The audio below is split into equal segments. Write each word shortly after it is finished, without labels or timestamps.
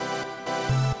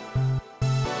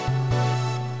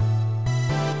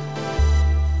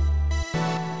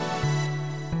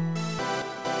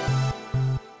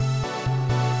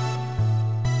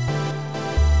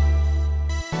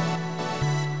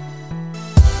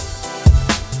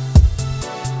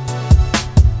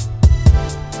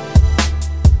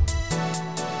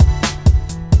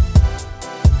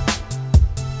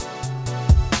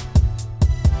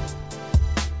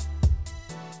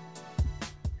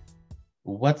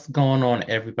What's going on,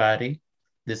 everybody?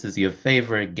 This is your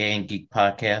favorite gay and geek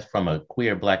podcast from a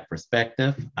queer Black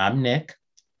perspective. I'm Nick.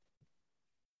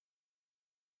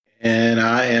 And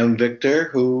I am Victor,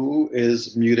 who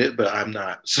is muted, but I'm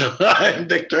not. So I'm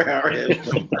Victor Howard.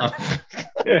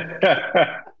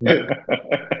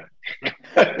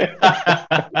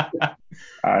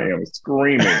 I am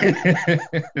screaming.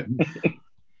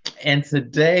 And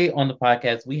today on the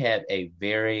podcast, we have a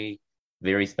very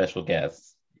special guest.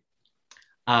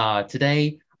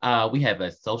 Today, we have a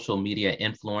social media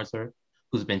influencer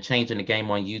who's been changing the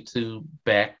game on YouTube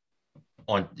back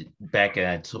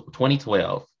in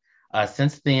 2012.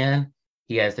 Since then,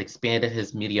 he has expanded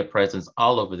his media presence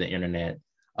all over the internet.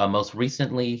 Most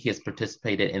recently, he has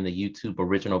participated in the YouTube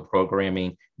original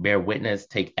programming Bear Witness,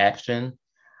 Take Action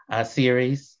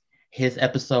series. His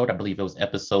episode, I believe it was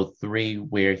episode 3,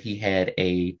 where he had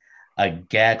a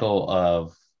gaggle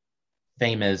of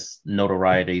famous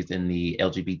notorieties in the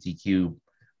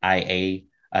LGBTQIA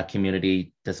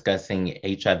community discussing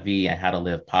HIV and how to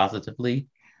live positively.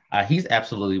 He's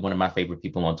absolutely one of my favorite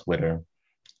people on Twitter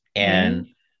and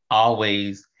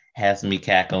always has me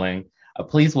cackling.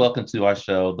 Please welcome to our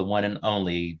show, the one and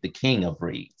only, the King of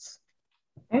Reads.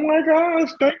 Oh my gosh,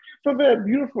 thank you for that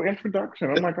beautiful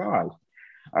introduction. Oh my gosh.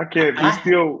 I can't,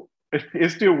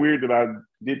 it's still weird that I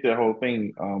did that whole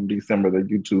thing December, the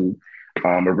YouTube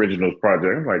originals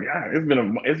project. I'm like, yeah, it's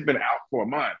been out for a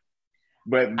month.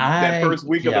 But that first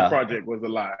week of the project was a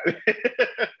lot.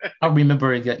 I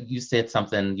remember you said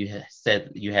something. You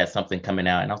said you had something coming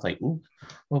out, and I was like, "Ooh,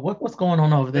 well, what's going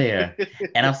on over there?"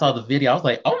 And I saw the video. I was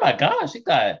like, "Oh my gosh, he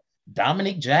got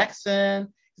Dominic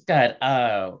Jackson. He's got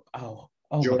George,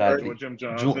 my God, Jim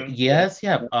Johnson. Yes,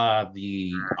 yeah. All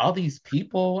these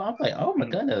people. I'm like, oh my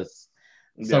goodness.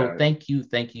 So Yeah. thank you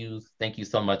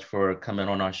so much for coming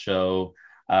on our show.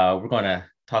 We're gonna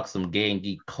talk some gay and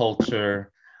geek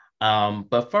culture.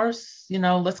 But first,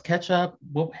 let's catch up.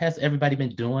 What has everybody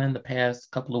been doing the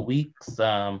past couple of weeks?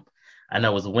 I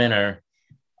know it's winter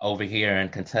over here in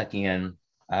Kentucky and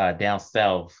down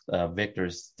south.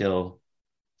 Victor's still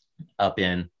up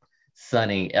in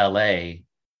sunny LA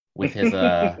with his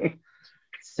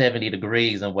 70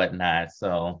 degrees and whatnot.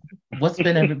 So what's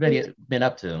been everybody been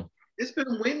up to? It's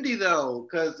been windy though,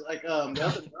 because like the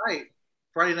other night,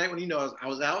 Friday night when I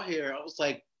was out here, I was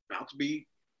like about to be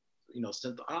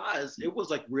sent to Oz. It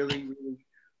was like really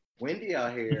windy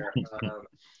out here.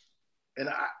 And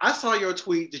I saw your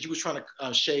tweet that you was trying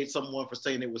to shade someone for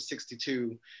saying it was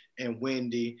 62 and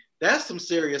windy. That's some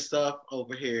serious stuff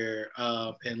over here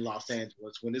in Los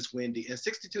Angeles when it's windy and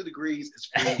 62 degrees is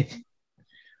freezing.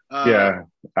 Yeah,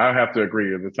 I have to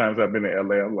agree. The times I've been in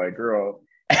LA, I'm like, girl,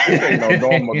 this ain't no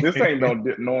normal. This ain't no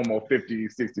normal 50,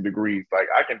 60 degrees. Like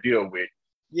I can deal with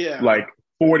like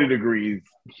 40 degrees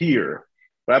here.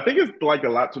 But I think it's like a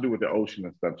lot to do with the ocean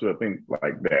and stuff too. I think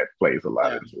like that plays a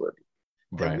lot into it.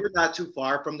 Right. And we're not too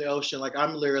far from the ocean. Like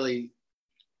I'm literally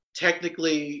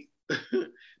technically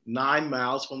 9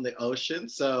 miles from the ocean.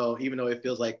 So even though it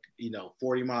feels like,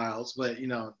 40 miles, but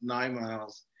 9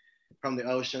 miles from the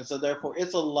ocean. So therefore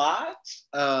it's a lot.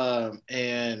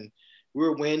 And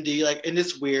we're windy, and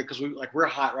it's weird because we're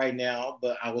hot right now,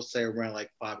 but I will say around like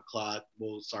 5 o'clock,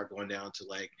 we'll start going down to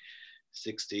like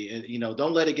 60. And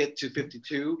don't let it get to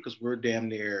 52 because we're damn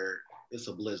near, it's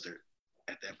a blizzard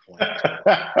at that point.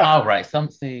 All right,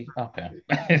 okay.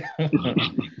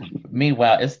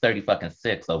 Meanwhile, it's 30 fucking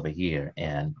 6 over here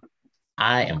and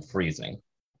I am freezing.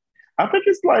 I think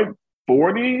it's like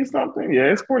 40 something. Yeah,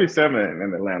 it's 47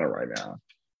 in Atlanta right now.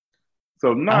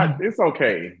 So it's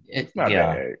okay. It's not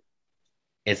bad.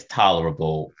 It's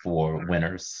tolerable for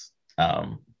winter's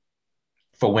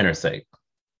sake.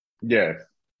 Yes.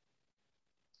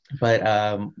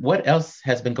 But what else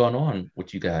has been going on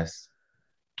with you guys?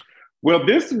 Well,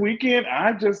 this weekend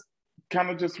I just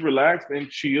kind of just relaxed and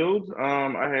chilled.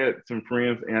 I had some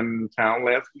friends in town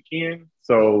last weekend,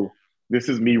 so this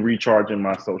is me recharging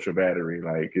my social battery.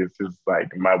 Like it's just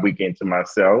like my weekend to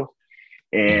myself,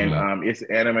 and it's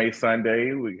Anime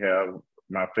Sunday. We have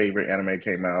my favorite anime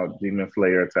came out, Demon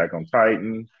Slayer: Attack on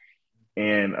Titan,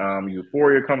 and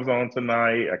Euphoria comes on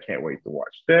tonight. I can't wait to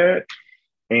watch that.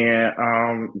 And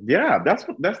that's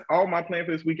all my plan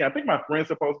for this weekend. I think my friend's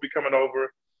supposed to be coming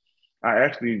over. I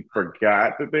actually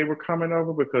forgot that they were coming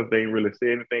over because they didn't really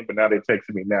say anything, but now they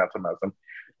texted me now to myself,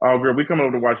 "Oh, girl, we coming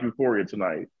over to watch Euphoria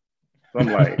tonight." So I'm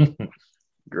like,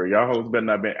 "Girl, y'all hoes better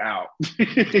not been out.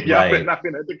 Y'all better not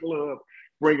been at the club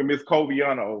bringing Miss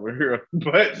Koviana over here."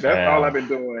 But that's all I've been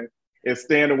doing is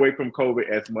staying away from COVID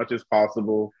as much as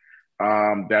possible.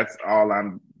 That's all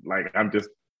I'm just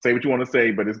say what you want to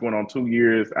say, but it's going on 2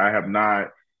 years. I have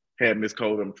not had Miss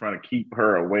Cole. I'm trying to keep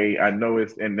her away. I know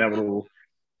it's inevitable,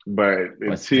 but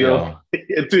still.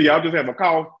 until y'all just have a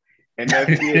cough and that's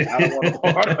it, I don't want a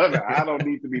part of it. I don't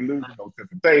need to be losing no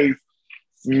sense of taste,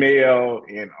 smell,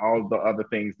 and all the other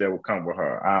things that will come with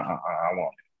her. I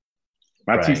want it.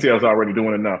 My T cells already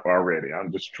doing enough already.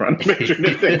 I'm just trying to make sure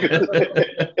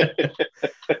that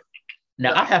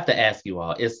Now I have to ask you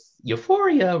all: is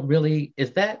Euphoria really?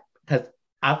 Is that because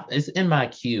it's in my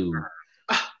queue?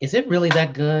 Is it really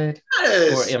that good,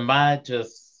 or am I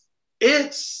just?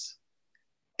 It's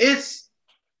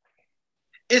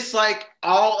like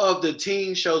all of the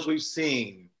teen shows we've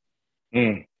seen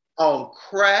on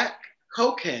crack,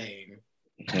 cocaine,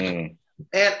 and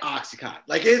Oxycontin.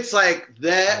 Like it's like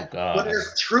that, but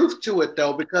there's truth to it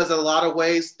though, because in a lot of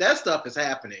ways that stuff is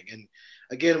happening. And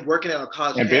again, working at a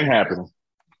college, and been happening.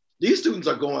 These students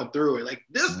are going through it. Like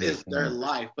this is their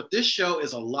life, but this show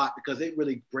is a lot because it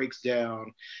really breaks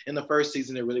down. In the first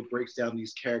season, it really breaks down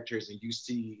these characters, and you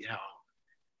see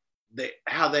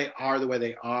how they are the way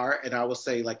they are. And I will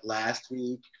say, like last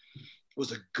week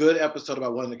was a good episode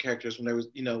about one of the characters when there was,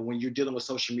 when you're dealing with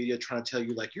social media trying to tell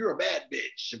you like you're a bad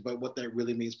bitch, but what that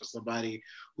really means for somebody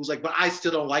who's like, but I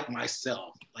still don't like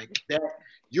myself. Like that,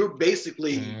 you're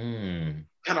basically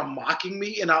kind of mocking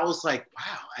me. And I was like,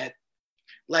 wow,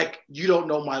 like you don't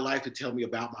know my life to tell me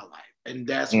about my life. And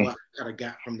that's what I kind of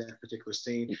got from that particular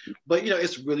scene. But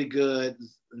it's really good.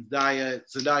 Zendaya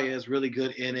is really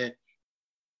good in it.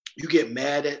 You get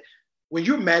when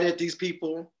you're mad at these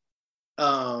people,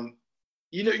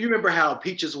 you remember how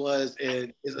Peaches was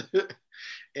in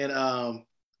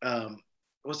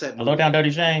what's that movie? Low Down Dirty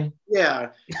Shame? Yeah.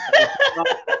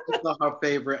 It's not her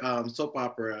favorite soap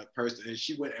opera person, and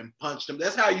she went and punched him.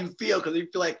 That's how you feel, because you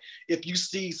feel like if you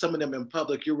see some of them in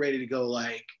public, you're ready to go,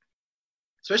 like,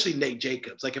 especially Nate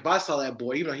Jacobs. Like if I saw that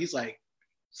boy, he's like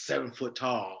 7 foot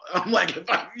tall. I'm like, if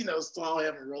I saw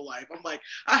him in real life, I'm like,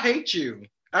 I hate you.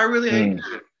 I really hate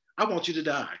you. I want you to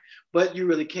die. But you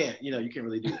really can't. You can't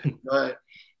really do that. But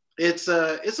it's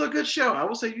a good show. I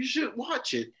will say you should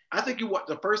watch it. I think you watch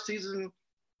the first season,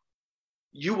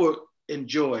 you will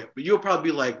enjoy it. But you'll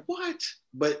probably be like, what?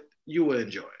 But you will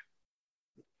enjoy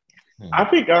it. I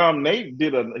think Nate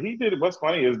did what's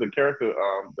funny is the character,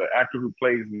 the actor who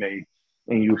plays Nate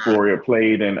in Euphoria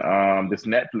played in this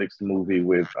Netflix movie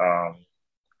with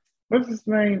what's his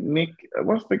name? Nick,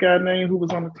 what's the guy name who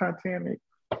was on the Titanic?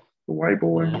 The white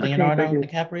boy. Leonardo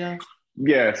DiCaprio?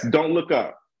 Yes, Don't Look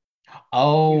Up.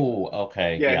 Oh,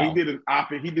 okay. Yeah, he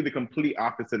did the complete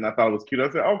opposite, and I thought it was cute. I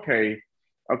said, okay,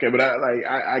 but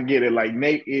I get it. Like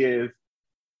Nate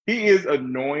he is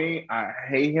annoying. I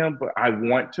hate him, but I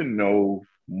want to know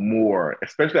more,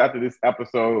 especially after this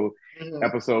episode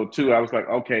 2. I was like,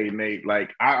 okay, Nate,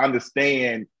 like I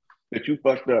understand that you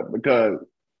fucked up because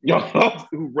your folks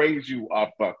who raised you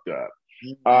are fucked up.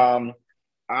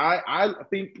 I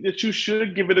think that you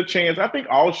should give it a chance. I think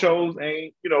all shows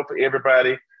ain't, for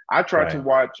everybody. I tried to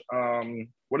watch,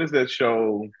 what is that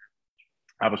show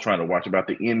I was trying to watch about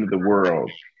the end of the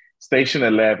world? Station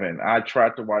 11. I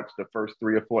tried to watch the first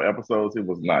 3 or 4 episodes. It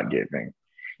was not getting.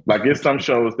 Like, there's some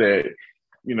shows that,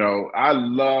 I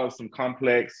love some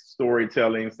complex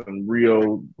storytelling, some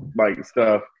real, like,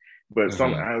 stuff. But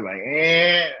some, I was like,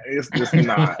 it's just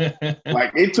not.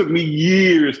 Like, it took me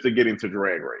years to get into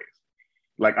Drag Race.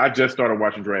 Like, I just started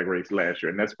watching Drag Race last year,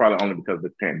 and that's probably only because of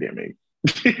the pandemic.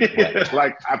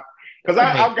 Like, because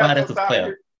I got so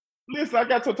tired. Listen, I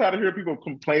got so tired of hearing people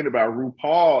complain about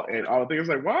RuPaul and all the things.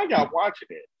 Like, why y'all watching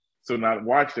it? So now I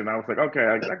watched it, and I was like, okay,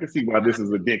 I can see why this is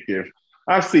addictive.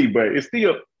 I see, but it's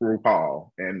still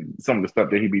RuPaul and some of the stuff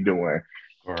that he be doing.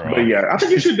 Girl. But yeah, I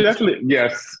think you should definitely,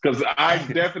 yes, because I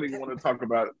definitely want to talk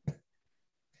about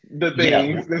the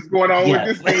things that's going on with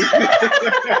this thing.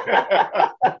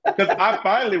 Because I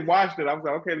finally watched it. I was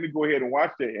like, okay, let me go ahead and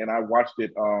watch it. And I watched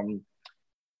it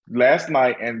last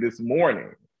night and this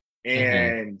morning.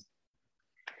 And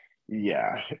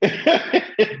yeah.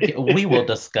 We will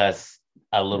discuss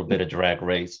a little bit of Drag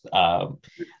Race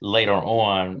later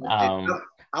on.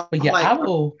 But yeah,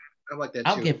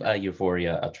 I'll give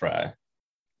Euphoria a try.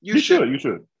 You should.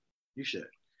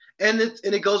 And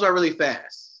it goes by really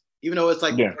fast. Even though it's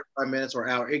like 5 minutes or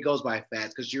an hour, it goes by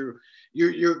fast because you're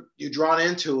drawn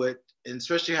into it, and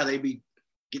especially how they be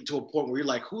getting to a point where you're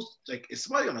like, who's like, is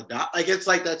somebody gonna die? Like it's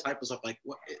like that type of stuff. Like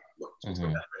what's going to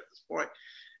happen at this point?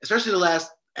 Especially the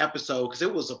last episode, because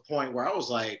it was a point where I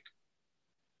was like,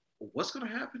 what's gonna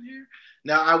happen here?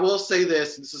 Now I will say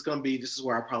this is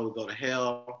where I probably go to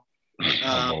hell.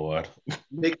 Oh Lord.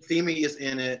 Nick Themey is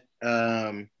in it.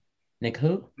 Nick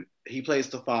who? He plays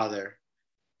the father.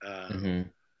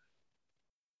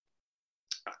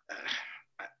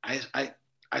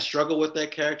 I struggle with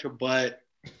that character, but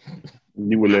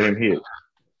You would let him hit.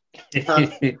 uh,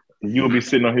 You would be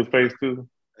sitting on his face too.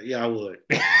 yeah, I would.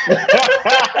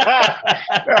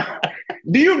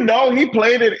 Do you know he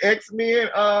played in X-Men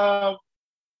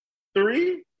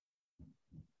 3?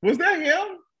 Was that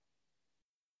him?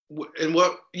 And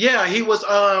what? Yeah, he was.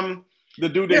 The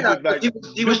dude that Yeah, did, like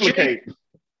he was duplicate.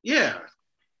 Yeah.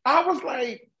 I was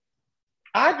like,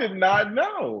 I did not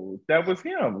know that was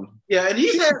him. Yeah, and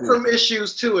he's had some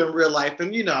issues too in real life,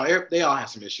 and you know they all have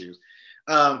some issues.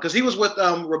 Because he was with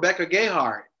Rebecca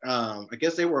Gayheart. I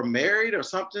guess they were married or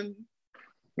something.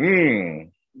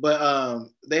 But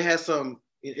they had some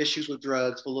issues with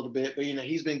drugs for a little bit. But you know,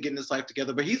 he's been getting his life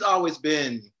together. But he's always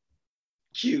been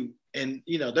cute, and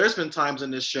you know, there's been times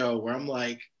in this show where I'm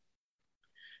like,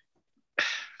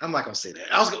 I'm not gonna say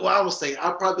that. I was saying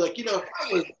I'd probably be like, you know, if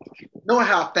I was knowing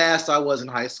how fast I was in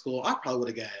high school, I probably would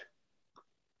have got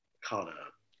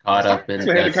caught up in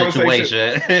that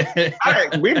situation.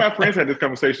 We and my friends had this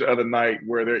conversation the other night.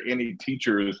 Were there any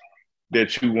teachers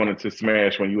that you wanted to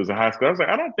smash when you was in high school? I was like,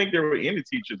 I don't think there were any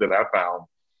teachers that I found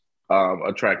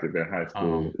attractive in high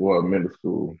school or middle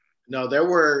school. No, there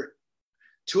were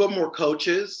 2 of them were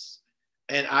coaches,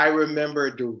 and I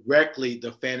remember directly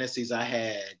the fantasies I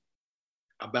had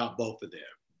about both of them.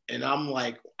 And I'm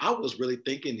like, I was really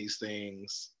thinking these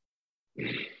things,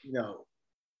 you know,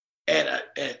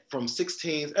 at from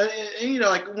 16, and you know,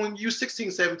 like when you're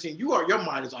 16, 17, your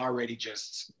mind is already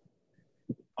just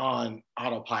on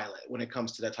autopilot when it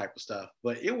comes to that type of stuff.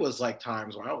 But it was like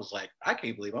times where I was like, I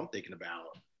can't believe I'm thinking about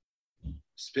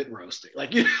spit roasting,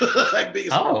 like, you know, like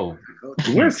being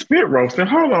what's spit roasting?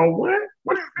 Hold on,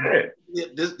 what is that?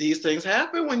 These things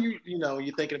happen when you're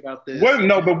thinking about this. What?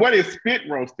 No, but what is spit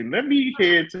roasting? Let me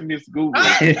head to Miss Google.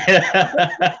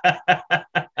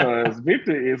 Because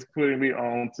Victor is putting me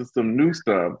on to some new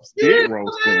stuff. Spit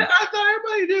roasting. Man, I thought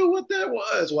everybody knew what that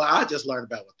was. Well, I just learned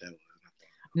about what that was.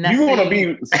 Now, you want to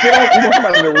be spit on? You want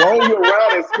somebody to roll you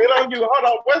around and spit on you? Hold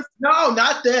on, what's? No,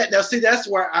 not that. Now, see, that's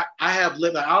where I have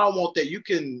limit. I don't want that. You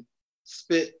can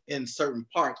spit in certain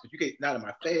parts, but you can't, not in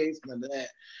my face, none of that.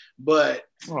 But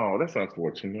oh, that's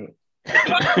unfortunate.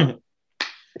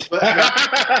 But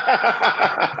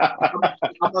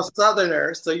I'm a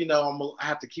Southerner, so you know I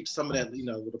have to keep some of that, you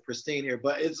know, with a pristine here.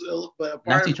 But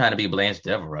not you trying to be Blanche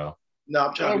Devereaux. No,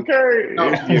 I'm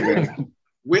trying.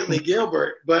 Whitley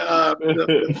Gilbert, but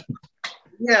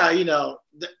yeah, you know,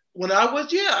 when I was,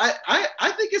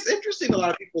 I think it's interesting. A lot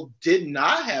of people did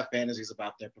not have fantasies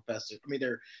about their professors. I mean,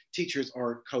 their teachers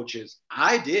or coaches.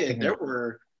 I did. Mm-hmm. There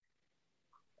were.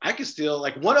 I can still,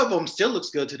 like, one of them still looks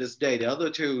good to this day. The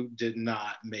other 2 did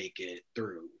not make it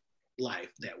through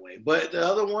life that way. But the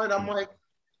other one, I'm like,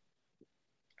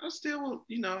 I still,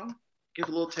 you know, give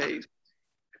a little taste.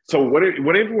 So what if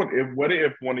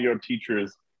one of your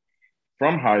teachers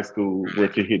from high school were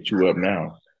to hit you up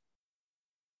now?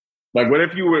 Like, what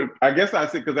if you were, I guess I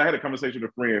said, because I had a conversation with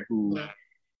a friend who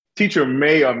teacher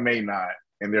may or may not,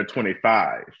 and they're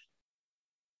 25.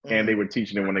 And they were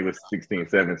teaching them when they were 16,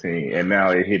 17, and now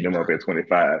they're hitting them up at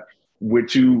 25.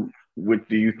 Do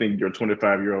you think your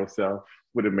 25-year-old self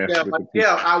would have messed with?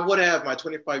 Yeah, I would have. My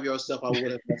 25-year-old self, I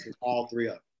would have messed with all 3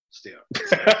 of them still.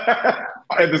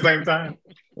 At the same time?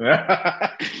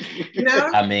 Yeah.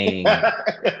 I mean,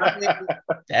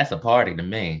 that's a party to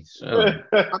me. Sure.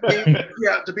 I mean,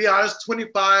 yeah, to be honest, from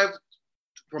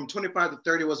 25 to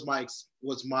 30 was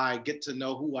my get to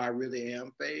know who I really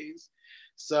am phase.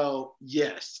 So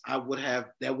yes, I would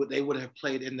have they would have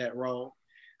played in that role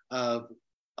of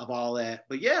all that.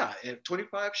 But yeah, at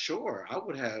 25, sure, I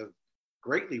would have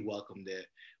greatly welcomed it.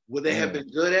 Would they have been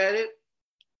good at it?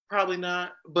 Probably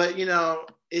not. But you know,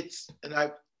 that's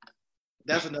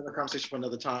another conversation for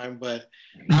another time. But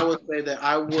I would say that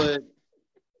I would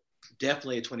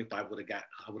definitely at 25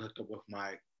 I would hook up with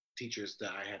my teachers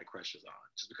that I had crushes on,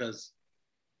 just because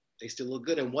they still look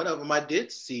good. And one of them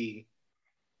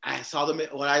I saw them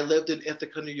when I lived in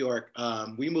Ithaca, New York.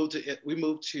 We moved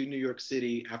to New York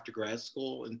City after grad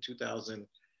school in the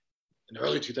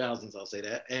early 2000s, I'll say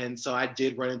that. And so I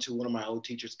did run into one of my old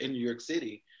teachers in New York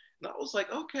City. And I was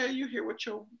like, okay, you're here with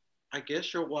your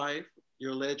wife,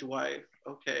 your alleged wife.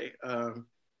 Okay. And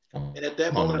at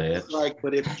that moment, it's like,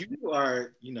 but if you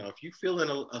are, you know, if you feel in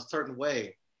a certain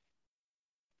way,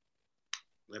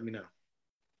 let me know.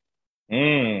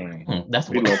 That's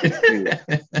what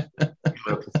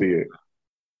love to see it.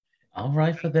 All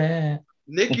right for that.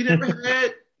 Nick, you never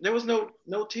had, there was no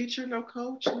teacher, no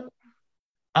coach?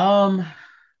 No?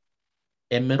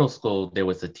 In middle school, there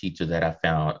was a teacher that I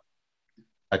found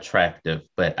attractive,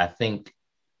 but I think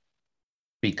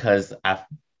because I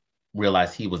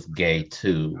realized he was gay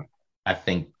too, I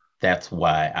think that's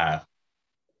why I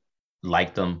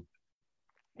liked them.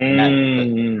 Not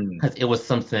Mm. because it was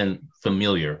something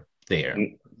familiar there,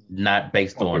 not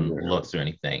based Okay, on yeah. looks or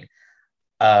anything.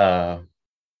 Uh,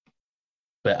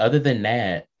 but other than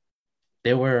that,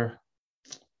 there were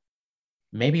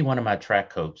maybe one of my track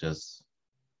coaches.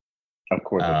 Of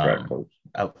course, a track Um, coach.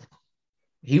 uh,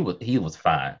 he was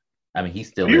fine. I mean, he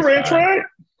still You is ran fine. track?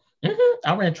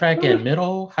 I ran track in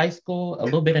middle, high school, a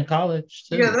little bit in college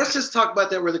Yeah, too. let's just talk about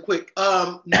that really quick.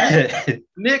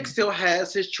 Nick still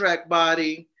has his track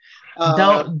body.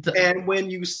 don't And when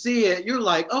you see it, you're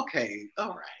like, okay,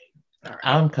 all right.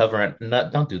 I'm covering. No,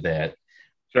 don't do that.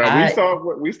 Sure, I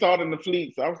we saw it in the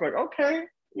fleets. I was like, okay,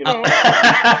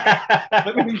 uh,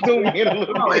 let me zoom in a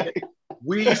little bit.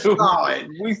 We saw it.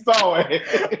 We saw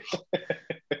it.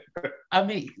 I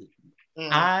mean,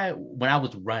 when I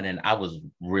was running, I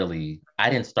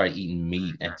didn't start eating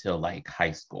meat until like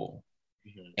high school.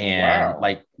 And Wow.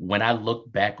 like when I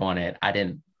look back on it,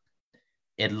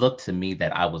 it looked to me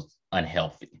that I was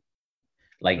unhealthy.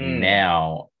 Like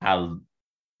now I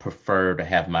prefer to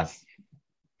have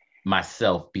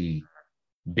myself be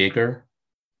bigger.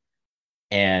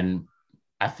 And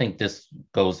I think this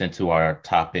goes into our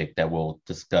topic that we'll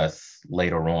discuss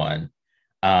later on.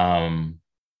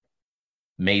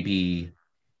 Maybe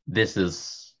this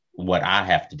is what I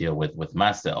have to deal with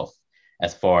myself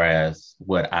as far as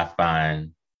what I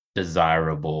find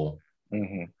desirable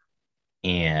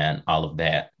and all of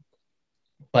that.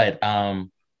 But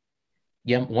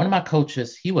yeah, one of my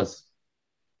coaches, he was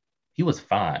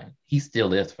fine. He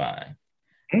still is fine.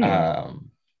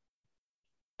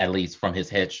 At least from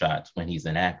his headshots when he's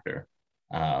an actor.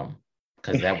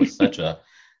 Because that was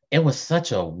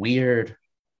such a weird,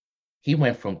 he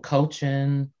went from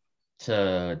coaching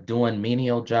to doing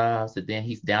menial jobs, and then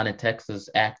he's down in Texas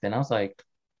acting. I was like,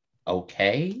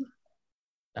 okay.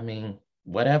 I mean,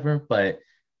 whatever. But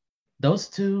those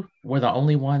two were the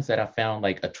only ones that I found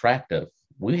like attractive.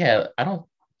 We had a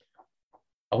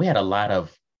lot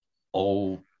of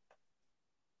old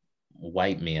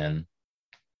white men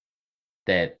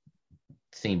that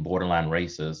seemed borderline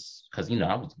racist because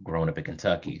I was growing up in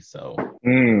Kentucky, so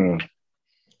I'm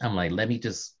like, let me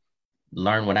just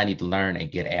learn what I need to learn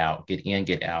and get out, get in,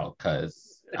 get out,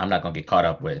 because I'm not gonna get caught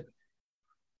up with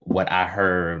what I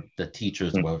heard the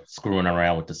teachers were screwing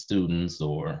around with the students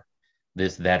or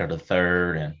this, that, or the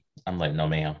third, and I'm like, no,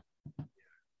 ma'am.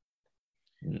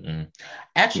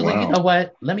 Actually, Wow. you know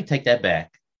what? Let me take that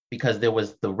back because there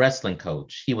was the wrestling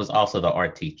coach. He was also the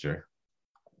art teacher.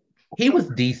 He was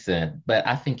decent, but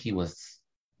I thought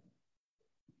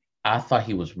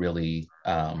he was really,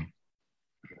 I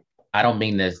don't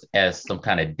mean this as some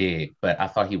kind of dig, but I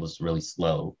thought he was really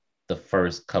slow the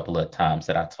first couple of times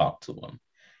that I talked to him.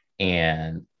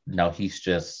 And no, he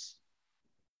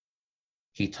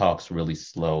talks really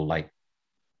slow, like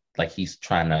he's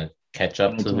trying to catch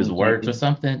up to his words or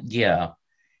something. Yeah.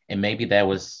 And maybe that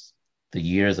was the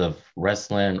years of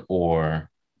wrestling or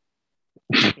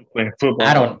playing football.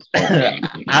 I don't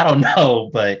I don't know,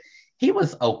 but he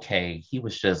was okay. He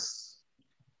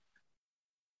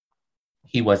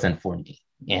wasn't for me.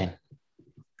 And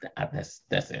that's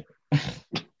it.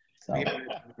 So.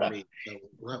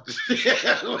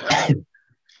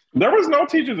 There was no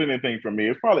teachers or anything for me.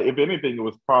 It's probably, if anything, it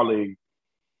was probably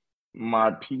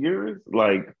my peers,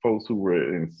 like folks who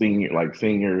were in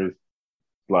seniors,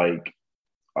 like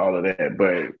all of that.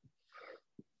 But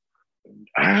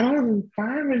I don't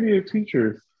find any of the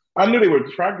teachers. I knew they were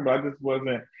attractive, but I just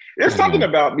wasn't. There's something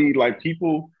about me, like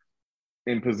people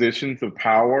in positions of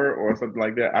power or something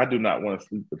like that. I do not want to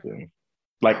sleep with them,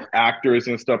 like actors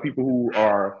and stuff. People who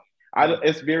are,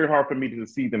 it's very hard for me to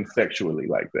see them sexually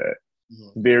like that.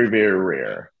 Very, very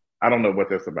rare. I don't know what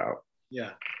that's about. Yeah.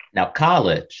 Now,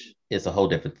 college is a whole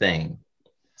different thing,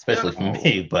 especially for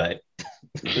me, but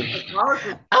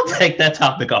I'll take that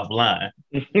topic offline.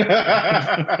 Because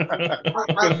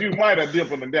you might have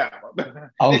dipped on the down.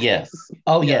 Oh, yes.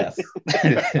 Oh, yes.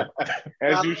 As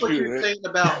you what should. you're saying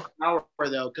about power,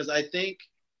 though, because I think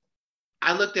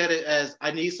I looked at it as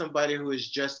I need somebody who is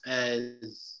just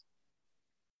as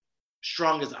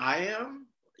strong as I am,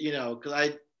 because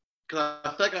I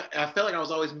felt like I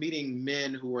was always meeting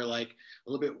men who were like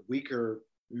a little bit weaker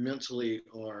mentally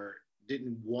or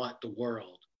didn't want the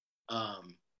world.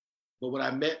 But when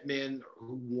I met men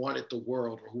who wanted the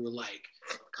world or who were like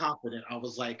confident, I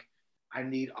was like, I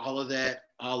need all of that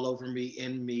all over me,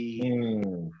 in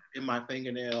my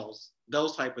fingernails,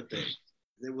 those type of things.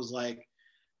 It was like,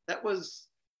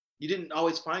 you didn't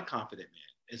always find confident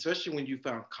men, especially when you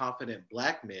found confident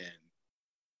Black men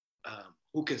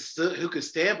who could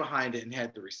stand behind it and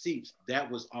had the receipts. That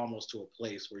was almost to a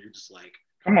place where you're just like,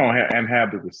 Come on and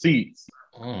have the receipts.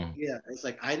 Mm. Yeah, it's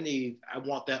like I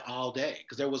want that all day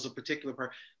because there was a particular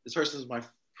person. This person is my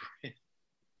friend,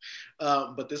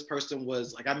 but this person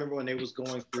was like I remember when they was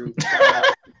going through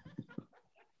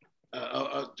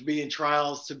to be in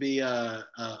trials to be a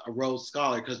Rhodes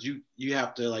Scholar because you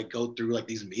have to like go through like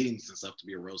these meetings and stuff to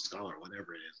be a Rhodes Scholar,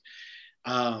 whatever it is.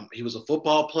 He was a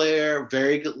football player,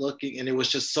 very good looking, and it was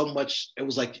just so much. It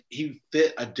was like he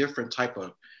fit a different type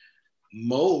of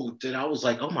mode that I was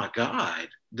like, oh my god.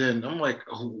 Then I'm like,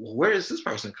 where does this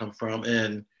person come from?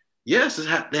 And yes,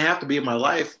 they have to be in my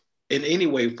life in any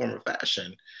way, form, or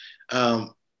fashion.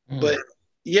 But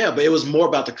yeah, but it was more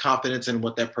about the confidence and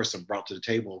what that person brought to the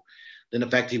table than the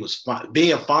fact he was fine.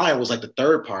 Being fine was like the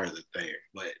third part of the thing,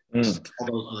 but all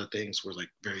those other things were like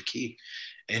very key.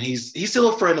 And he's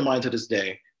still a friend of mine to this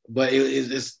day. But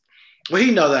it's well,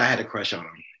 he knows that I had a crush on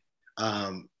him.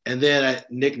 And then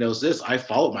Nick knows this. I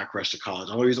followed my crush to college.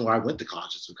 The only reason why I went to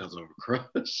college is because of a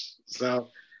crush. So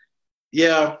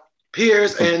yeah,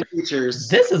 peers and teachers.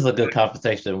 This is a good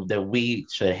conversation that we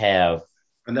should have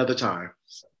another time.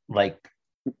 Like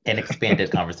an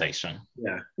expanded conversation.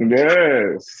 Yeah.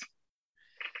 Yes.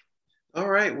 All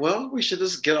right. Well, we should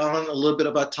just get on a little bit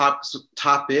about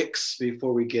topics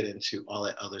before we get into all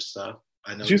that other stuff.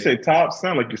 I know. Did you say top?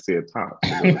 Sound like you said top.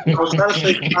 I was trying to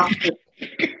say topic.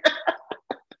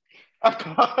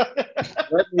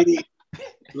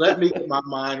 let me get my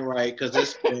mind right because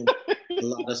there's been a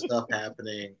lot of stuff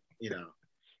happening. You know,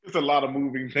 there's a lot of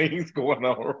moving things going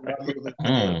on. Right?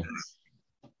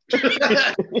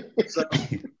 So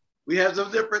we have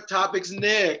some different topics,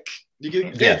 Nick. You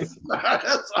get yes.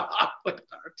 That's our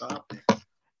topic.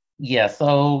 Yeah.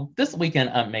 So this weekend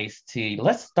on Mace T,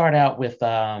 let's start out with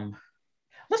some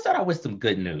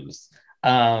good news.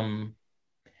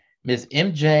 Ms.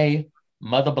 MJ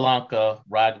Mother Blanca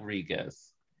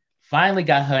Rodriguez finally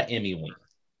got her Emmy win.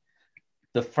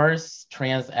 The first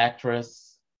trans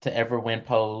actress to ever win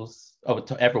for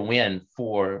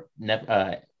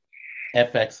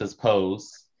FX's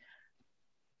Pose.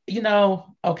 You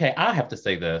know, okay, I have to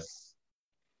say this.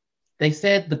 They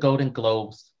said the Golden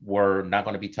Globes were not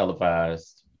going to be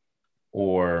televised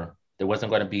or there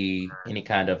wasn't going to be any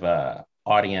kind of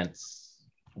audience,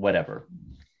 whatever.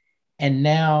 And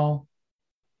now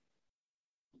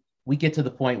we get to the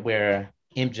point where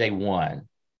MJ won.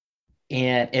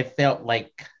 And it felt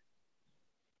like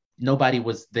nobody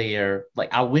was there.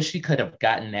 Like, I wish she could have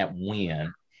gotten that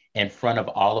win in front of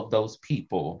all of those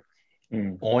people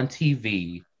on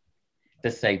TV to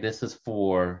say this is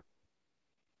for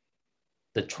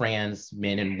the trans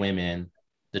men and women,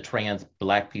 the trans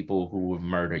Black people who were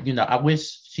murdered. You know, I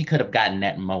wish she could have gotten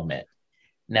that moment.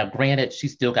 Now, granted, she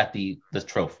still got the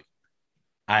trophy.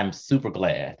 I'm super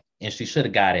glad. And she should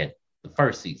have got it the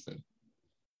first season.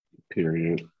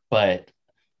 Period. But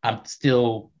I'm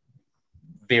still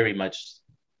very much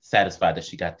satisfied that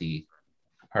she got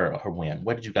her win.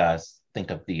 What did you guys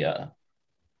think of the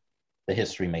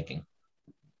history making?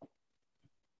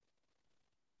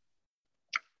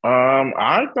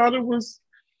 I thought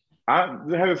I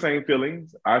had the same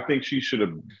feelings. I think she should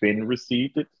have been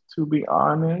received it, to be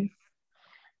honest.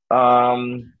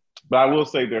 But I will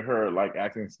say that her like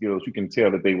acting skills, you can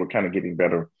tell that they were kind of getting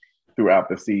better throughout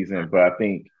the season. But I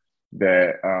think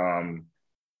that I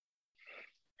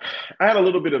had a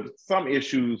little bit of some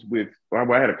issues with, well,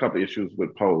 I had a couple of issues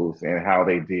with Pose and how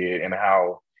they did and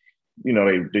how, you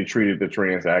know, they treated the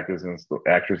trans actors and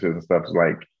actresses and stuff.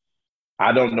 Like,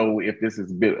 I don't know if this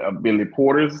is Billy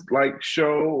Porter's like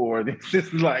show or this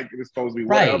is like it's supposed to be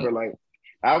whatever. Right.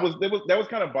 Like, that was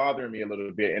kind of bothering me a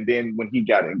little bit. And then when he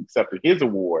got accepted his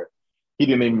award, he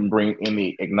didn't even bring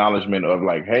any acknowledgement of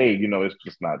like, hey, you know, it's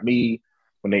just not me.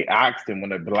 When they asked him,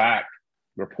 when a Black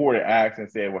reporter asked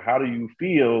and said, well, how do you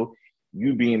feel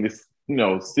you being this, you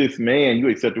know, cis man, you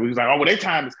accepted? He was like, oh, well, their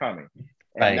time is coming.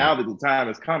 And now that the time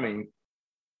is coming,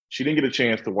 she didn't get a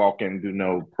chance to walk in and do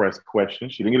no press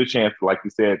questions. She didn't get a chance to, like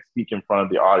you said, speak in front of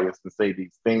the audience and say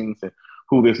these things and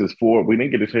who this is for. We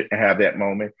didn't get to have that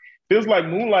moment. Feels like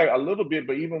Moonlight a little bit,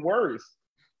 but even worse.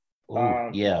 Ooh,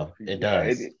 yeah, it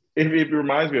does. It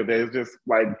reminds me of that. It's just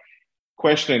like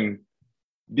question,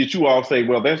 did you all say,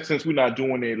 well, that's since we're not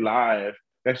doing it live,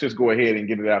 let's just go ahead and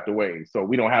get it out the way. So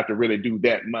we don't have to really do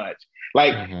that much.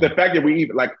 Like the fact that we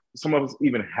even, like some of us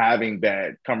even having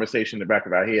that conversation in the back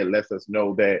of our head lets us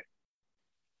know that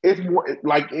it's more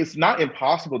like, it's not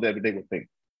impossible that they would think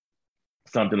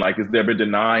something like this. They've been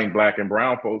denying Black and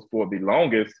brown folks for the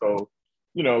longest. So,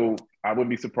 you know, I wouldn't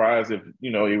be surprised if,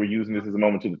 you know, they were using this as a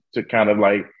moment to kind of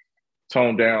like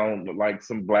tone down like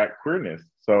some Black queerness.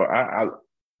 So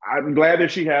I'm glad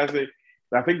that she has it.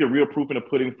 I think the real proof in the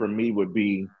pudding for me would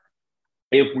be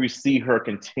if we see her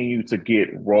continue to get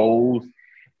roles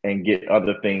and get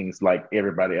other things like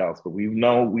everybody else. But we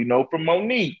know from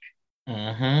Monique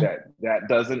that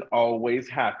doesn't always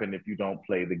happen if you don't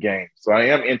play the game. So I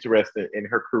am interested in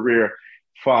her career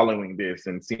following this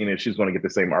and seeing if she's going to get the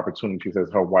same opportunities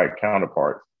as her white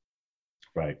counterparts.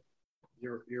 Right.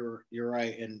 You're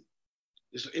right, and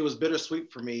it was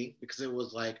bittersweet for me because it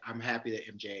was like I'm happy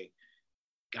that MJ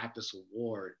got this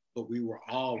award, but we were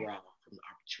all robbed from the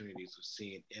opportunities of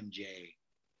seeing MJ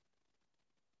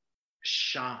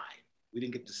shine. We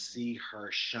didn't get to see her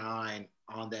shine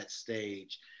on that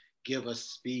stage, give a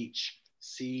speech,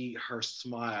 see her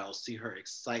smile, see her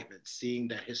excitement, seeing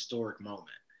that historic moment.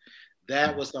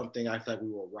 That was something I thought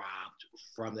we were robbed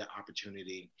from that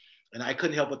opportunity. And I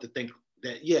couldn't help but to think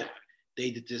that, yeah,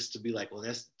 they did this to be like, well,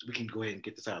 we can go ahead and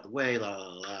get this out of the way, la,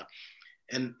 la, la.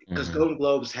 And because Golden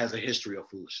Globes has a history of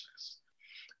foolishness.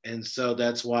 And so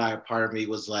that's why part of me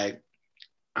was like,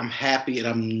 I'm happy and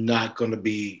I'm not going to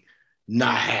be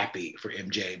not happy for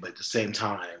MJ, but at the same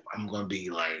time, I'm going to be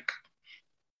like,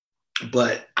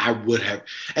 but I would have,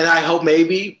 and I hope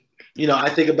maybe, I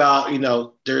think about,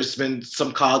 there's been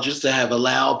some colleges that have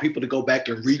allowed people to go back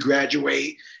and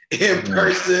regraduate in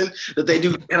person, that they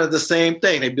do kind of the same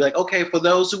thing. They'd be like, okay, for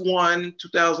those who won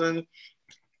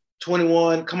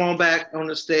 2021, come on back on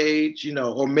the stage,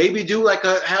 or maybe do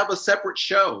have a separate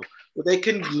show where they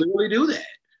can literally do that.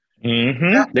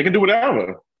 They can do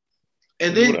whatever.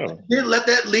 And then let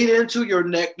that lead into your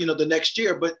the next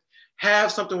year, but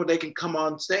have something where they can come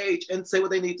on stage and say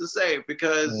what they need to say,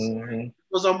 because it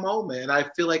was a moment. And I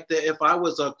feel like that if I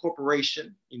was a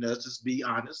corporation, let's just be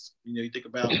honest, you think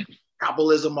about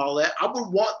capitalism, all that, I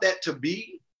would want that to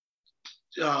be,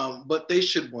 but they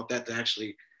should want that to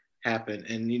actually happen.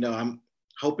 And, I'm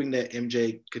hoping that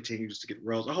MJ continues to get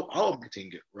roles. I hope all of them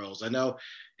continue to get roles. I know,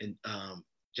 and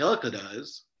Angelica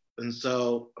does. And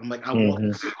so I'm like, I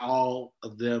want to see all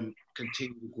of them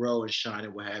continue to grow and shine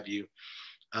and what have you.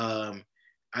 I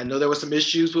know there were some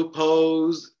issues with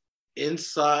Pose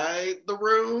inside the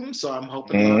room, so I'm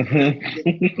hoping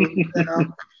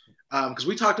because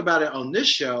we talked about it on this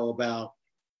show about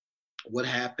what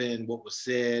happened, what was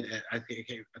said. I think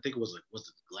it was it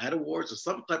GLAAD Awards or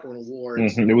some type of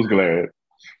awards. It was GLAAD.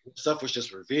 Stuff was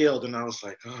just revealed, and I was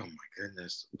like, oh my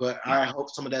goodness. But I hope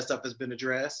some of that stuff has been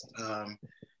addressed.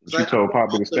 She told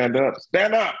Poppy to stand up.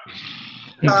 Stand up.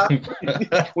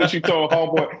 When she told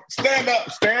Homeboy, stand up.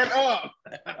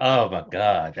 Oh my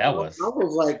God, that was. I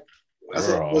was like,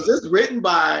 was this written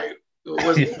by?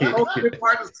 Was this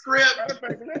part of the script?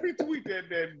 Let me tweet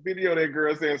that video. That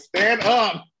girl said, "Stand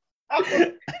up."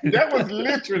 That was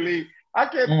literally. I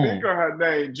can't think of her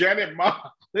name. Janet Ma.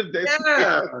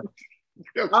 Yeah.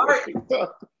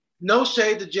 No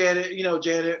shade to Janet.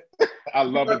 Janet. I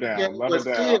love it down. Love it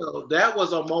down. Still, that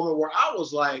was a moment where I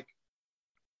was like,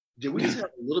 did we just have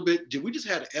a little bit? Did we just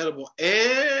have an edible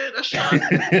and a shot?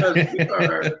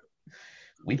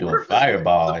 We doing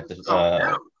fireball at the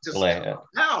GLAAD.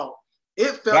 How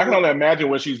it felt. I can only imagine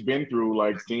what she's been through,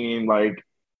 like seeing, like,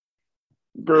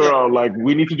 girl, like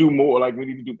we need to do more. Like we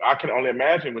need to do. I can only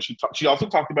imagine when she also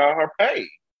talked about her pay.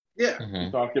 Yeah, she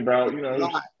talked about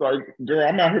like, girl,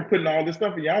 I'm out here putting all this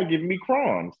stuff and y'all giving me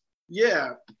crumbs. Yeah,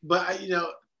 but and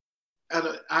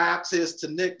I have to say this to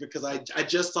Nick because I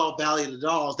just saw Valley of the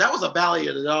Dolls. That was a Valley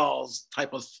of the Dolls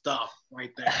type of stuff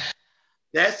right there.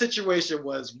 That situation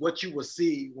was what you will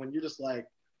see when you're just like,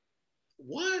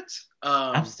 what?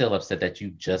 I'm still upset that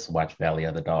you just watched Valley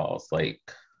of the Dolls. Like,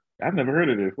 I've never heard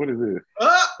of this. What is this?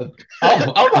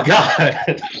 Oh my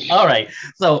God. All right.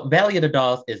 So Valley of the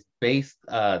Dolls is based,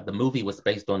 the movie was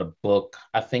based on a book.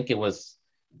 I think it was,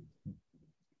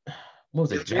 what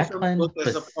was it, Jacqueline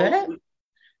Bisset?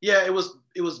 Yeah, it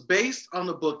was based on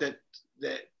the book that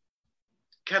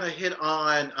kind of hit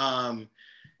on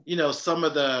some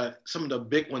of the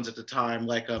big ones at the time,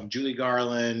 like Judy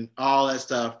Garland, all that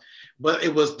stuff. But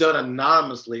it was done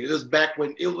anonymously. It was back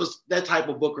when it was that type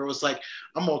of book where it was like,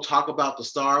 I'm gonna talk about the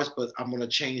stars, but I'm gonna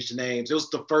change the names. It was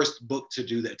the first book to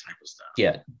do that type of stuff.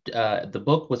 Yeah, the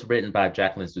book was written by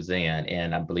Jacqueline Suzanne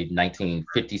in, I believe,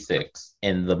 1956,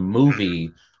 and the movie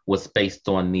was based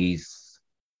on these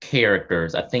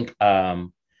characters. I think the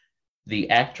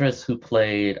actress who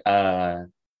played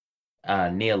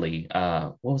Neely,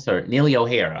 what was her? Neely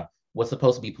O'Hara was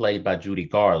supposed to be played by Judy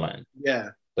Garland. Yeah.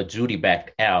 But Judy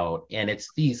backed out. And it's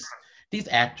these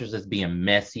actors that's being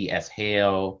messy as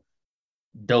hell,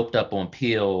 doped up on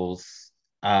pills.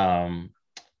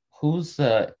 Who's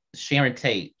Sharon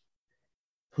Tate,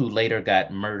 who later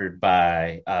got murdered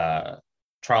by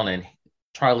Charles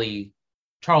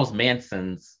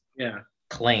Manson's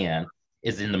clan,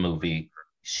 is in the movie.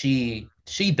 She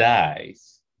she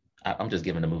dies. I'm just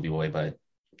giving the movie away, but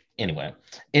anyway,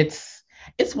 it's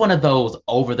one of those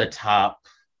over the top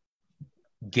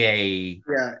gay.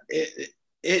 Yeah, it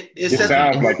It sets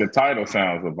sounds like the title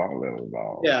sounds about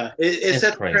it. yeah it It's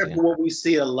set the trend crazy. for what we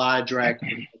see a live drag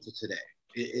queen to today.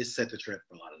 It set the trend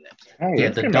for a lot of that. Oh, Yeah,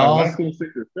 that the came out in dolls.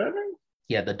 1967?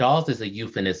 Yeah, the dolls is a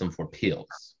euphemism for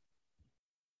pills.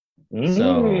 So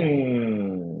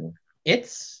Mm.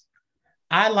 it's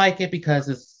I like it because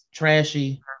it's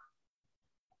trashy.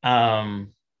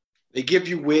 Um, They give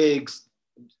you wigs.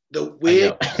 The I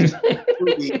wig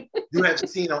know. you have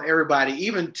seen on everybody,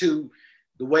 even to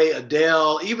the way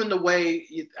Adele, even the way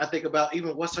I think about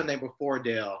even what's her name before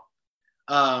Adele.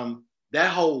 That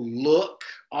whole look,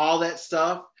 all that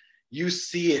stuff, you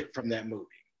see it from that movie.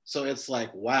 So it's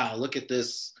like, wow, look at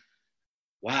this.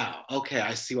 Wow, okay,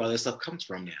 I see where this stuff comes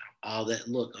from now. All that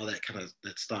look, all that kind of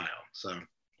that style. So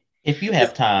If you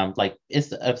have time, like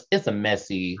it's a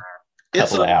messy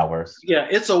it's couple a of hours. yeah,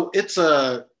 it's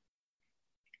a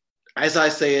as I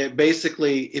say it,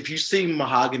 basically, if you see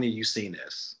Mahogany, you've seen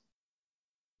this.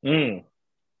 Mm.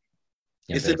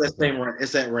 Yeah, It's in that basically.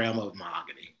 it's that realm of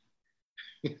Mahogany.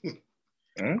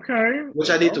 Okay. Which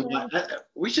I need to Okay.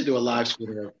 we should do a live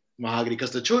stream of Mahogany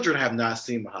because the children have not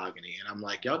seen Mahogany. And I'm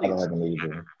like, y'all I need don't to have an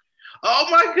either. oh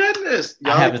my goodness.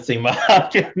 I haven't seen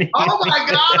Mahogany. Oh my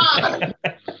God.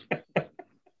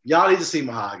 Y'all need to see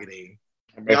Mahogany.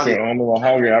 I bet you on the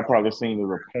Mahogany, I've probably seen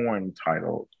the porn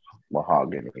titled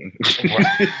Mahogany.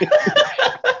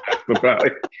 About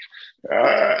it.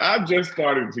 I just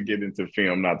started to get into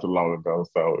film not too long ago,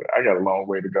 so I got a long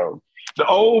way to go. The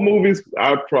old movies,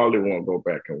 I probably won't go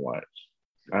back and watch.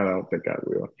 I don't think I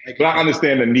will. But I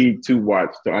understand the need to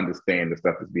watch to understand the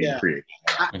stuff that's being created.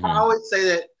 I always say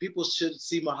that people should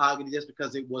see Mahogany just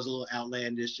because it was a little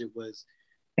outlandish. It was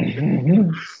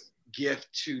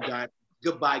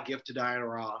goodbye gift to Diana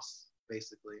Ross,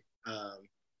 basically.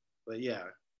 But yeah,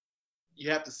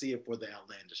 you have to see it for the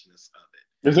outlandishness of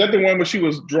it. Is that the one where she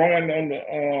was drawing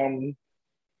on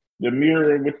the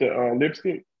mirror with the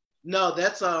lipstick? No,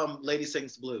 that's Lady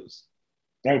Sings Blues.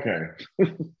 Okay.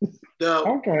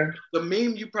 The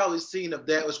meme you probably seen of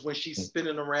that was when she's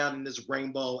spinning around in this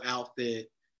rainbow outfit.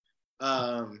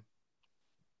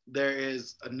 There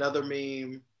is another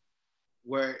meme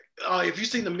where if you've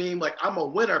seen the meme like I'm a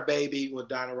winner, baby, with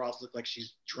Diana Ross look like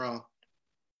she's drunk.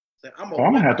 I'm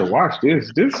gonna have to watch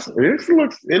this. This looks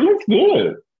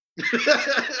good.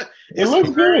 It looks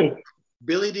good.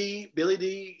 Billy D.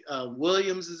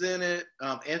 Williams is in it.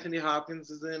 Anthony Hopkins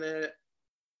is in it.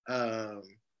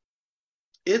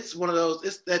 It's one of those.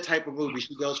 It's that type of movie.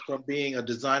 She goes from being a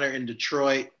designer in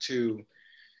Detroit to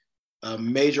a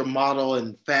major model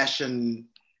and fashion,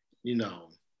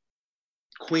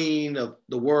 queen of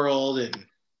the world. And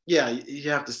yeah, you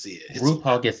have to see it.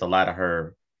 RuPaul gets a lot of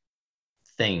her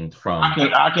things from.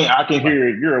 I can hear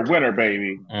it. You're a winner,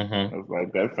 baby. Mm-hmm. I was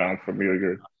like, that sounds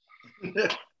familiar.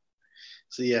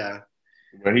 So yeah.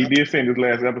 But he did say in this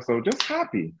last episode, just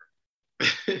happy.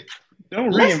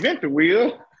 Don't reinvent the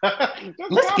wheel.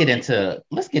 Let's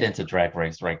get into Drag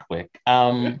Race right quick.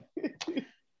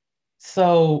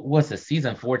 So what's it?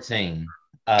 Season 14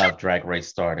 of Drag Race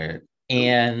started,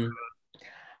 and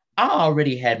I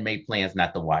already had made plans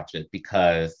not to watch it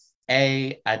because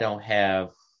I don't have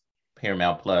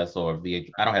Paramount Plus or VH.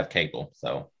 I don't have cable,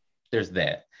 so there's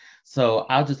that. So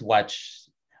I'll just watch.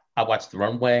 I watch the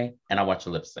runway and I watch the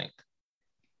lip sync.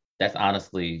 That's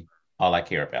honestly all I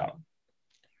care about.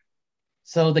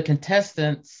 So the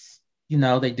contestants,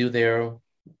 they do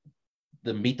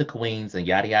the meet the queens and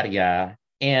yada yada yada.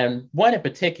 And one in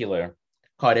particular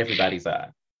caught everybody's eye.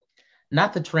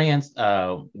 Not the trans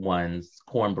ones,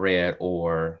 Cornbread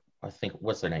or I think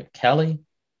what's her name, Kelly,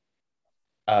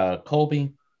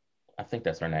 Colby. I think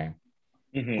that's her name.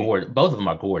 Mm-hmm. Both of them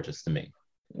are gorgeous to me.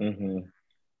 Mm-hmm.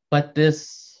 But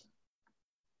this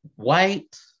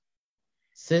white,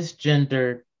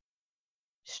 cisgendered,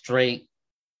 straight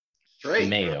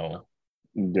male.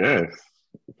 Yes.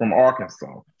 From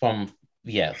Arkansas.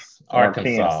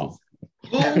 Arkansas.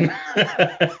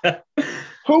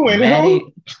 Who and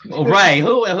Maddie, who? Right,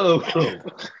 who?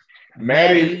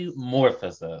 Maddie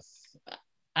Morphosis.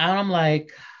 I'm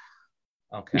like,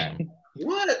 okay.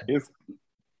 What?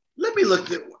 Let me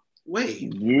look at. Wait.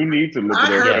 You need to look at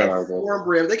that.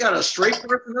 Cornbread. They got a straight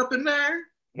person up in there.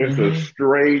 It's a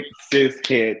straight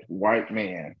cishet white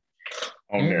man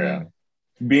on there,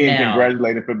 being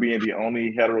congratulated for being the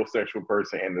only heterosexual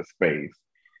person in the space.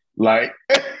 Like,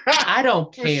 I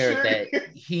don't care that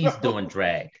he's doing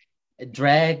drag.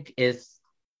 Drag is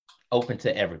open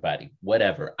to everybody,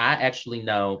 whatever. I actually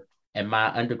know in my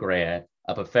undergrad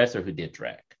a professor who did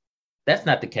drag. That's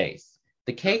not the case.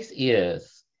 The case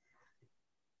is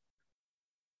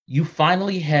you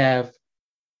finally have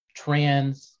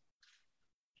trans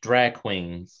drag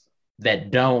queens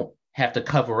that don't have to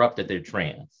cover up that they're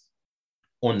trans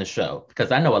on the show.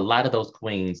 Because I know a lot of those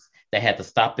queens that had to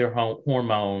stop their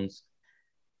hormones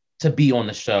to be on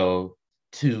the show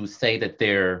to say that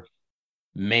they're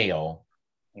male,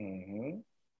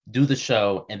 do the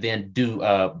show, and then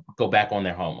go back on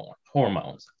their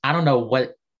hormones. I don't know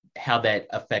how that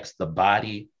affects the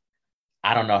body.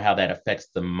 I don't know how that affects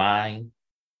the mind,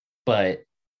 but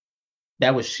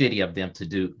that was shitty of them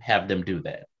to have them do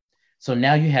that. So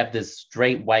now you have this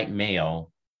straight white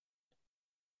male,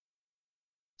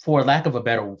 for lack of a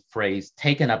better phrase,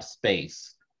 taking up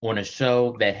space on a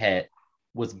show that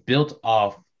was built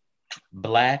off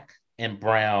Black and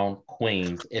brown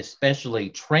queens, especially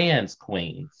trans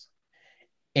queens.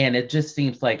 And it just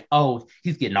seems like, oh,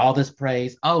 he's getting all this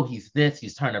praise. Oh, he's this,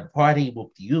 he's turning a party,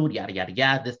 whoop de you, yada, yada,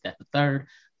 yada, this, that, the third.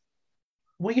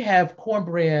 We have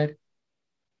Cornbread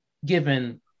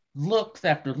given looks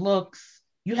after looks.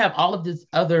 You have all of this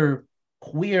other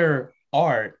queer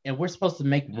art, and we're supposed to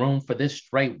make room for this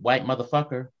straight white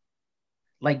motherfucker.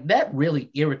 Like, that really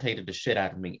irritated the shit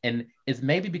out of me. And it's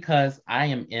maybe because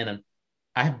I've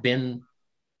been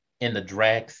in the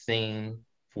drag scene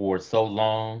for so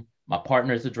long. My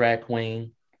partner is a drag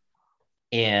queen,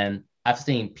 and I've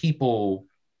seen people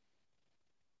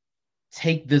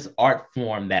take this art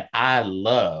form that I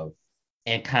love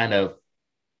and kind of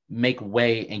make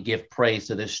way and give praise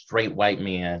to this straight white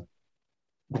man.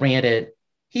 Granted,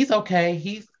 he's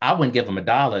okay. I wouldn't give him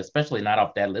 $1, especially not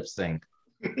off that lip sync.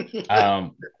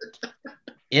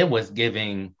 It was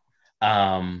giving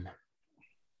Life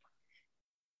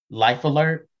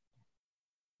Alert.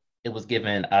 It was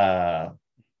given it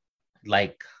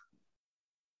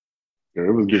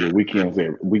was giving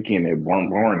weekend at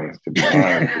Barney's, to be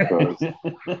honest, because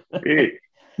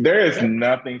there is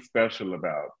nothing special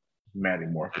about Maddie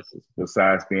Marcus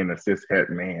besides being a cis-het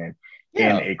man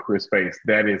in a crisp face.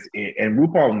 That is it. And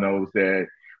RuPaul knows that.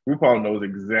 RuPaul knows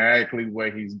exactly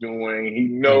what he's doing. He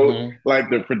knows, like,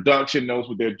 the production knows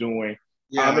what they're doing.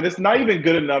 Yeah. And it's not even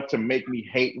good enough to make me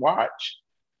hate watch.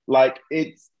 Like,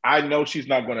 I know she's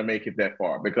not going to make it that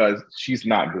far because she's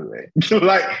not good.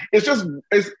 Like,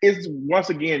 it's once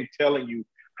again telling you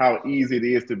how easy it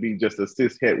is to be just a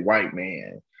cis-het white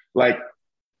man. Like,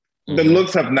 the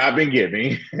looks have not been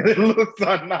giving. The looks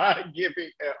are not giving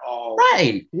at all.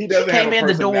 Right. He came in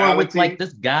the door with like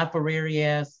this Guy Fieri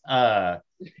ass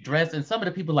dress, and some of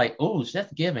the people like, oh,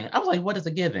 that's giving. I was like, what is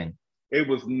it giving? It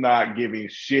was not giving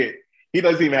shit. He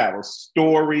doesn't even have a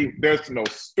story. There's no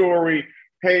story.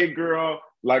 Hey, girl,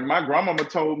 like my grandmama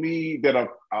told me that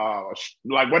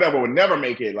like whatever would never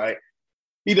make it. Like,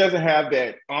 he doesn't have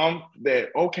that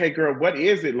okay, girl, what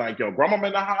is it? Like, your grandmama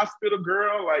in the hospital,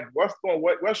 girl? Like, what's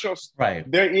your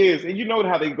right? There is, and you know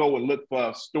how they go and look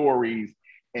for stories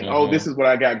and oh, this is what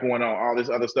I got going on, all this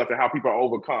other stuff, and how people are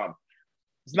overcome.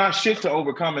 It's not shit to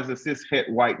overcome as a cis-het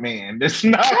white man. It's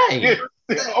not shit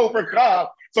to overcome.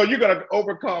 So you're gonna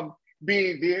overcome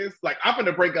being this, like, I'm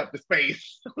gonna break up the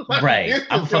space. Like, right.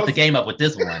 I'm gonna fuck the game up with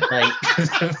this one. Like,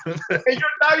 and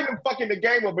you're not even fucking the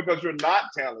game up because you're not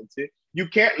talented. You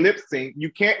can't lip sync.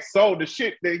 You can't sew the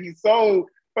shit that he sold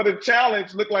for the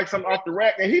challenge. Looked like something off the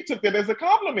rack, and he took it as a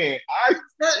compliment.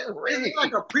 It's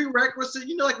like a prerequisite.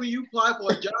 You know, like when you apply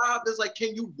for a job, it's like,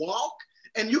 can you walk?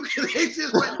 And you can. It's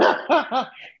just like,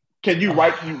 can you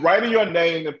write in your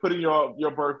name and put in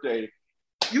your birthday?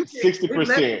 You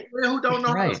 60%. Who don't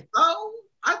know how to sew?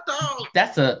 I thought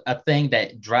that's a thing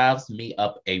that drives me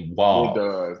up a wall. It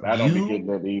does. I don't be getting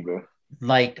that either.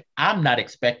 Like, I'm not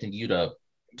expecting you to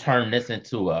turn this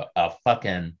into a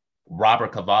fucking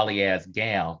Robert Cavalli ass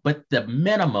gown, but the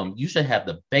minimum, you should have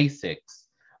the basics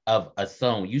of a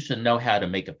sewn. You should know how to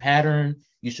make a pattern.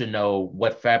 You should know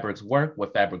what fabrics work,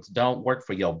 what fabrics don't work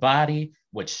for your body,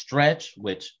 which stretch,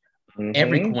 which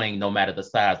every queen, no matter the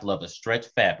size, love a stretch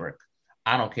fabric.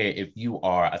 I don't care if you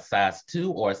are a size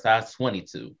 2 or a size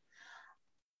 22.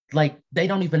 Like, they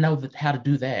don't even know how to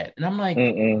do that. And I'm like,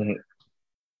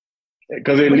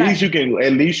 because at least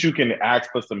you can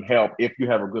ask for some help if you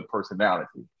have a good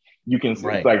personality. You can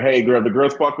say, like, hey, girl, the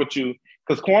girls fuck with you.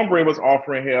 Because Cornbread was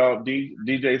offering help.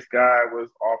 DJ Sky was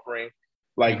offering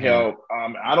help.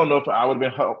 I don't know if I would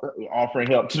have been offering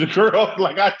help to the girls.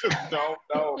 Like, I just don't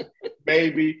know.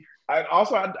 Maybe. I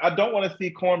don't want to see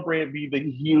Cornbread be the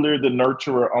healer, the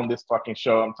nurturer on this fucking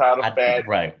show. I'm tired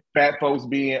of fat folks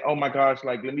being, oh my gosh,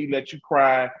 like, let me let you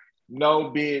cry.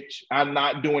 No, bitch, I'm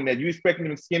not doing that. You expecting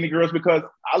them skinny girls because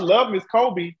I love Miss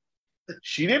Kobe,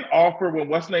 She didn't offer when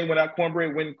what's name went out,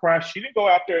 Cornbread went and cried. She didn't go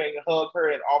out there and hug her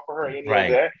and offer her any of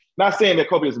that. Not saying that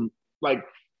Kobe is like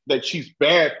that she's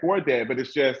bad for that, but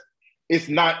it's just it's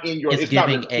not in your. It's not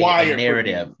required. A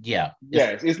narrative. Yeah.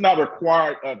 Yes, it's not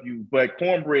required of you. But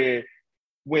Cornbread,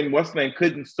 when what's name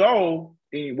couldn't sew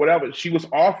whatever, she was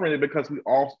offering it because we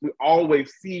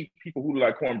always see people who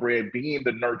like Cornbread being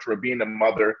the nurturer, being the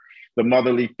mother, the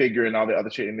motherly figure, and all the other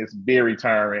shit, and it's very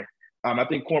tiring. I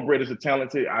think Cornbread is a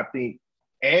talented. I think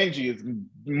Angie is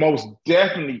most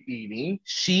definitely eating.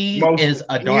 She is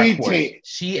a dark horse.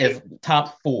 She is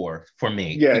top 4 for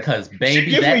me. Yeah, because baby,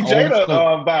 she gives that me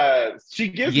Jada vibes. She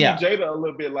gives me Jada a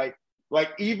little bit like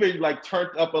even like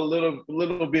turned up a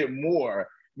little bit more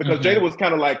because Jada was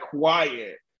kind of like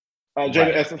quiet.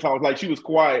 Jada Essence was like she was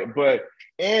quiet, but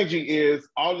Angie is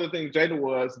all the things Jada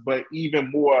was, but even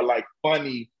more like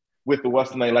funny with the what's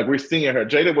the name. Like we're seeing her.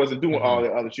 Jada wasn't doing all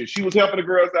the other shit. She was helping the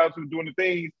girls out. She was doing the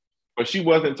things. But she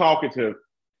wasn't talking to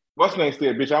what's name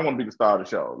said, bitch, I want to be the star of the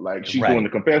show. Like she's doing the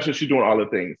confession, she's doing all the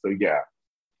things. So yeah,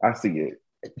 I see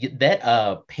it. That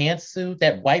pantsuit,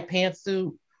 that white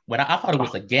pantsuit, when I thought it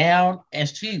was a gown, and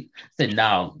she said,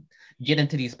 no, get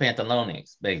into these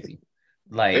pantalones, baby.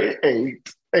 Like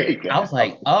I was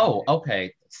like, oh,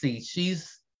 okay. See,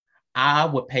 I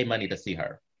would pay money to see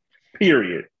her.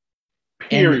 Period.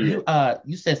 And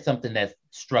you said something that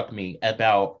struck me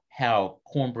about how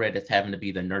Cornbread is having to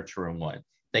be the nurturing one.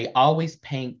 They always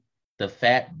paint the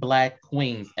fat Black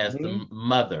queens as the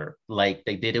mother, like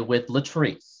they did it with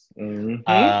Latrice.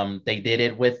 They did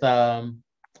it with I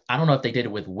don't know if they did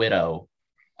it with Widow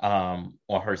on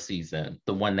her season,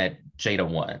 the one that Jada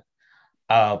won.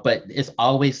 But it's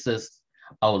always this,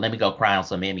 oh, let me go cry on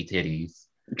some mammy titties.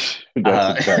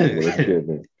 That's exactly what it's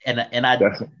giving. And I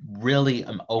really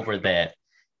am over that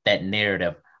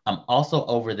narrative. I'm also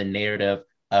over the narrative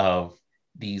of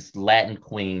these Latin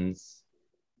queens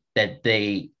that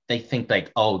they think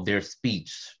like, oh, their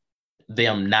speech,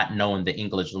 them not knowing the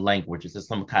English language is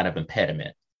some kind of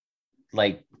impediment.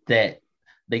 Like that,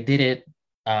 they did it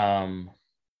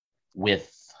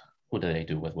with, who do they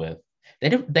do it with?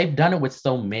 They've done it with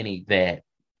so many that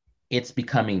it's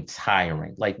becoming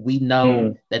tiring. Like we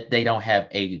know that they don't have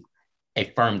a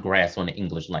firm grasp on the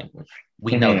English language.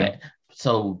 We know that.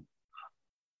 So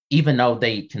even though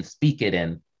they can speak it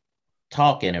and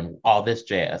talk it and all this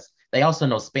jazz, they also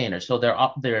know Spanish. So they're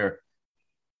up there.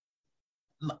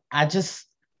 It's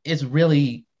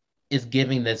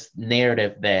giving this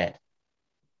narrative that,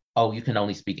 oh, you can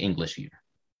only speak English here.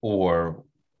 Or,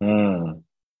 and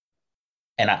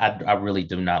I really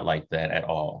do not like that at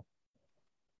all.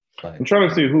 But I'm trying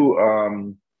to see who,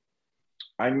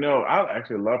 I know, I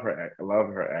actually love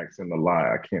her accent a lot.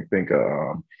 I can't think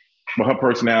of, but her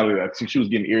personality, I think she was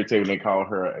getting irritated when they called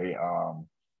her a,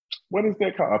 what is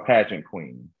that called? A pageant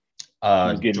queen.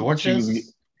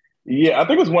 Georges? Yeah, I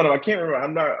think it was one of them. I can't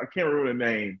remember the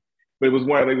name, but it was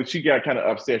one of them. She got kind of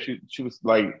upset. She was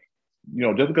like,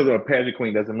 just because I'm a pageant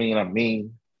queen doesn't mean I'm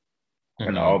mean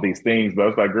and all these things. But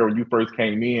it's like, girl, when you first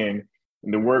came in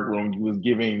the workroom, you was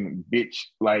giving bitch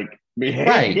like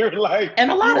behavior, right? Like, and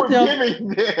a lot of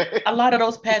them, a lot of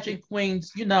those pageant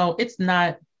queens, it's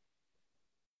not.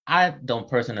 I don't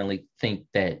personally think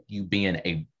that you being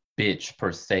a bitch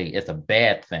per se is a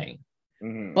bad thing,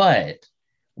 but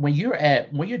when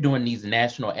you're doing these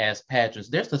national ass pageants,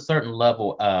 there's a certain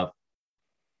level of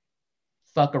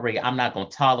fuckery I'm not gonna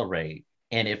tolerate,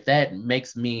 and if that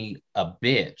makes me a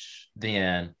bitch,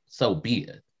 then so be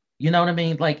it. You know what I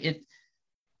mean? Like it.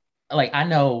 Like I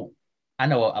know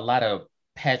a lot of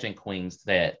pageant queens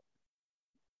that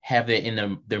have it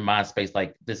in their mind space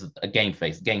like this is a game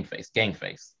face.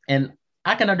 And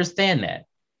I can understand that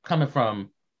coming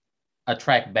from a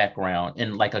track background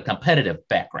and like a competitive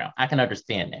background. I can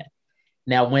understand that.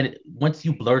 Now, once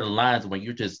you blur the lines when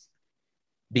you're just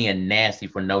being nasty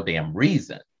for no damn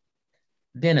reason,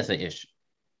 then it's an issue.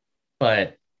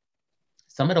 But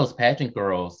some of those pageant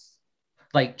girls,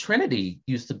 like Trinity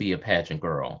used to be a pageant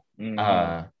girl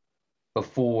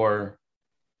before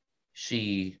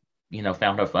she,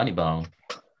 found her funny bone.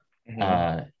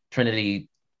 Trinity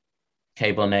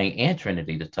K. Bonet and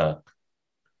Trinity the Tuck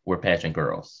were pageant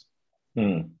girls.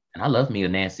 And I love me a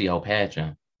Nancy O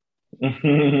pageant.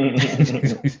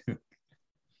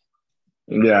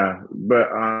 Yeah, but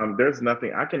there's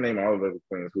nothing I can name all of the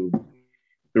queens who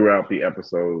throughout the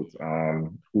episodes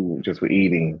who just were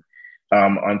eating.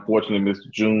 Unfortunately, Miss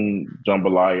June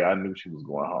Jambalaya, I knew she was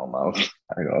going home. I was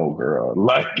like, oh girl,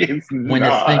 like it's when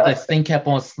the thing kept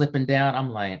on slipping down,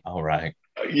 I'm like, all right.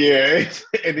 Yeah,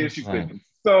 and then she couldn't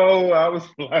sew. I was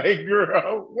like,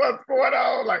 girl, what's going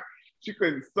on? Like she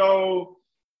couldn't sew.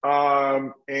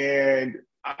 And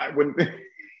when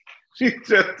she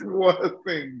just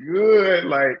wasn't good.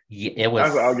 Like Yeah, it I was.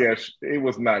 was like, oh yeah, it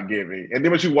was not giving. And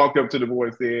then when she walked up to the boy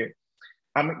and said,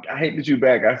 I hate that you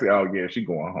back. I said, oh yeah, she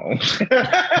going home.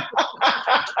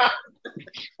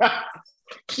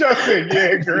 Just said,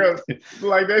 yeah, girl.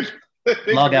 Like that.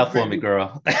 Log out for me,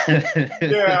 girl.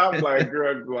 Yeah, I'm like,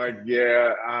 girl, like,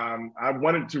 yeah. I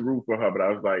wanted to root for her, but I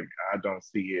was like, I don't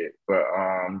see it. But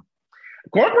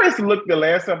Cornbread's look, the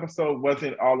last episode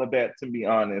wasn't all of that, to be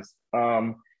honest.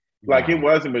 Like it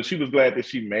wasn't, but she was glad that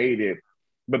she made it.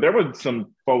 But there were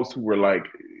some folks who were like,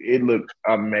 it looked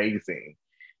amazing.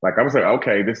 Like I was like,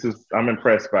 okay, I'm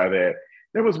impressed by that.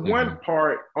 There was one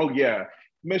part, oh yeah,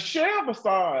 Michelle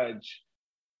Visage.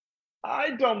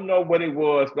 I don't know what it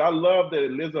was, but I love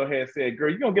that Lizzo had said, girl,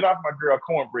 you're gonna get off my girl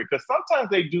Cornbread. Because sometimes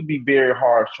they do be very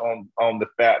harsh on the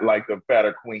fat, like the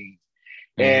fatter queens.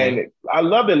 And I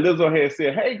love that Lizzo had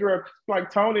said, hey girl, like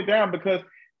tone it down, because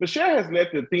Michelle has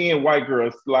let the thin white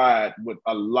girl slide with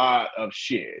a lot of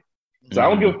shit. So I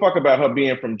don't give a fuck about her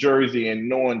being from Jersey and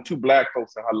knowing two black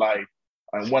folks in her life,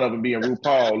 and one of them being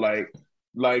RuPaul.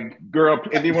 Like girl,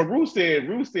 and then when Ru said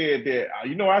that,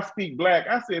 I speak black.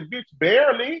 I said, bitch,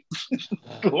 barely.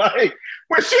 Like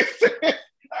when she said,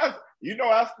 I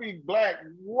speak black.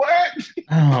 What?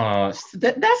 Oh,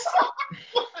 that's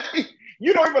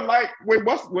you don't even like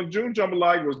when June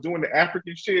Jambalaya was doing the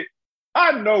African shit.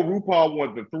 I know RuPaul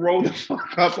wanted to throw the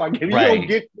fuck up. Like if you don't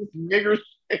get this nigger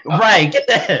shit, right, get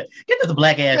this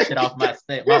black ass shit off my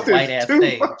stage, my white ass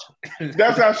stage.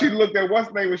 That's how she looked at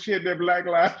what's name when she had that Black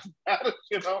Lives Matter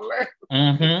shit on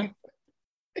there.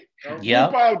 Yeah,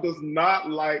 RuPaul does not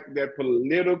like that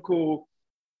political.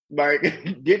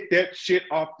 Like, get that shit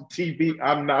off the TV.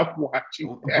 I'm not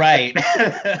watching that. Right.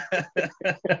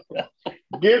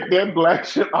 Get that black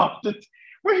shit off the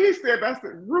when he said,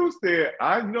 Ruth said,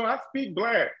 I speak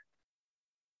black.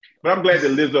 But I'm glad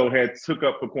that Lizzo had took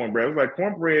up for Cornbread. I was like,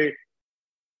 Cornbread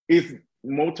is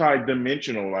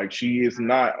multi-dimensional. Like she is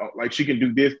not, like she can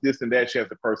do this, and that. She has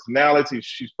the personality.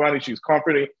 She's funny. She's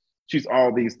comforting. She's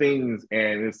all these things.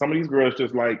 And some of these girls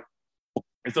just like,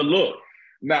 it's a look.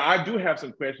 Now, I do have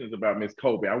some questions about Miss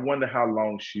Colby. I wonder how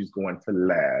long she's going to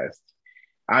last.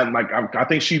 I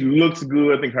think she looks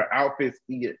good. I think her outfits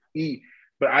eat,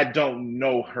 but I don't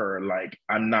know her. Like,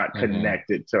 I'm not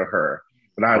connected to her.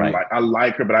 But I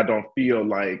like her, but I don't feel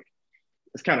like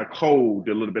it's kind of cold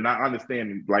a little bit. And I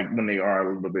understand like when they are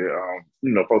a little bit,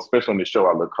 especially on the show,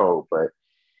 I look cold. But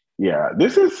yeah,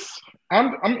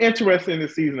 I'm interested in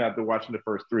this season after watching the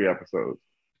first 3 episodes.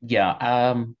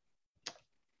 Yeah.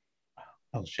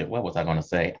 Oh shit, what was I gonna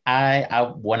say?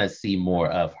 I want to see more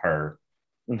of her.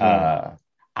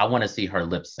 I want to see her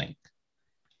lip sync.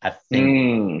 I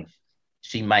think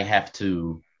she might have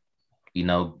to,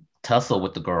 tussle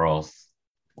with the girls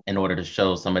in order to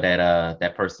show some of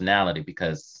that personality,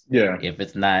 because if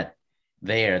it's not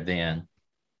there, then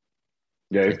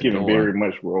it's getting very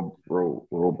much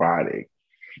robotic.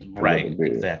 Right,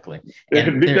 exactly. Have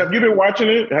you been watching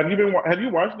it? Have you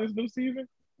watched this new season?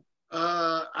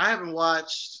 I haven't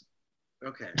watched.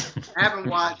 Okay, I haven't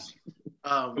watched.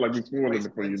 Like we're spoiling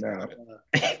it for you now.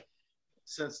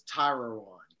 Since Tyra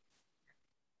won.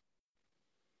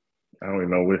 I don't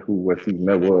even know what season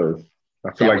that was.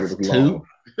 I feel like it was 2.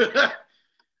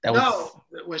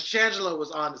 When Shangela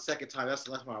was on the second time, that's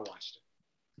when I watched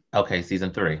it. Okay,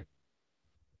 season 3.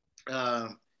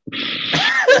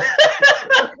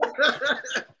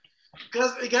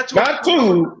 Because it got to not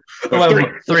 2, but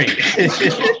 3.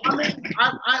 I mean,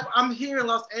 I'm here in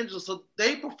Los Angeles, so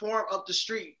they perform down the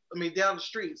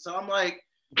street. So I'm like,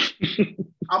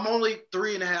 I'm only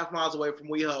 3.5 miles away from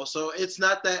WeHo, so it's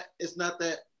not that.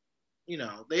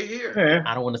 They're here. Yeah.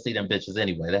 I don't want to see them bitches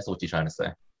anyway. That's what you're trying to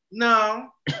say. No,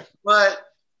 but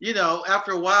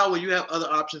after a while, when you have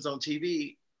other options on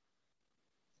TV,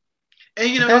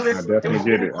 and I definitely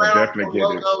get it.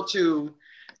 Logo to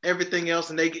everything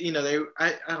else, and I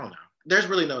don't know. There's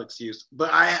really no excuse, but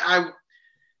I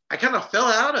kind of fell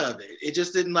out of it. It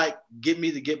just didn't get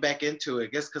me to get back into it. I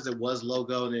guess because it was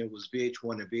Logo and it was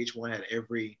VH1, and VH1 had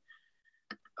every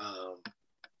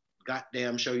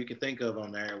goddamn show you can think of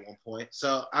on there at one point.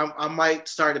 So I might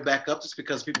start it back up just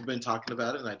because people have been talking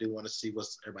about it, and I do want to see what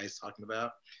everybody's talking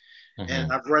about.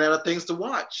 And I've run out of things to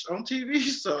watch on TV.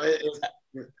 So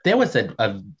there was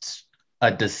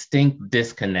a distinct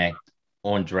disconnect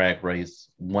on Drag Race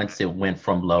once it went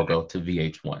from Logo to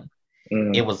VH1.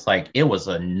 It was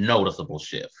a noticeable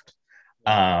shift.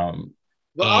 I'll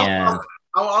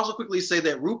also quickly say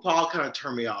that RuPaul kind of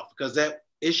turned me off, because that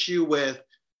issue with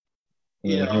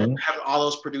having all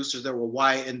those producers that were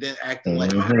white and then acting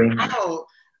like, oh,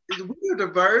 we're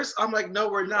diverse. I'm like, no,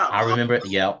 we're not. I remember,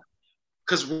 yeah.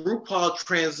 because RuPaul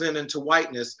transcended into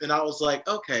whiteness, and I was like,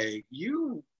 okay,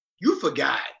 you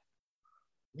forgot,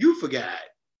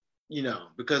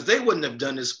 because they wouldn't have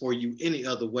done this for you any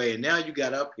other way. And now you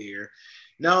got up here.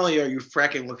 Not only are you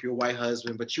fracking with your white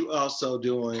husband, but you also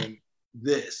doing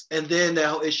this. And then that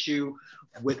whole issue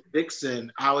with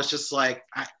Vixen, I was just like,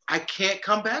 I can't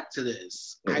come back to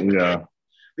this. I can't,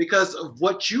 because of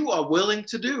what you are willing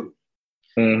to do.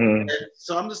 Mm-hmm.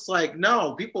 So I'm just like,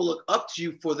 no, people look up to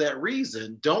you for that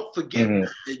reason. Don't forget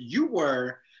that you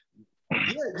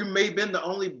may have been the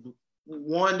only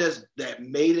one that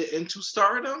made it into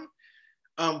stardom.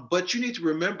 But you need to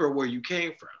remember where you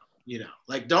came from,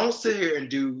 like don't sit here and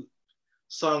do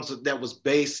songs that was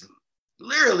based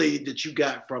literally that you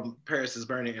got from Paris is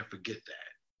Burning and forget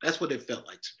that. That's what it felt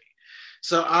like to me.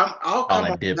 So I'll come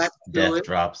back to death it.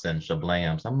 drops and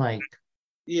shablams. I'm like,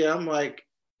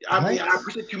 I mean, I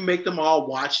appreciate you make them all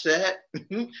watch that,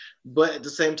 but at the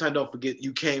same time, don't forget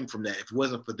you came from that. If it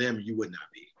wasn't for them, you would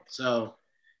not be. So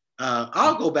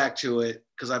I'll go back to it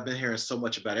because I've been hearing so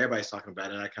much about it. Everybody's talking about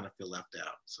it, and I kind of feel left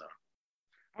out. So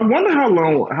I wonder how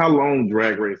long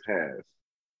Drag Race has.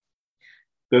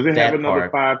 Does it have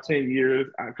another 5-10 years?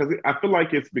 Because I feel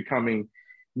like it's becoming.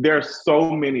 There are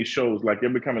so many shows, like they're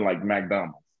becoming like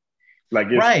McDonald's. Like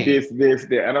it's this,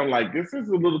 that. And I'm like, this is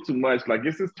a little too much. Like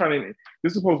this is supposed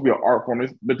to be an art form,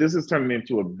 but this is turning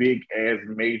into a big ass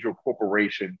major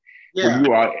corporation where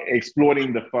you are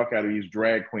exploiting the fuck out of these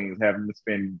drag queens, having to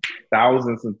spend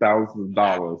thousands and thousands of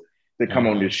dollars to come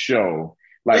on this show.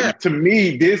 Like to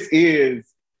me, this is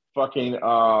fucking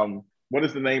what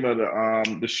is the name of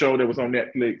the show that was on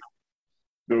Netflix?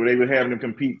 Where they were having them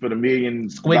compete for the $1 million.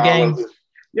 Squid Games.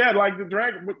 Yeah, like the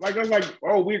drag, like I was like,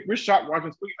 oh, we're shocked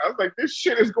watching Squid. I was like, this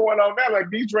shit is going on now. Like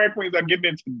these drag queens are getting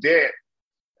into debt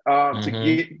to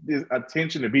get this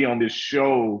attention to be on this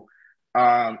show.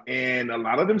 And a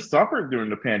lot of them suffered during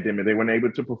the pandemic. They weren't able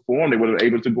to perform. They weren't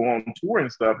able to go on tour and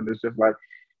stuff. And it's just like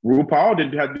RuPaul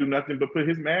didn't have to do nothing but put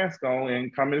his mask on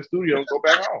and come in the studio and go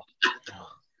back home.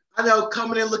 I know,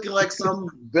 coming in looking like some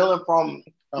villain from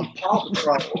Paw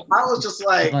Patrol. I was just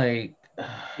like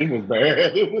it was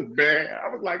bad. It was bad. I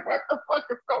was like, what the fuck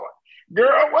is going on?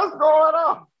 Girl, what's going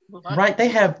on? Right. They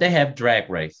have Drag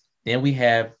Race. Then we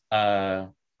have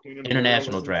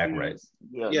International Drag Race.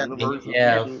 Yeah. We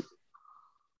have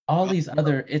all these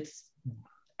other,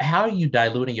 how are you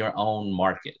diluting your own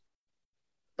market?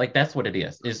 Like that's what it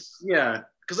is.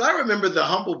 Because I remember the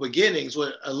humble beginnings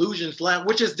with Illusions Lounge,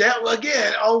 which is that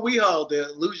again,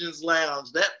 the Illusions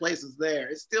Lounge, that place is there.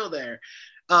 It's still there.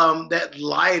 That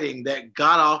lighting, that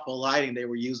god-awful lighting they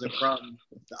were using from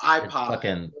the iPod.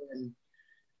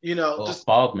 Just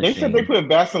fog machine. They said they put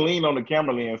Vaseline on the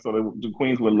camera lens so the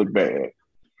queens would look bad.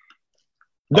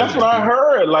 That's what I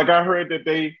heard. Like I heard that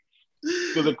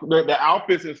the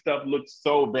outfits and stuff looked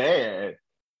so bad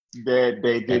that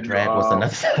they did. Drag was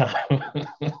another.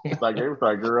 Like it was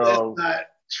like, girl, that's not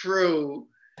true.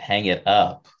 Hang it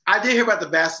up. I did hear about the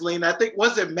Vaseline. I think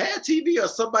was it Mad TV or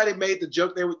somebody made the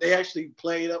joke. They actually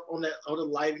played up on the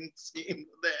lighting scheme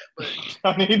of that. But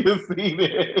I need to see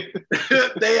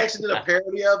that. They actually did a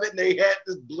parody of it, and they had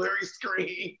this blurry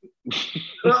screen.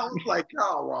 I was like,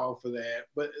 y'all wrong for that,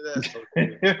 but that's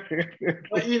okay.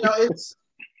 But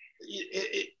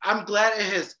I'm glad it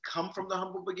has come from the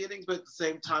humble beginnings, but at the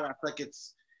same time, I feel like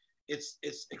it's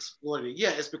exploited.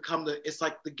 Yeah, it's become it's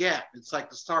like the Gap. It's like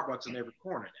the Starbucks in every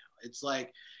corner now. It's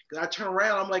like, I turn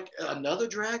around, I'm like, another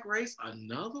Drag Race,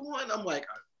 another one. I'm like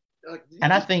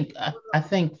and I think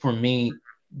for me,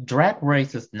 Drag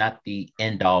Race is not the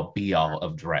end all be all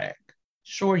of drag.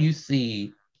 Sure, you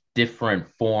see different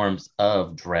forms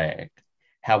of drag.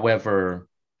 However,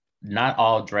 not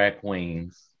all drag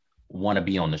queens want to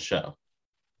be on the show.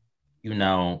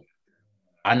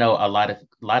 I know a lot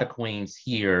of queens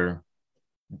here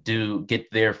do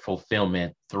get their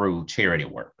fulfillment through charity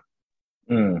work.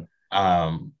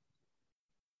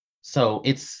 So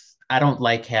I don't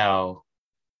like how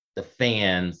the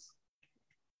fans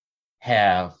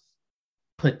have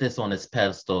put this on this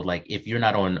pedestal. Like if you're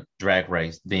not on Drag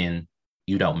Race, then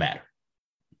you don't matter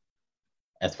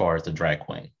as far as the drag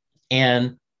queen.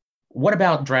 And what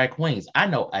about drag queens? I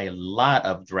know a lot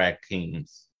of drag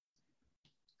kings,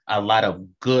 a lot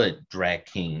of good drag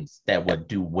kings that would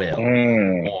do well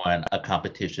on a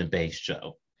competition-based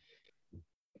show.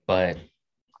 But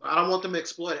I don't want them to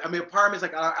exploit it. I mean, part of me is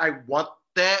like, I want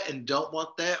that and don't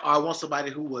want that. Or I want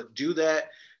somebody who would do that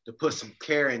to put some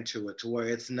care into it to where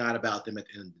it's not about them at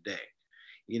the end of the day.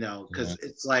 Because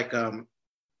it's like,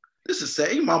 this is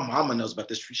sad. Even my mama knows about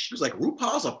this. She was like,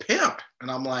 RuPaul's a pimp. And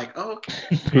I'm like, oh,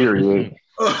 okay. Period.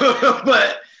 But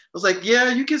I was like,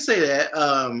 yeah, you can say that.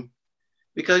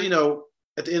 Because,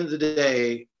 at the end of the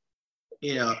day,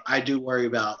 you know, I do worry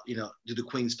about, you know, do the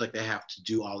queens feel like they have to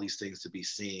do all these things to be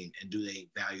seen, and do they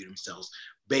value themselves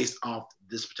based off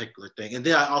this particular thing? And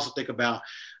then I also think about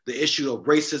the issue of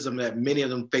racism that many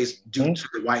of them face due to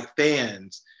the white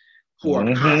fans who are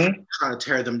constantly trying to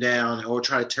tear them down, or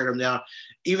try to tear them down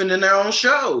even in their own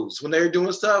shows when they're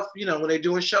doing stuff, you know, when they're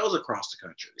doing shows across the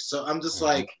country. So I'm just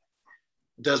like,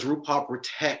 does RuPaul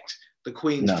protect the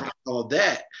queens from all of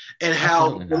that? And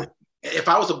how, if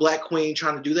I was a Black queen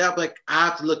trying to do that, like, I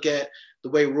have to look at the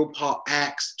way RuPaul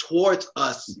acts towards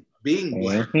us being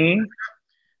Black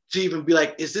to even be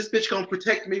like, is this bitch gonna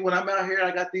protect me when I'm out here?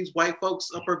 I got these white folks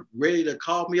up here ready to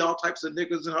call me all types of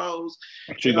niggas and hoes.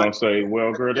 She's gonna say,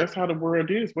 well, girl, that's how the world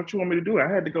is. What you want me to do?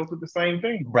 I had to go through the same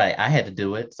thing. Right, I had to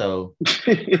do it, so. But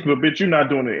bitch, you're not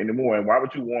doing it anymore. And why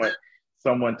would you want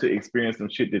someone to experience some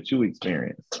shit that you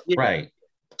experienced? Right.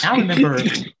 I remember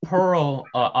Pearl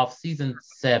off season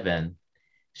 7,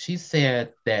 she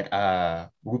said that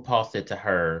RuPaul said to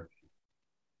her,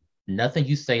 nothing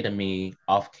you say to me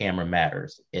off camera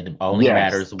matters. It only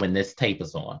matters when this tape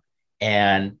is on.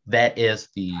 And that is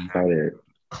the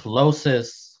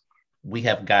closest we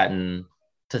have gotten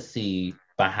to see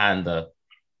behind the,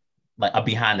 like a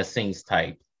behind the scenes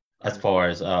type as far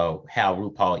as how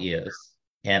RuPaul is.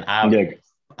 And I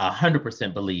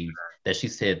 100% believe that she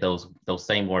said those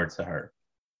same words to her.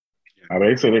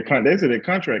 They said their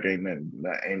contract ain't that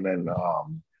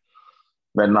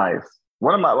nice.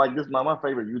 One of my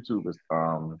favorite YouTubers,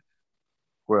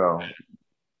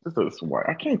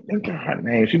 I can't think of her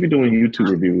name. She be doing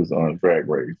YouTube reviews on Drag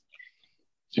Race.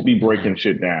 She be breaking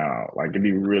shit down. Like, it'd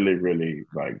be really, really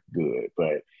like good.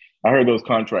 But I heard those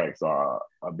contracts are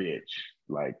a bitch.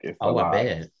 Like, it's a lot. I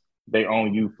bet. They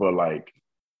own you for like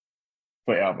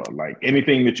forever. Like,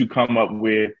 anything that you come up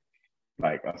with,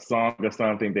 like a song or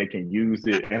something, they can use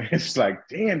it. And it's like,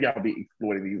 damn, y'all be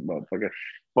exploiting these motherfuckers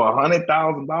for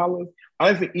 $100,000.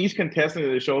 Honestly, each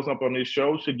contestant that shows up on this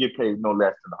show should get paid no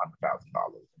less than $100,000.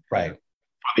 Right. For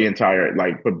the entire,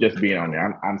 like, for just being on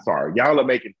there. I'm sorry. Y'all are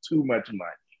making too much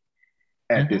money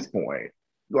at this point.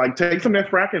 Like, take some of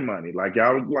that fracking money. Like,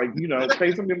 y'all, like, you know,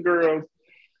 pay some of them girls.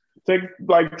 Take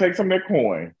some of their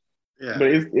coin. Yeah. But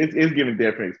it's giving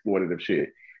definitely exploitative shit.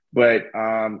 But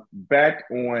back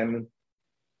on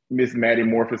Miss Maddie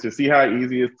Morphosis, see how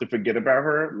easy it is to forget about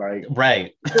her? Like,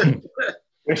 right.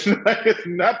 There's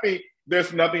nothing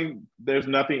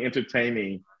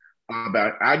entertaining about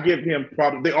it. I give him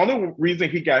probably the only reason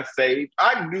he got saved.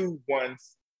 I knew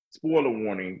once, spoiler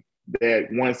warning, that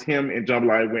once him and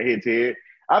Jambalaya went head to head,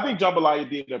 I think Jambalaya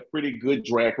did a pretty good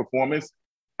drag performance.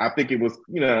 I think it was,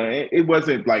 you know, it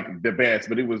wasn't like the best,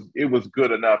 but it was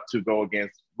good enough to go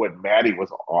against what Maddie was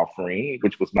offering,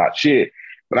 which was not shit.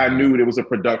 But I knew there was a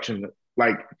production.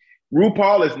 Like,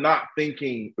 RuPaul is not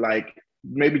thinking like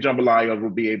maybe Jambalaya will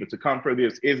be able to come for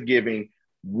this. Is giving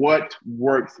what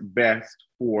works best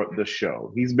for the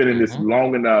show. He's been in this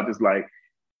long enough. It's like,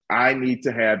 I need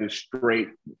to have this straight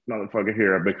motherfucker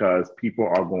here because people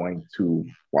are going to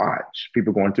watch.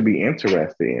 People are going to be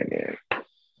interested in it.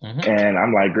 And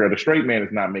I'm like, girl, the straight man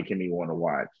is not making me want to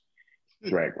watch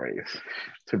Drag Race,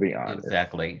 to be honest.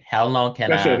 Exactly. How long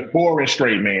can That's a boring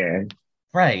straight man.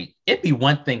 Right. It'd be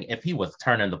one thing if he was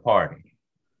turning the party,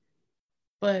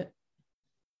 but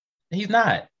he's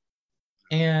not.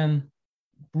 And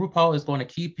RuPaul is going to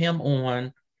keep him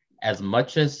on as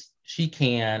much as she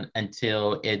can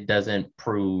until it doesn't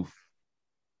prove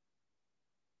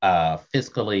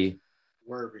fiscally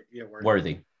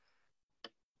worthy.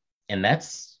 And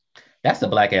that's the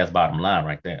black ass bottom line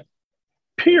right there.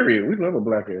 Period. We love a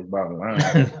black ass bottom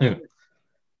line.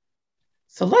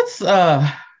 So let's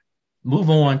move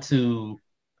on to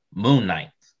Moon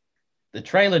Knight. The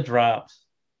trailer drops,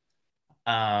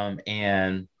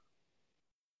 and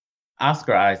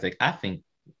Oscar Isaac, I think,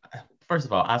 first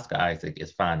of all, Oscar Isaac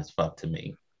is fine as fuck to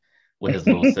me with his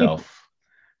little self.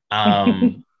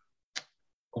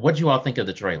 What do you all think of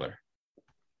the trailer?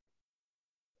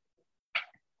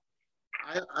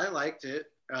 I liked it.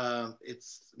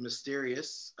 It's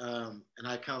mysterious, and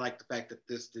I kind of like the fact that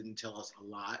this didn't tell us a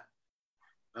lot.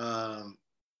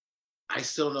 I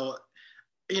still know,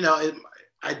 you know,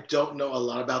 I don't know a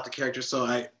lot about the character, so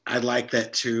I like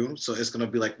that too. So it's going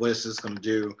to be like, what is this going to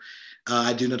do?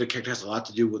 I do know the character has a lot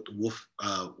to do with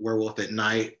Werewolf at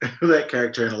Night, that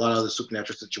character, and a lot of other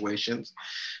supernatural situations.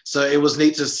 So it was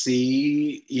neat to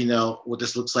see, you know, what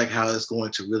this looks like, how it's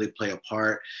going to really play a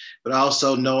part. But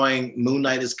also knowing Moon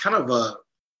Knight is kind of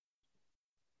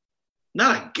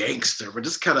not a gangster, but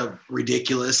just kind of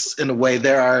ridiculous in a way.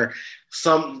 There are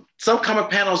some comic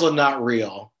panels are not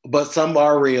real, but some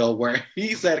are real where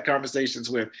he's had conversations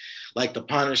with like the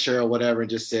Punisher or whatever and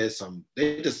just said some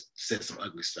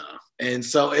ugly stuff. And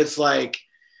so it's like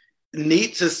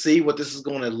neat to see what this is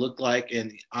going to look like,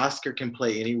 and Oscar can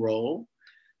play any role.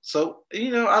 So,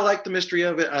 I like the mystery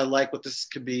of it. I like what this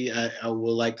could be. I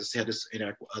would like to see how this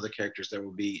interact with other characters that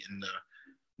will be in the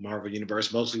Marvel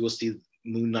universe. Mostly we'll see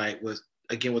Moon Knight with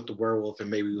the werewolf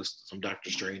and maybe with some Doctor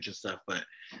Strange and stuff. But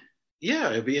yeah,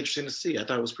 it'd be interesting to see. I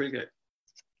thought it was pretty good.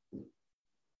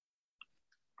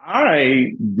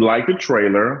 I like the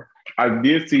trailer. I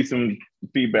did see some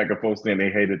feedback of folks saying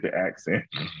they hated the accent.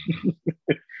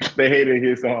 They hated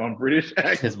his British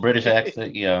accent. His British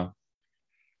accent, yeah.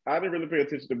 I didn't really pay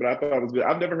attention to it, but I thought it was good.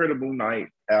 I've never heard of Moon Knight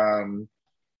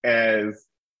as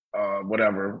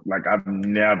whatever. Like, I've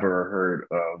never heard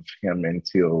of him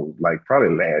until like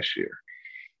probably last year.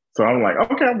 So I'm like,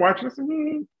 okay, I'm watching this.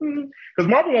 Because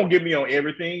Marvel won't give me on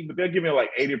everything, but they'll give me like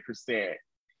 80%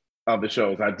 of the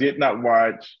shows. I did not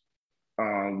watch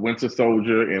Winter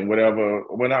Soldier and whatever.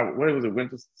 What was it?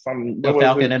 Winter something. The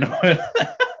Falcon and the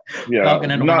Falcon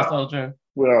and the Winter Soldier.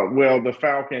 Well, the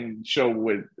Falcon show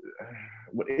with.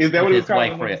 Is that what it's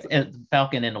called?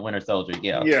 Falcon and the Winter Soldier,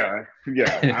 yeah. Yeah.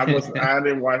 I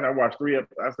didn't watch. I watched 3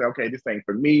 episodes. I said, okay, this ain't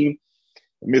for me.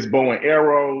 Miss Bow and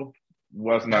Arrow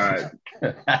was not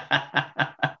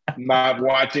not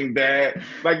watching that.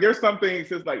 Like, there's some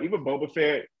things. It's like even Boba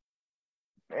Fett.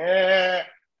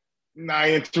 Not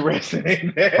interested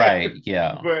in that. Right.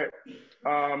 Yeah. But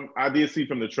I did see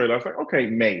from the trailer. I was like, okay,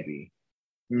 maybe.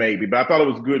 But I thought it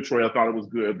was good trailer. I thought it was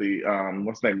good. The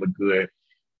what's the name looked good.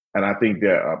 And I think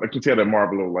that I can tell that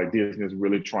Marvel, like Disney, is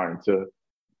really trying to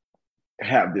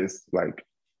have this, like,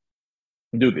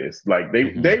 do this. Like,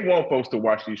 they want folks to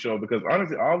watch these shows because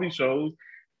honestly, all these shows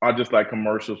are just like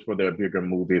commercials for their bigger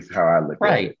movies. How I look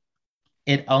at it.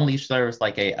 It only serves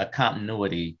like a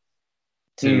continuity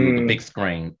to the big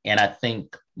screen, and I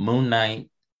think Moon Knight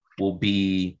will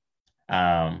be.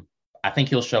 I think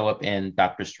he'll show up in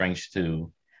Doctor Strange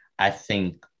 2. I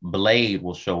think Blade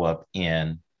will show up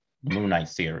in Moon Knight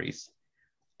series,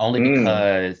 only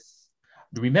because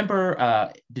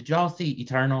remember, did y'all see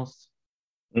Eternals?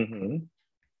 Mm-hmm.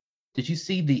 Did you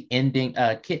see the ending?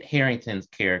 Kit Harington's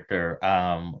character,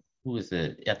 who is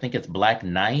it? I think it's Black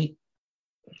Knight.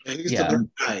 The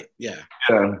Black Knight. Yeah.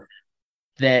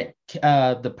 That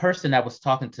the person that was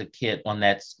talking to Kit on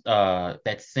that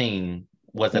scene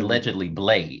was allegedly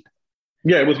Blade.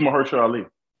 Yeah, it was Mahershala Ali.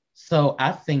 So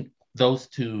I think those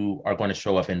two are going to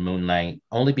show up in Moon Knight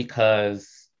only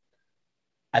because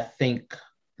I think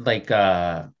like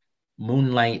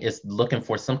Moon Knight is looking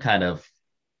for some kind of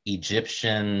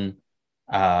Egyptian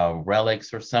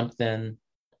relics or something.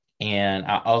 And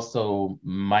I also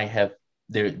might have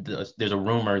there's a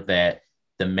rumor that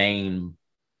the main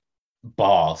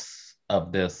boss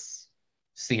of this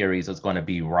series is going to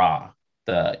be Ra,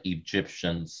 the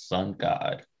Egyptian sun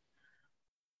god.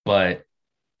 But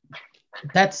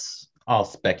that's all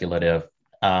speculative.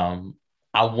 I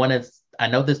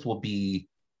know this will be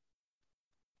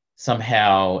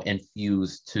somehow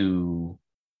infused to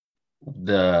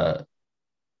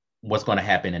what's going to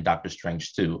happen in Doctor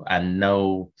Strange 2. I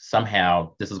know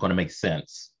somehow this is going to make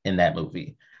sense in that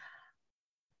movie.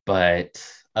 But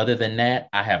other than that,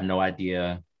 I have no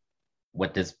idea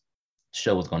what this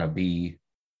show is going to be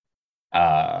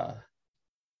or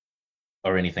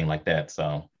anything like that.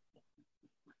 So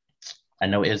I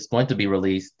know it's going to be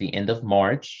released the end of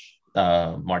March,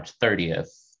 March 30th.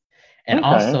 And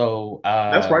also...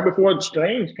 that's right before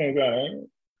Strange comes out, ain't it?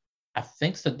 I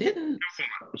think so.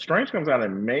 Strange comes out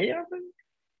in May, I think?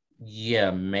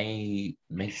 Yeah, May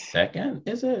 2nd,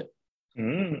 is it?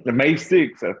 May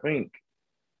 6th, I think.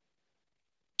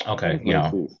 Okay,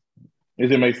 yeah.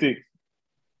 Is it May 6th?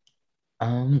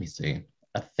 Let me see.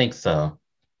 I think so.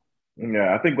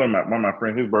 Yeah, I think one of my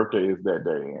friends, his birthday is that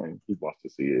day, and he wants to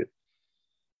see it.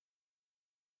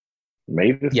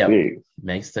 May the 6th.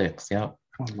 May 6th, yep.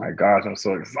 Oh my gosh, I'm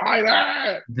so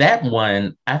excited. That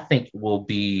one, I think, will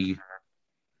be,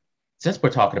 since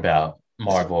we're talking about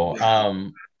Marvel,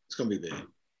 it's going to be big.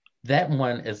 That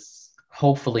one is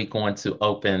hopefully going to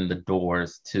open the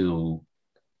doors to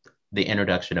the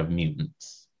introduction of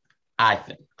mutants, I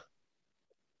think.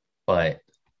 But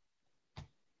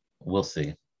we'll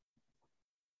see.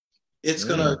 It's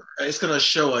gonna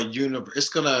show a universe. It's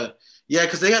gonna,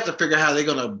 because they have to figure out how they're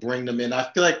gonna bring them in. I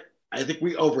think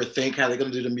we overthink how they're gonna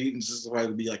do the mutants. This is why it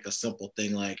would be like a simple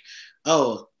thing, like,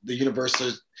 oh, the universe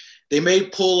is. They may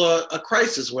pull a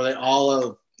crisis where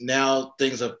now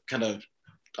things have kind of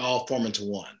all form into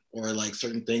one, or like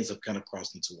certain things have kind of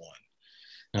crossed into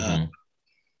one.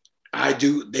 I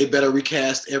do. They better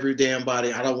recast every damn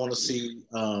body. I don't want to see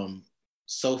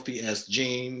Sophie as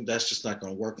Jean. That's just not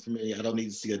going to work for me. I don't need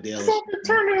to see Adele. Sophie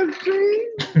Turner as Jean.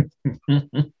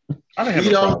 I don't have we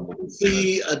a don't problem with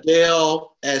see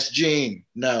Adele as Jean.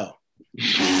 No.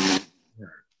 Is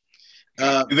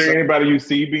there anybody you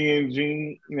see being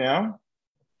Jean now?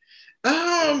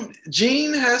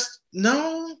 Jean has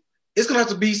no. It's gonna have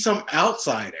to be some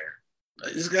outsider.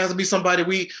 It's gonna have to be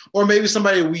somebody or maybe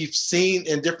somebody we've seen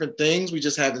in different things. We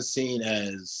just haven't seen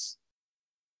as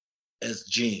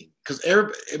Jean. Because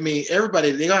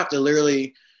everybody they have to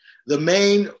literally the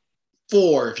main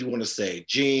four, if you want to say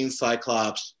Jean,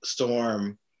 Cyclops,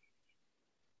 Storm,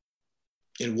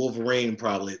 and Wolverine.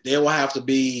 Probably they will have to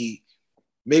be.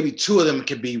 Maybe two of them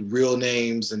can be real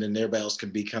names, and then everybody else can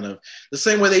be kind of the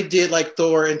same way they did like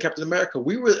Thor and Captain America.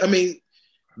 We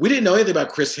didn't know anything about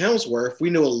Chris Hemsworth. We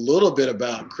knew a little bit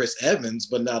about Chris Evans,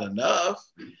 but not enough.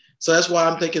 So that's why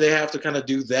I'm thinking they have to kind of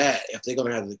do that if they're going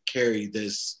to have to carry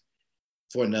this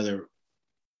for another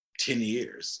 10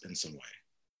 years in some way.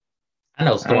 I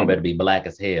know Storm better be black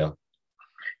as hell.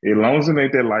 As long as it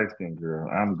ain't that light skinned girl,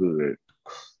 I'm good.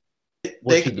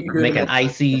 What she making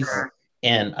ices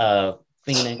and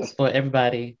Phoenix for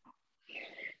everybody.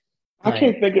 I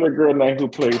can't think of the girl name who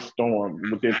plays Storm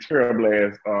with that terrible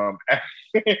ass.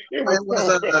 It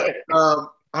was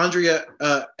Andrea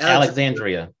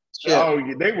Alexandria. Oh,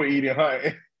 yeah, they were eating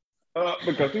her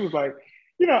because he was like,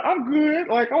 I'm good.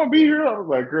 Like, I'm gonna be here. I was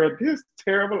like, girl, this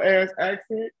terrible ass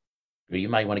accent. You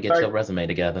might want to get your resume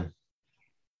together.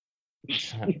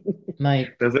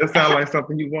 Like, does that sound like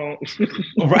something you want?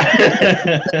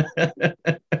 Right.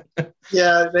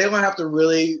 Yeah, they're gonna have to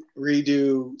really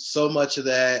redo so much of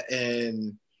that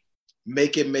and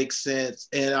make it make sense.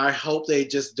 And I hope they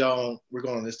just don't. We're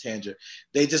going on this tangent.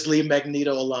 They just leave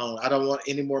Magneto alone. I don't want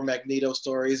any more Magneto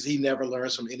stories. He never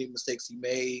learns from any mistakes he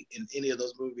made in any of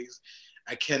those movies.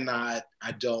 I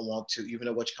don't want to. Even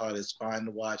though what you call it is fine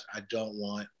to watch. I don't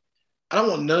want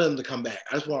none of them to come back.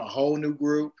 I just want a whole new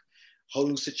group, whole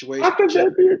new situation. I think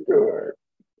that'd be good.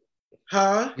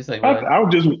 Huh? You say what?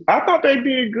 I thought they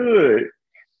did good.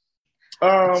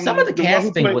 Some of the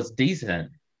casting was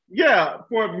decent. Yeah,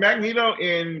 for Magneto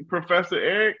and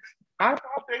Professor X, I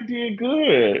thought they did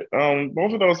good.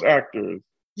 Both of those actors.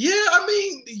 Yeah,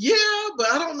 but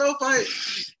I don't know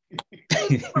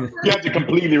if you have to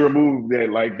completely remove that.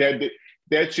 Like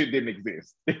that shit didn't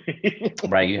exist.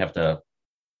 Right, you have to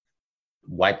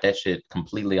wipe that shit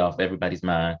completely off everybody's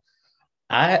mind.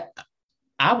 I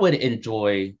would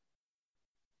enjoy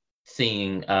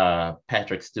seeing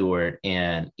Patrick Stewart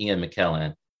and Ian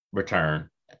McKellen return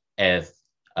as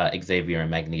Xavier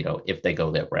and Magneto if they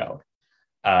go that route.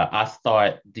 I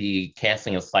thought the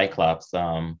casting of Cyclops,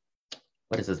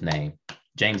 what is his name?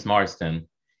 James Marsden.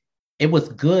 It was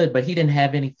good, but he didn't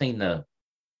have anything to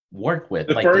work with.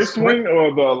 The first one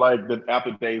or the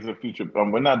after Days of Future,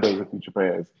 not Days of Future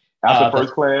Past. After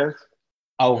First Class?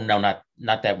 Oh no, not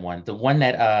that one. The one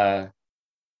that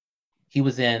he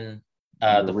was in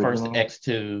the first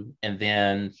X2, and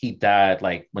then he died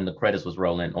like when the credits was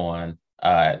rolling on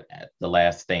The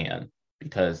Last Stand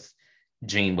because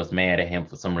Jean was mad at him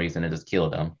for some reason and just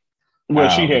killed him. Well,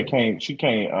 she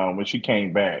came when she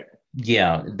came back.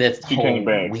 Yeah, that's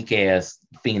whole weak ass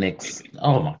Phoenix.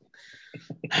 Oh my!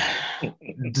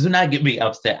 Do not get me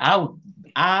upset.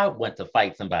 I want to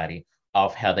fight somebody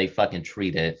off how they fucking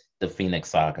treated the Phoenix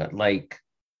Saga. Like,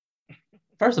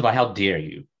 first of all, how dare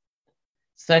you?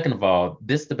 Second of all,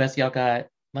 this the best y'all got?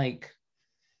 Like,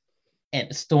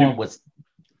 and Storm was.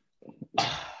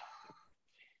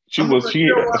 Storm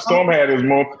had as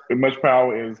much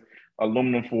power as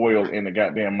aluminum foil in the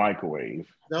goddamn microwave.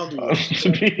 Don't do that.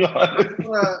 To be honest.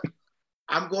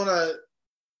 I'm gonna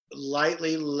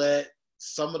lightly let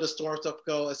some of the Storm stuff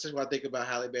go. Especially when I think about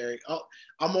Halle Berry.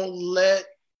 I'm gonna let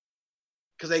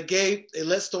because they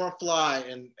let Storm fly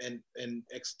in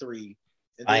X3.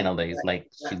 Finally, it's like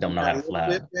she don't know how to fly. A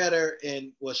bit better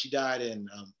she died in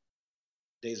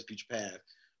Days of Future Past,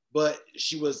 but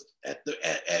she was at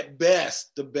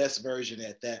best the best version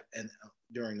at that and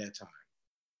during that time.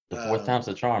 The fourth time's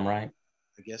the charm, right?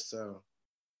 I guess so.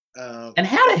 And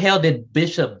how the hell did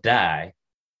Bishop die?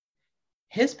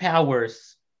 His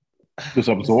powers just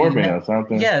absorbing or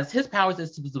something. Yes, his powers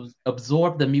is to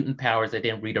absorb the mutant powers and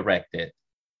then redirect it.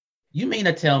 You mean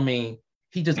to tell me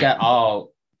he just got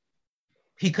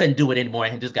he couldn't do it anymore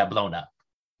and just got blown up?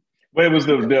 But it was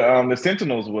the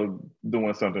Sentinels were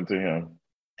doing something to him.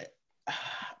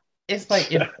 It's like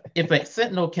if a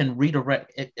Sentinel can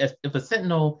redirect, if a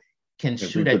Sentinel can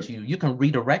shoot at you, you can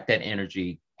redirect that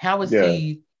energy. How is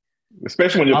he?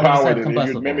 Especially when your power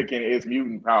is mimicking its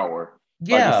mutant power. Like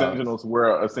the Yeah, Sentinels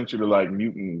were essentially like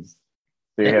mutants.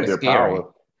 They they had were their scary.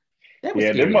 power. They were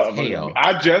Yeah, them scary as motherfuckers. hell.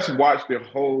 I just watched the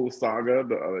whole saga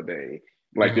the other day.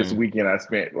 Like this Hmm. weekend, I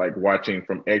spent like watching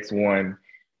from X1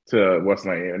 to what's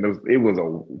my name, and it was a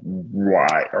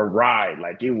ride.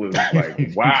 Like it was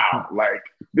like wow, like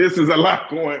this is a lot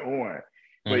going on.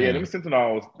 But yeah, them Hmm.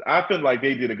 Sentinels, I feel like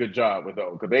they did a good job with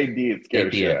those because they did They scare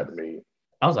the shit did. out of me.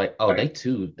 I was like, oh, Like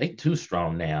they too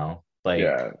strong now. Like,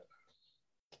 yeah,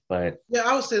 but Yeah,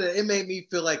 I would say that it made me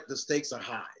feel like the stakes are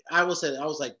high. I will say that I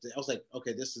was like,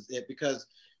 okay, this is it because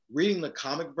reading the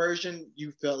comic version,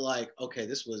 you felt like, okay,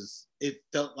 it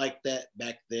felt like that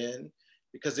back then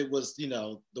because it was,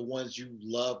 the ones you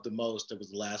loved the most, that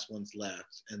was the last ones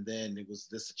left, and then it was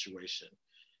this situation.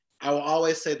 I will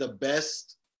always say the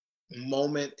best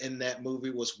moment in that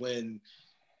movie was when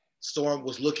Storm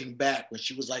was looking back when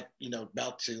she was like,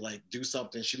 about to like do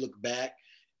something. She looked back.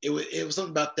 It was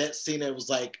something about that scene that was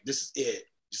like, this is it.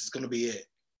 This is gonna be it,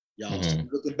 y'all. So mhm.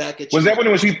 looking back at was you, that like,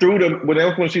 when she threw the? Was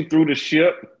that when she threw the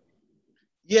ship?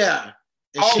 yeah,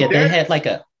 and she, Oh, Yeah, they that had like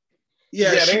a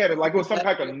yeah, yeah, she they had it like it was some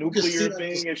back, type of you could see nuclear like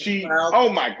thing, and the she. clouds. Oh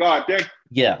my god, that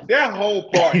yeah. that whole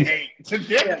part ate.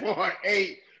 Yeah, That part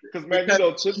ate because because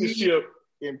Magneto took the she, ship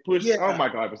and pushed. Oh yeah, my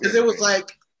god, it was because it was everything.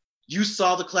 like you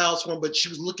saw the clouds form, but she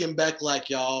was looking back like,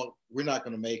 y'all, we're not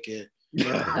gonna make it. This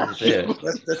is it.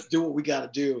 Let's do what we got to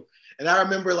do. And I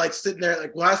remember like sitting there,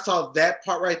 like when I saw that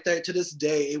part right there, to this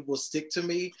day, it will stick to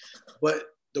me. But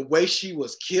the way she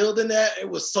was killed in that, it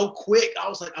was so quick. I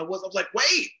was like,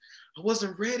 wait, I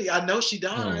wasn't ready. I know she Hmm.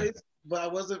 died, but I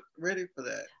wasn't ready for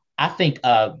that. I think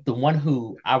the one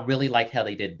who I really like how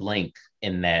they did Blink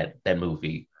in that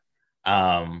movie.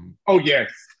 Um, Oh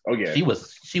yes, oh yes. she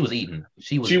was eating.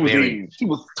 She was She was very. eating. She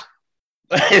was,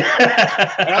 and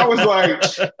I was like,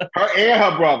 her and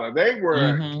her brother. They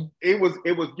were. Hmm. It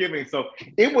was giving. So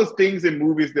it was things in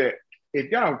movies that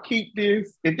if y'all keep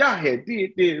this, if y'all had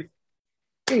did this,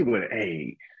 it would have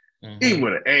ate. It Hmm.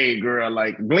 would have ate, girl.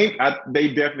 Like Blink, they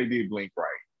definitely did Blink right.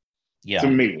 to Yeah.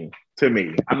 me to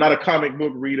me I'm not a comic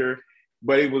book reader,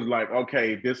 but it was like,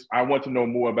 okay, this I want to know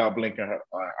more about Blink and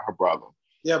her brother.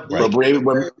 Yeah, But Right. Blink is Brave,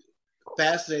 a very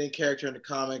fascinating character in the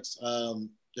comics.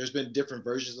 There's been different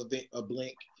versions of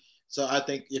Blink. So I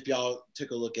think if y'all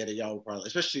took a look at it, y'all would probably,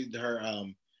 especially her,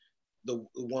 the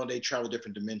one they travel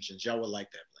different dimensions, y'all would like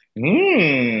that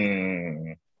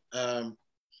mm, Blink.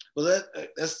 But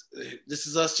that's this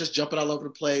is us just jumping all over the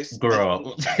place.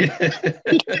 Girl.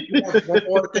 One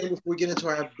more thing before we get into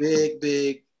our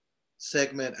big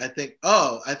segment.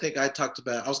 I talked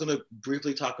about. I was going to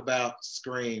briefly talk about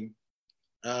Scream.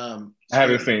 I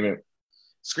haven't seen it.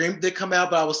 Scream did come out,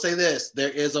 but I will say this: there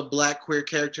is a black queer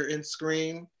character in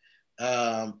Scream.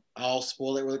 I'll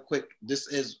spoil it really quick. This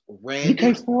is Randy. You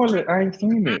can't spoil it. I ain't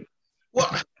seen it. Well,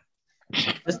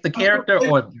 Just the character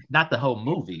or not the whole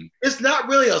movie? it's not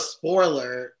really a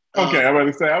spoiler. Okay, I'm about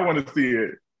to say I want to see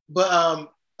it. But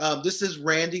this is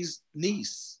Randy's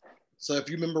niece. So if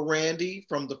you remember Randy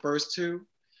from the first two,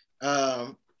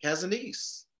 has a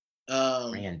niece.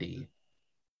 Randy.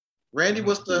 Randy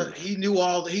was he knew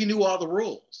all the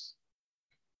rules.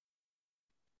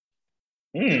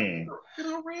 Mm. You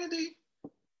know Randy.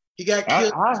 He got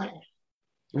killed.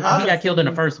 He got killed in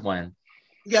the first one.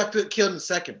 He got killed in the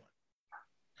second one.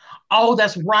 Oh,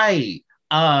 that's right.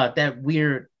 That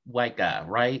weird white guy,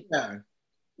 right? Yeah.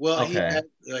 Well, Okay.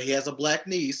 he has a black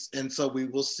niece, and so we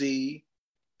will see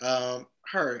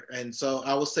her. And so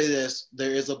I will say this: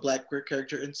 there is a black queer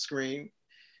character in Scream,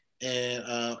 and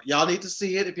y'all need to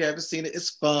see it if you haven't seen it. It's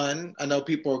fun. I know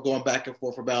people are going back and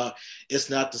forth about it's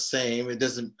not the same. It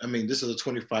doesn't. I mean, this is a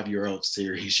 25-year-old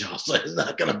series, y'all, so it's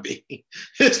not gonna be.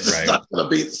 It's just Right. not gonna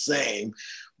be the same.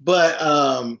 But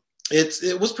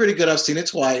it was pretty good. I've seen it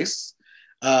twice.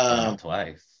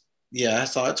 Twice. Yeah, I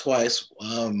saw it twice.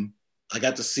 I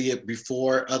got to see it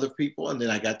before other people, and then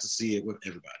I got to see it with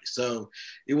everybody. So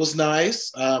it was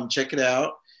nice. Check it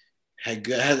out. I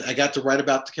got to write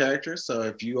about the character. So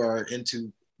if you are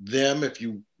into them, if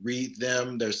you read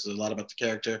them, there's a lot about the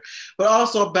character, but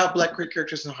also about Black queer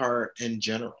characters in horror in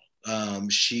general.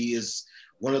 She is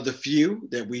one of the few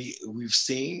that we've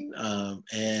seen,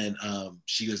 and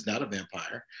she is not a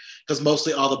vampire because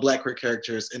mostly all the Black queer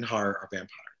characters in horror are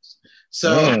vampires.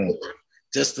 So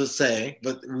just to say,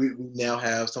 but we now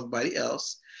have somebody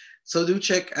else. So do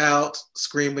check out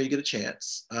Scream when you get a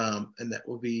chance, and that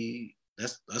will be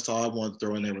that's all I want to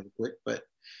throw in there really quick. But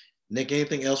Nick,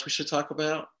 anything else we should talk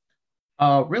about?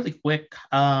 Really quick.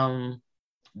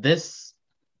 This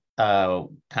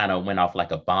kind of went off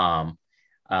like a bomb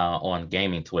on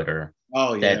gaming Twitter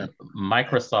Oh yeah, that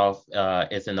Microsoft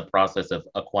is in the process of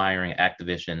acquiring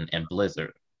Activision and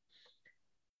Blizzard.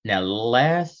 Now,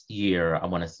 last year, I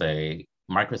want to say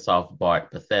Microsoft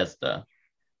bought Bethesda.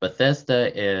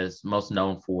 Bethesda is most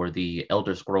known for the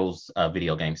Elder Scrolls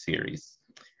video game series.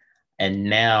 And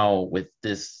now with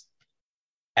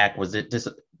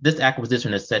acquisition, this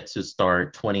acquisition is set to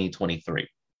start 2023.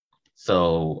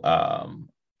 So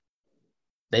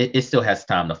it still has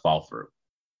time to fall through.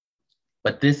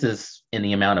 But this is in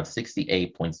the amount of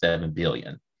 68.7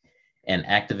 billion. And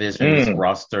Activision's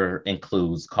roster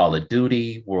includes Call of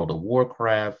Duty, World of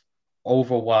Warcraft,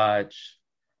 Overwatch,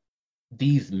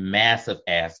 these massive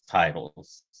ass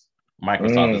titles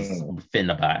Microsoft is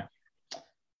finna buy.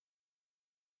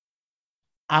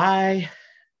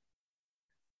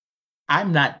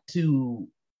 I'm not too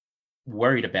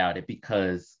worried about it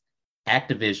because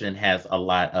Activision has a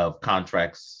lot of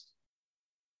contracts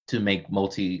to make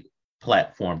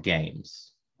multi-platform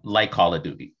games like Call of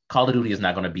Duty. Call of Duty is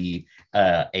not going to be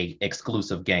a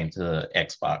exclusive game to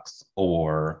Xbox,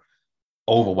 or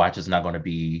Overwatch is not going to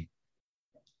be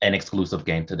an exclusive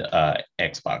game to the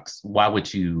Xbox. Why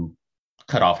would you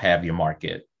cut off half your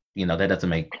market? You know, that doesn't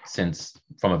make sense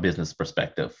from a business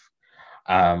perspective.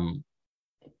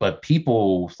 But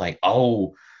people like,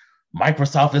 oh,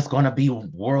 Microsoft is going to be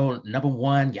world number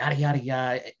one, yada, yada,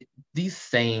 yada. These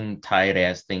same tired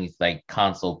ass things like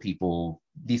console people,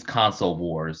 these console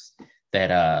wars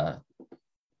that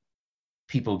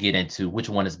people get into, which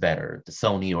one is better, the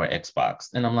Sony or Xbox?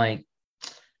 And I'm like,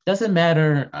 doesn't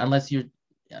matter unless you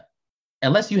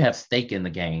have stake in the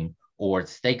game or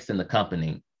stakes in the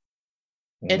company.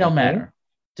 It don't matter.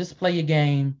 Just play your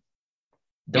game.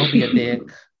 Don't be a dick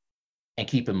and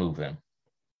keep it moving.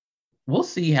 We'll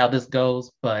see how this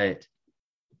goes, but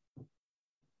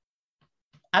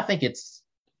I think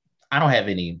I don't have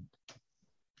any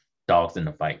dogs in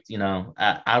the fight. You know,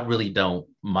 I really don't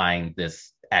mind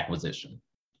this acquisition.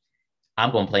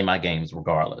 I'm going to play my games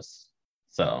regardless.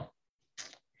 So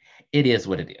it is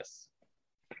what it is.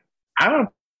 I don't,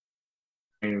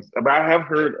 but I have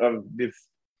heard of this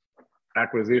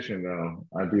acquisition though.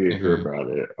 I did hear about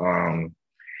it. I'm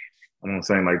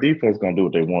saying like these folks gonna do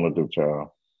what they want to do, child.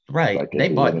 Right. Like they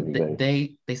bought.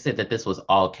 They said that this was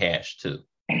all cash too.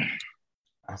 I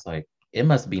was like, it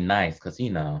must be nice because you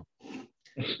know,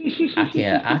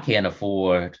 I can't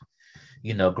afford,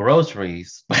 you know,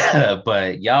 groceries,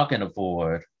 but y'all can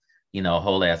afford, you know, a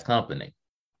whole ass company.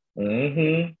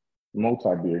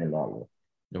 Multi-billion-dollar.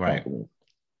 Right. Company.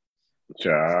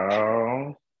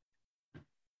 Ciao.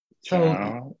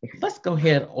 So let's go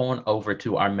ahead on over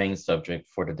to our main subject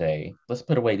for today. Let's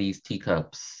put away these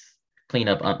teacups, clean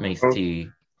up Aunt May's tea,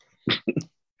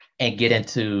 and get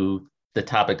into the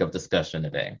topic of discussion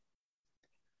today.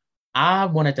 I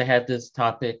wanted to discuss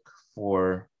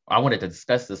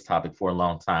this topic for a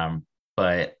long time,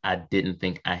 but I didn't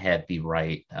think I had the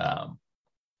right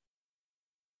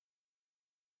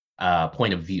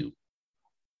point of view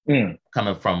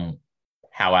coming from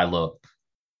how I look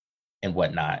and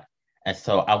whatnot. And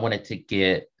so I wanted to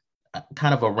get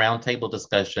kind of a roundtable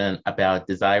discussion about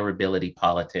desirability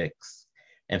politics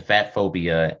and fat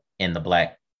phobia in the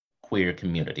Black queer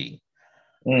community.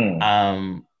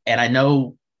 And I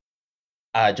know,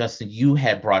 Justin, you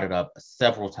had brought it up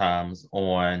several times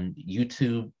on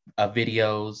YouTube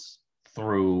videos,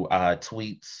 through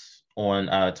tweets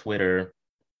on Twitter.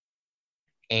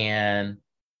 And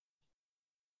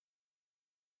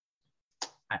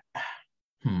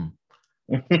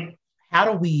how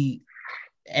do we,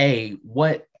 and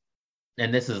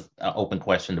this is an open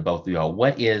question to both of y'all,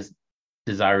 what is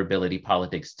desirability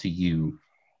politics to you,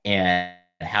 and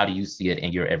how do you see it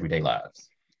in your everyday lives?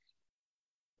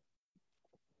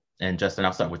 And Justin,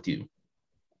 I'll start with you.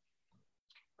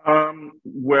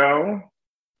 Well,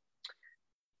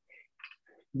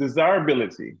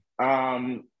 desirability.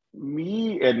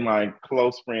 Me and my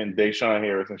close friend Deshaun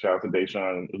Harrison, shout out to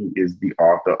Deshaun, who is the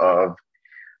author of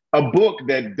a book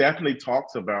that definitely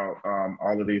talks about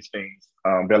all of these things.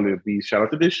 Belly of Beast. Shout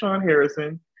out to Deshaun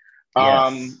Harrison.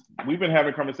 Yes. We've been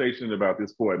having conversations about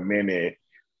this for a minute.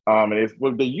 And it's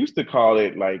what they used to call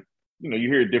it, like, you know, you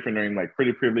hear a different name like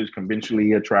pretty privileged,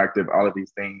 conventionally attractive, all of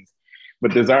these things.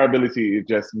 But desirability, it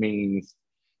just means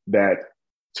that,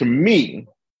 to me,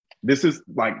 this is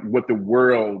like what the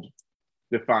world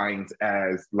defines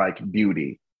as like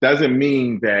beauty. Doesn't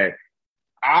mean that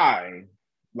I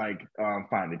like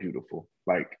find it beautiful.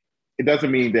 Like, it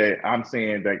doesn't mean that I'm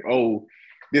saying like, oh,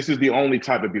 this is the only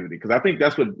type of beauty. Because I think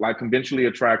that's what like conventionally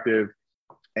attractive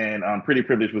and pretty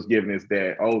privilege was given, is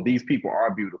that, oh, these people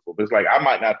are beautiful. But it's like, I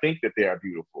might not think that they are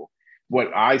beautiful. What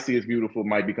I see as beautiful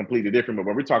might be completely different. But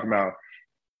when we're talking about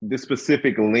this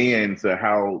specific lens of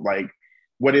how, like,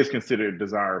 what is considered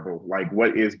desirable, like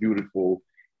what is beautiful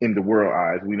in the world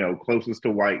eyes. We know closest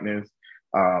to whiteness,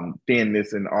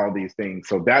 thinness, and all these things.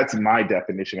 So that's my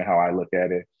definition of how I look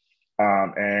at it.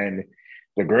 And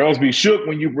the girls be shook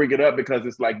when you bring it up because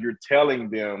it's like you're telling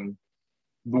them,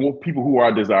 the people who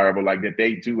are desirable, like that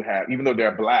they do have, even though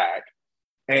they're Black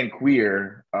and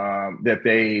queer, that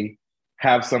they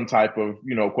have some type of,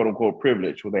 quote unquote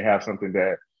privilege, where they have something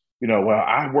that, well,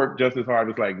 I work just as hard.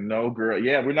 It's like, no, girl.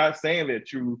 Yeah, we're not saying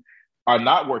that you are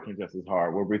not working just as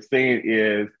hard. What we're saying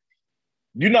is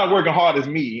you're not working hard as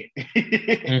me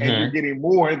and you're getting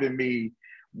more than me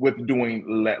with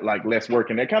doing less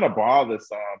work. And that kind of bothers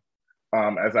some.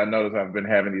 As I notice, I've been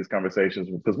having these conversations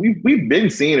because we've been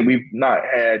seeing it. We've not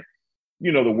had,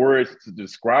 the words to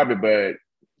describe it, but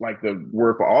like the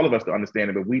word for all of us to understand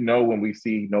it. But we know when we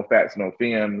see no fats, no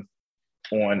femmes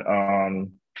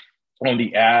on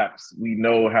the apps, we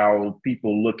know how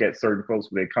people look at certain folks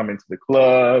when they come into the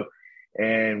club.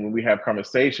 And when we have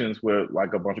conversations with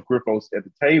like a bunch of queer folks at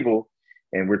the table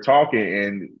and we're talking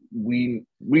and we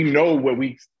know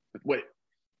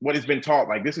what has been taught,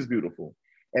 like this is beautiful.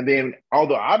 And then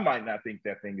although I might not think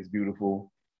that thing is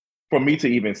beautiful, for me to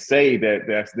even say that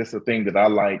that's a thing that I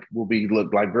like will be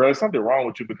look like, girl, there's something wrong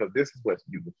with you because this is what's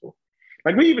beautiful.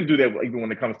 Like we even do that even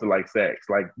when it comes to like sex.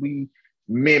 Like we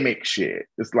mimic shit.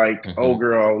 It's like, oh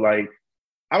girl, like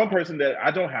I'm a person that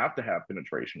I don't have to have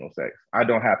penetrational sex. I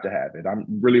don't have to have it. I'm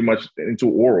really much into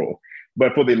oral.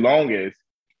 But for the longest,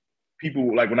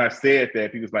 people, like when I said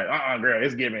that, people was like, girl,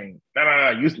 it's giving, no,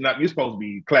 you're supposed to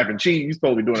be clapping cheeks, you're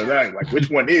supposed to be doing that. Like, which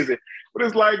one is it? But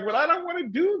it's like, but I don't want to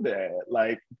do that.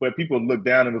 Like, but people look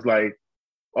down and was like,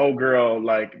 oh girl,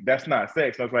 like that's not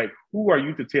sex. I was like, who are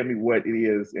you to tell me what it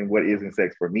is and what isn't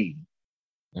sex for me?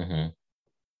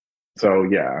 So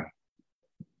yeah.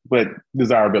 But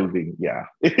desirability, yeah.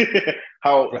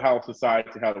 how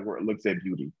society, how the world looks at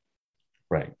beauty.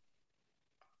 Right.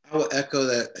 I would echo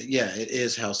that. Yeah, it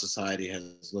is how society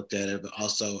has looked at it, but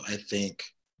also I think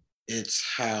it's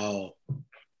how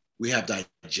we have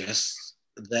digest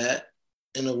that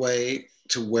in a way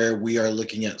to where we are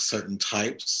looking at certain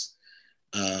types.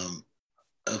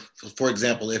 For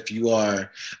example,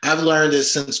 I've learned it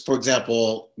since, for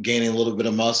example, gaining a little bit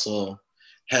of muscle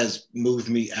has moved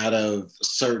me out of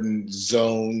certain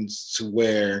zones to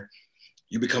where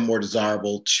you become more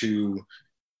desirable to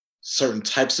certain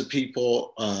types of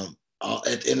people.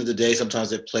 At the end of the day,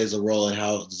 sometimes it plays a role in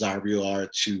how desirable you are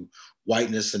to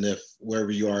whiteness, and if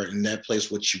wherever you are in that place,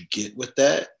 what you get with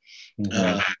that.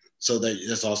 So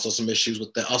there's also some issues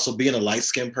with that. Also, being a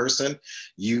light-skinned person,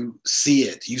 you see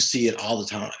it all the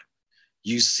time.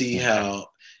 You see how,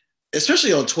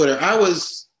 especially on Twitter,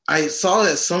 I saw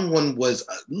that someone was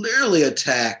literally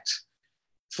attacked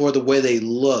for the way they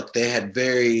look. They had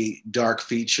very dark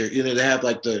feature. They have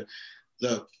like the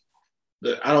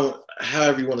I don't,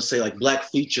 however you want to say, like black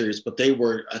features, but they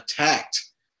were attacked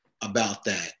about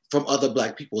that from other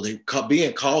black people. They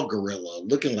being called gorilla,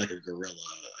 looking like a gorilla.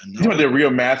 You know the real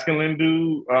masculine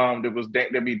dude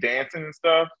that be dancing and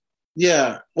stuff.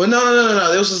 Yeah. Well,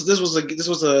 no. This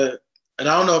was a. And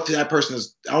I don't know if that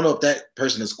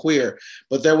person is queer,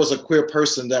 but there was a queer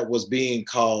person that was being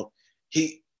called.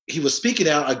 He was speaking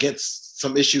out against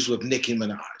some issues with Nicki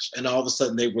Minaj, and all of a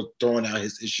sudden they were throwing out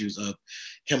his issues of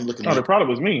him looking. The problem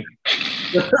was me.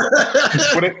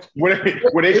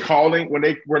 were they calling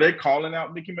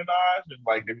out Nicki Minaj and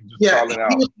like they were just calling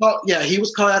out? He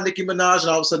was calling out Nicki Minaj, and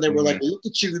all of a sudden they were like, "Look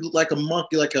at you look like a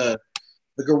monkey, like a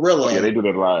gorilla." Oh, yeah, they do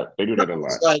that a lot.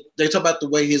 Like they talk about the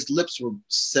way his lips were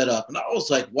set up, and I was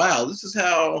like, "Wow, this is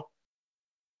how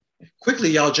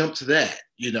quickly y'all jump to that."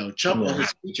 Jump on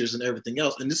his features and everything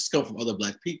else, and this is coming from other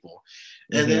black people.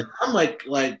 And then I'm like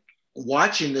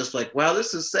watching this, like, wow,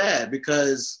 this is sad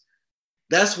because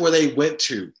that's where they went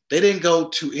to. They didn't go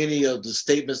to any of the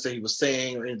statements that he was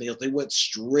saying or anything else. They went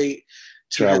straight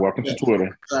to welcome to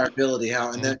Twitter. Desirability,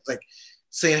 and that's like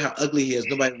saying how ugly he is.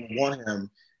 Nobody would want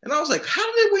him. And I was like,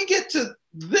 how did we get to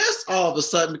this all of a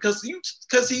sudden? Because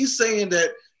he's saying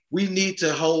that we need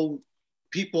to hold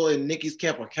people in Nicki's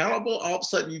camp accountable. All of a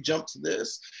sudden you jump to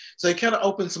this. So it kind of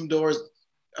opened some doors.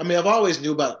 I mean, I've always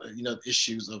knew about,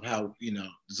 issues of how,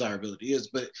 desirability is,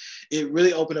 but it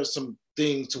really opened up some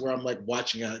things to where I'm like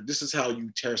watching out. This is how you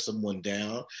tear someone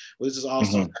down. But this is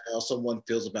also how someone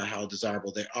feels about how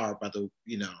desirable they are by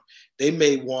they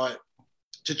may want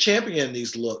to champion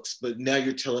these looks, but now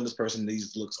you're telling this person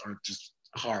these looks are just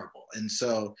horrible. And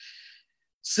so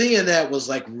seeing that was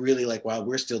like really like, wow,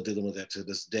 we're still dealing with that to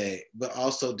this day, but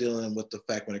also dealing with the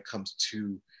fact when it comes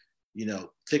to,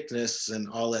 thickness and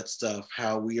all that stuff,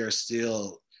 how we are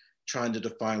still trying to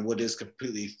define what is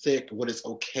completely thick, what is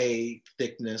okay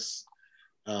thickness.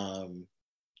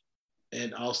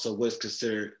 and also what's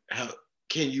considered, how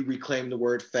can you reclaim the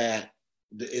word fat?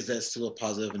 Is that still a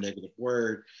positive or negative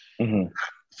word? Mm-hmm.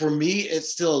 For me,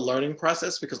 it's still a learning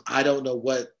process because I don't know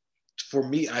what. For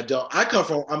me, I come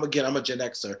from. I'm a Gen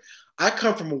Xer. I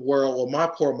come from a world where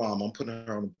my poor mom. I'm putting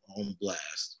her on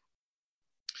blast.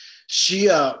 She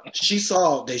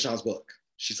saw Deshaun's book.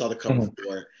 She saw the cover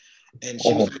for it, and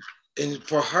she was, and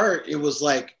for her it was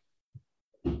like,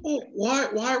 well, why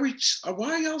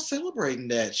are y'all celebrating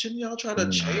that? Shouldn't y'all try to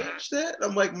change that?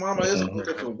 I'm like, Mama, it's a whole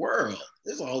different world.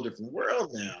 It's a whole different world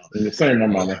now. And the same, my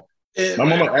mama. My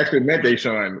mama actually met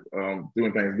Deshaun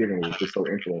doing Thanksgiving, which was so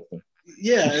interesting.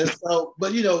 Yeah, and so,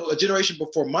 but a generation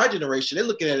before my generation, they're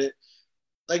looking at it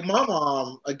like my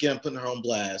mom, again, putting her on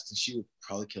blast, and she would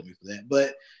probably kill me for that.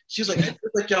 But she was like, "It's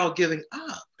like y'all giving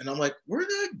up," and I'm like, "We're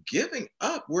not giving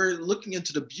up. We're looking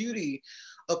into the beauty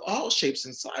of all shapes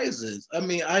and sizes." I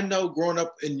mean, I know growing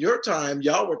up in your time,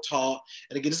 y'all were taught,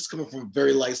 and again, this is coming from a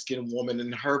very light-skinned woman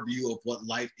and her view of what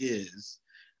life is.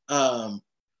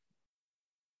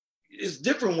 It's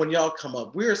different when y'all come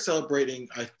up. We're celebrating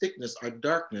our thickness, our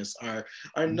darkness,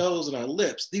 our nose and our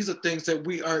lips. These are things that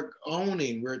we are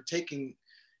owning. We're taking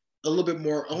a little bit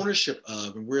more ownership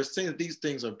of, and we're saying that these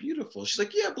things are beautiful. She's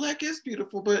like, yeah, Black is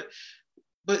beautiful, but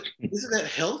isn't that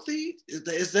healthy?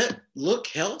 Is that look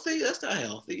healthy? That's not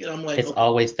healthy. And I'm like, it's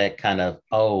always that kind of,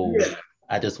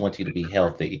 I just want you to be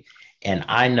healthy. And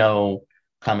I know,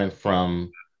 coming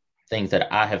from things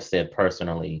that I have said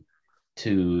personally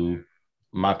to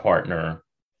my partner,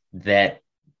 that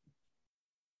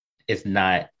is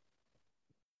not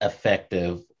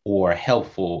effective or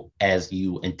helpful as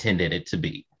you intended it to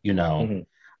be.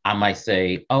 I might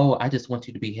say, oh, I just want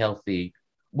you to be healthy.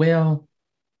 Well,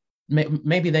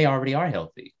 maybe they already are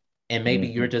healthy. And maybe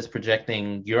you're just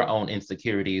projecting your own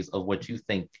insecurities of what you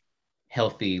think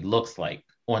healthy looks like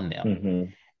on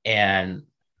them. And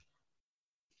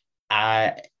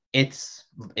it's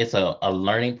a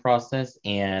learning process.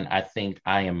 And I think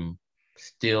I am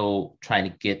still trying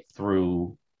to get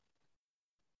through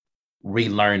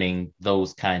relearning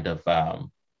those kind of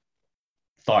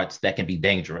thoughts that can be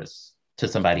dangerous to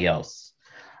somebody else.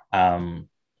 I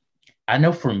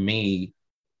know for me,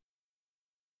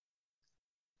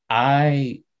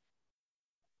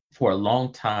 for a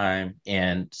long time,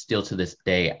 and still to this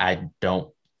day, I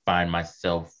don't find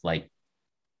myself, like,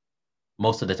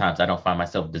 most of the times I don't find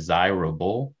myself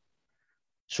desirable.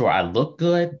 Sure, I look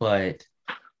good, but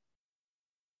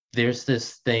there's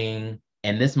this thing,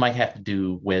 and this might have to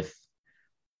do with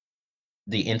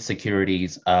the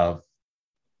insecurities of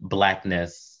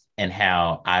Blackness and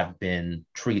how I've been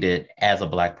treated as a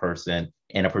Black person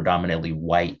in a predominantly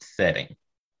white setting,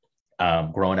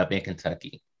 growing up in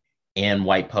Kentucky, in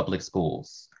white public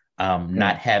schools,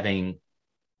 not saying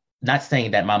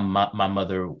that my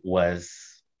mother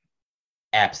was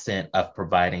absent of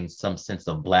providing some sense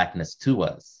of Blackness to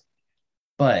us,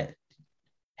 but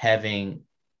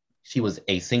she was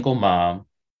a single mom,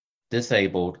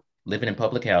 disabled, living in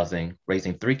public housing,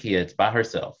 raising 3 kids by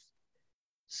herself.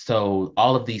 So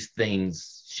all of these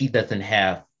things, she doesn't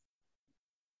have,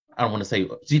 I don't want to say,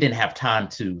 she didn't have time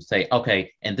to say,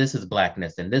 okay, and this is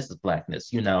Blackness and this is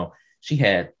Blackness. She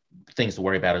had things to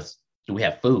worry about is, do we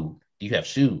have food? Do you have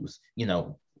shoes?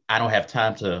 I don't have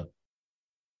time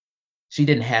she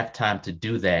didn't have time to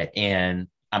do that. And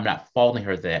I'm not faulting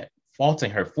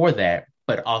her for that,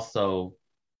 but also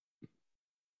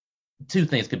two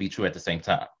things could be true at the same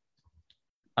time.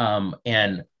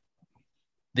 And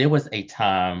there was a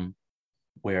time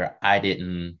where I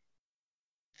didn't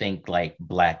think like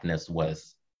Blackness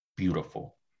was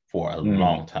beautiful for a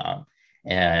long time.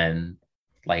 And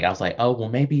like, I was like, oh, well,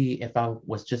 maybe if I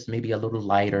was just maybe a little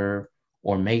lighter,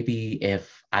 or maybe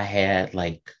if I had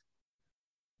like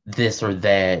this or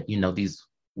that, these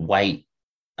white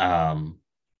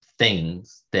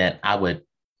things, that I would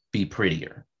be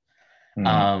prettier.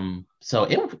 So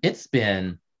it's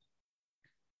been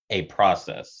a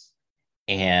process.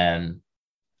 And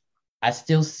I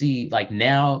still see, like,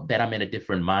 now that I'm in a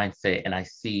different mindset and I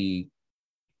see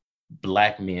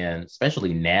Black men,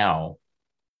 especially now,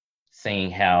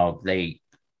 saying how they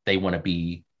want to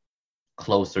be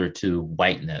closer to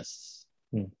whiteness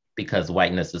because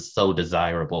whiteness is so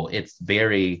desirable. It's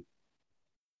scary.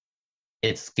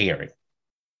 It's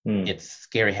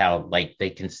scary how, like,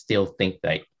 they can still think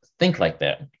like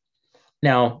that.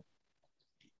 Now,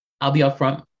 I'll be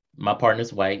upfront. My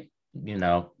partner's white,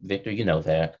 Victor,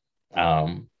 that.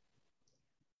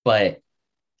 But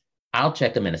I'll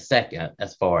check him in a second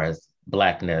as far as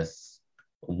Blackness,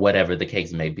 whatever the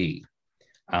case may be.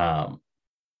 And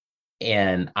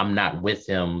I'm not with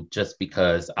him just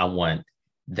because I want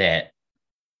that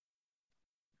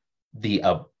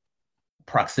the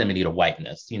proximity to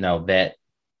whiteness.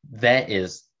 That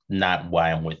is not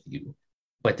why I'm with you.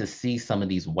 But to see some of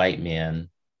these white men,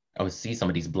 or see some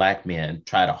of these Black men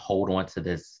try to hold on to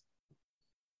this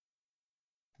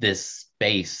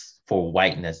space for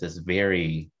whiteness is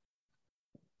very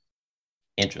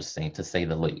interesting, to say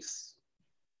the least.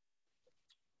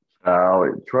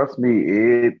 Trust me,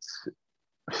 it's.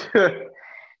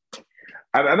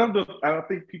 I don't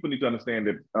think people need to understand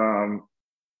that.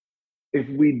 If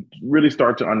we really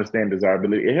start to understand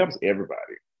desirability, it helps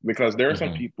everybody, because there are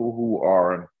some people who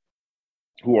are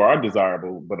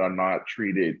desirable but are not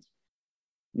treated,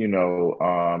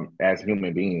 as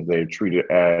human beings. They're treated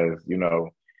as,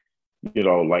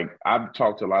 like, I've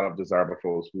talked to a lot of desirable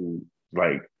folks who,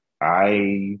 like,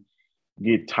 I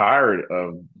get tired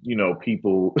of,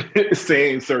 people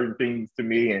saying certain things to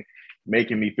me and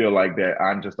making me feel like that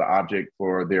I'm just an object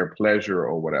for their pleasure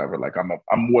or whatever. Like I'm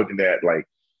more than that, like,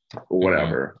 or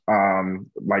whatever.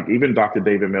 Like even Dr.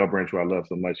 David Melbranch, who I love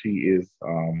so much, he's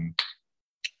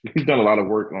done a lot of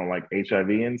work on like HIV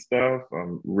and stuff,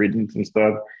 riddance and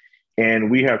stuff.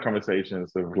 And we have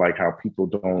conversations of like how people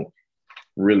don't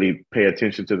really pay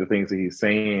attention to the things that he's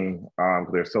saying,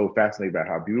 because they're so fascinated by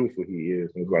how beautiful he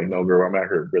is. And he's like, no, girl, I'm out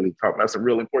here really talking about some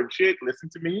real important shit. Listen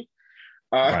to me.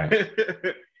 Right.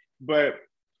 But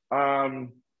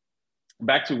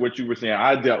back to what you were saying,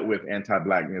 I dealt with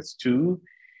anti-Blackness too.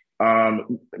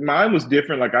 Mine was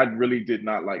different. Like I really did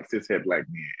not like cishet Black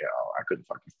men at all. I couldn't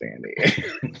fucking stand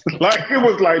it. Like it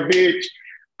was like, bitch,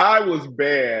 I was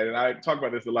bad. And I talk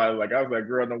about this a lot. Like I was like,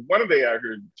 girl, no wonder they out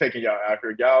here taking y'all out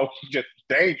here. Y'all just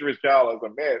dangerous. Y'all is a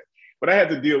mess. But I had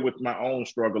to deal with my own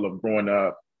struggle of growing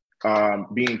up,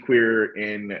 being queer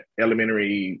in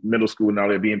elementary, middle school, and all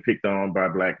that, being picked on by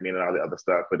Black men and all the other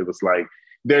stuff. But it was like,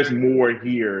 there's more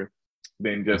here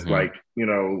than just like,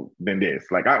 than this.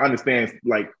 Like I understand,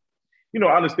 like, I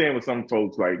understand when some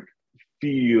folks like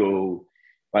feel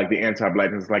like the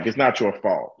anti-Blackness, like it's not your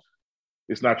fault.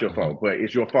 It's not your fault, but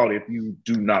it's your fault if you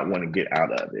do not want to get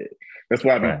out of it. That's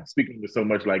why I've been speaking with so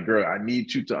much like, girl, I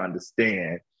need you to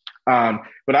understand.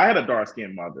 But I had a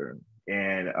dark-skinned mother,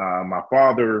 and my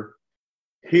father,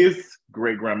 his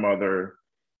great-grandmother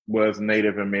was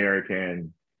Native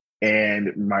American,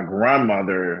 and my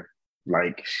grandmother,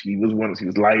 like she was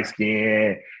light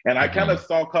skinned, and I kind of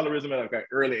saw colorism at like an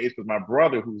early age because my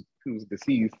brother, who's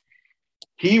deceased,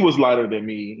 he was lighter than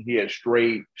me. He had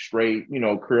straight,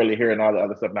 curly hair and all the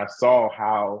other stuff. And I saw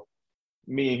how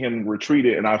me and him were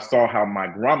treated, and I saw how my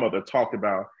grandmother talked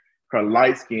about her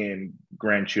light skinned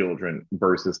grandchildren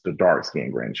versus the dark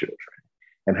skinned grandchildren,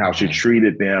 and how she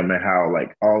treated them, and how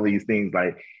like all these things,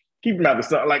 like keep them out the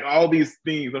sun, like all these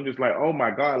things. I'm just like, oh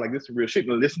my God, like this is real shit.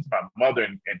 And listen to my mother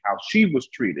and how she was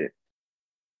treated.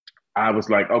 I was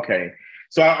like, okay.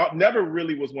 So I never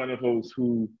really was one of those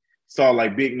who saw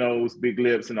like big nose, big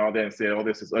lips and all that and said, oh,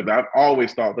 this is ugly. I've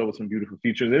always thought there was some beautiful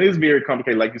features. And it is very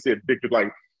complicated. Like you said, Victor,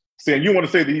 like saying you want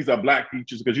to say that these are Black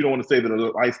features because you don't want to say that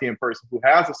a light-skinned person who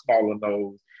has a smaller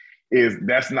nose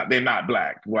they're not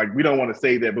Black. Like we don't want to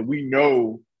say that, but we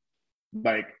know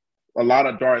like a lot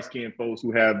of dark-skinned folks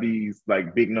who have these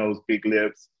like big nose, big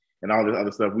lips and all this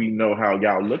other stuff, we know how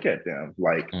y'all look at them.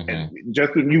 Like, and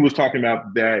just when you was talking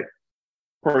about that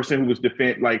person who was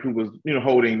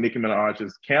holding Nicki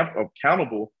Minaj's camp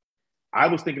accountable, I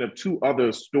was thinking of two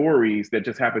other stories that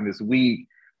just happened this week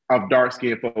of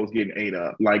dark-skinned folks getting ate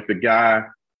up. Like the guy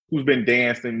who's been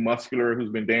dancing, muscular,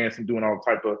 who's been dancing, doing all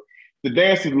type of, the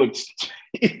dancing looks,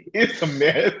 it's a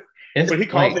mess. But he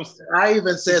calls him. I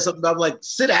even said something about like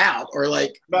sit out or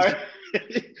like.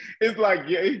 It's like,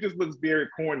 yeah, he just looks very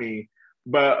corny.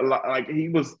 But like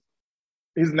his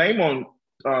name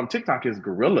on TikTok is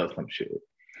Gorilla some shit.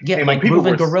 Yeah, and like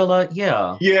Groovin Gorilla,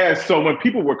 yeah. Yeah, so when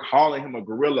people were calling him a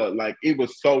gorilla, like it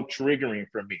was so triggering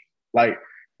for me. Like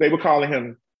they were calling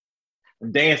him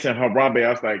dancing Harambe. I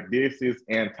was like, this is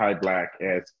anti-Black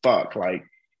as fuck. Like,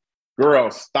 girl,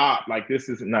 stop. Like this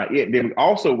is not it. Then we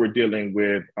also were dealing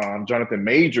with Jonathan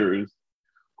Majors,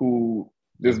 who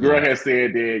this girl has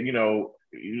said that,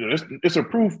 it's a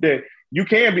proof that you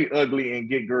can be ugly and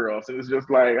get girls. And it's just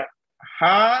like,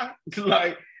 huh? It's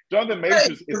like Jonathan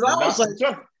Majors is not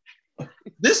like,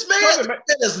 this man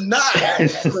is not.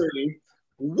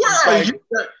 Where are you?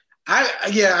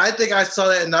 I think I saw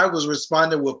that and I was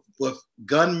responding with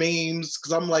gun memes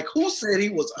because I'm like, who said he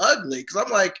was ugly? Because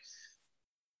I'm like,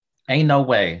 ain't no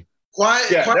way.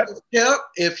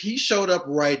 If he showed up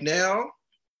right now,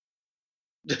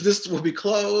 this will be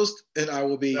closed and I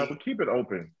will be. No, but keep it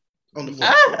open. On the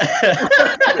floor.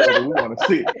 We want to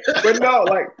see. But no,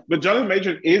 but Jonathan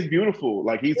Majors is beautiful.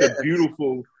 Like he's a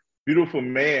beautiful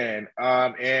man.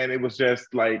 And it was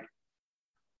just like,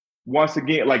 once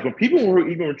again, like when people were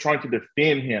even trying to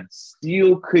defend him,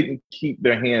 still couldn't keep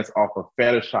their hands off of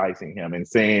fetishizing him and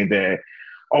saying that,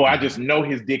 oh, I just know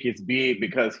his dick is big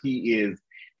because he is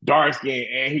dark skinned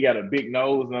and he got a big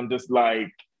nose. And I'm just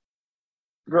like,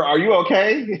 girl, are you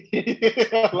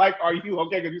okay? Like, are you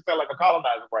okay? Because you sound like a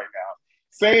colonizer right now.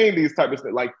 Saying these type of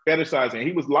stuff, like fetishizing.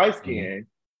 He was light-skinned.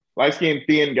 Light-skinned,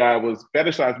 thin guy was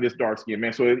fetishizing this dark-skinned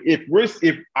man. So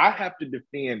if I have to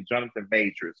defend Jonathan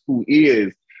Majors, who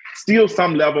is still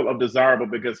some level of desirable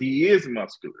because he is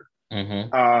muscular,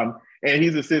 and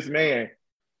he's a cis man,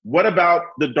 what about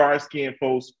the dark-skinned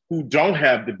folks who don't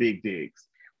have the big dicks?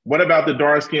 What about the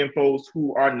dark-skinned folks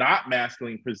who are not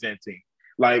masculine presenting?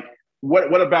 Like,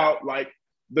 what about like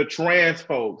the trans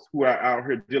folks who are out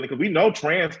here dealing? Because we know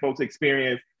trans folks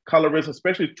experience colorism,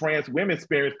 especially trans women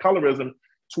experience colorism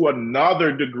to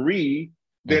another degree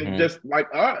than just like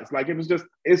us. Like it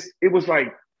was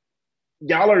like,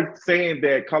 y'all are saying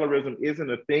that colorism isn't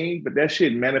a thing, but that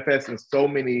shit manifests in so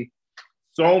many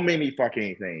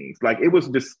fucking things. Like it was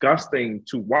disgusting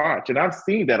to watch. And I've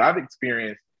seen that. I've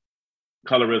experienced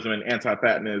colorism and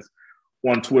anti-fatness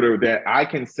on Twitter that I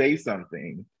can say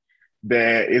something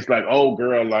that it's like, oh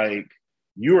girl, like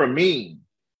you're mean.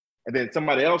 And then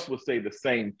somebody else will say the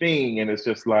same thing. And it's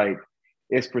just like,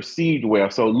 it's perceived well.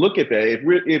 So look at that.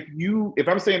 If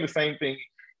I'm saying the same thing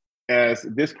as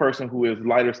this person who is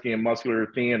lighter skinned, muscular,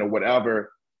 thin, or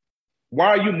whatever, why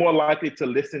are you more likely to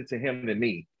listen to him than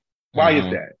me? Why is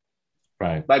that?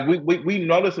 Right. Like we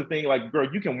notice a thing like, girl,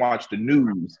 you can watch the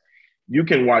news, you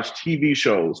can watch TV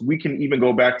shows. We can even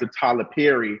go back to Tyler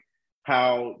Perry,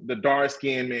 how the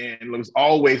dark-skinned man was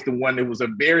always the one that was a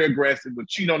very aggressive, would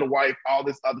cheat on the wife, all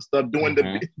this other stuff, doing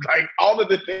the like all of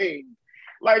the things.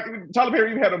 Like Tyler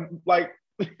Perry even had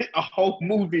a whole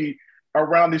movie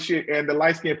around this shit, and the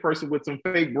light-skinned person with some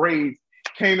fake braids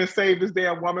came and saved this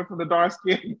damn woman from the dark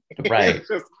skin. Right.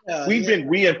 We've been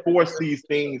reinforced these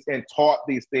things and taught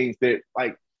these things that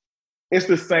like it's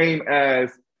the same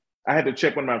as I had to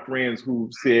check one of my friends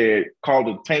who called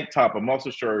a tank top, a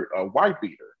muscle shirt, a white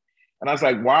beater. And I was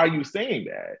like, why are you saying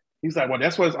that? He's like, well,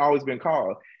 that's what it's always been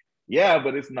called. Yeah,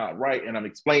 but it's not right. And I'm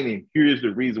explaining, here's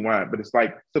the reason why. But it's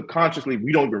like subconsciously,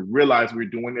 we don't even realize we're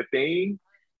doing the thing.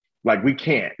 Like we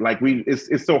can't. Like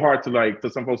it's so hard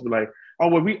to some folks be like, oh,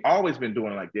 well, we always been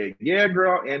doing it like that. Yeah,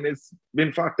 girl. And it's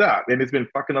been fucked up. And it's been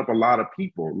fucking up a lot of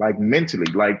people, like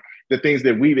mentally, like the things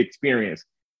that we've experienced.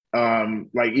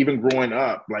 Like even growing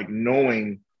up, like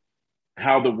knowing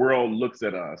how the world looks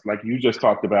at us. Like you just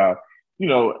talked about, you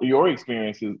know, your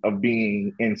experiences of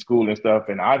being in school and stuff.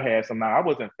 And I've had some, now I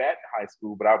wasn't fat in high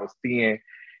school, but I was thin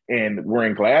and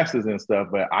wearing glasses and stuff,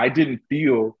 but I didn't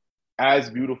feel as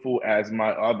beautiful as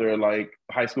my other like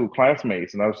high school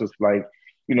classmates. And I was just like,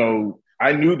 you know,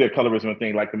 I knew that colorism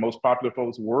thing, like the most popular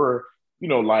folks were, you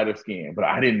know, lighter skin, but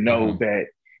I didn't know that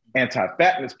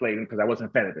anti-fatness played in because I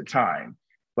wasn't fat at the time.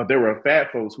 But there were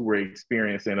fat folks who were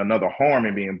experiencing another harm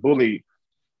and being bullied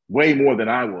way more than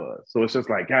I was. So it's just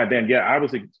like, God damn, yeah, I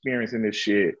was experiencing this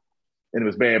shit and it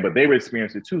was bad, but they were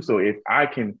experiencing it too. So if I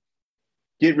can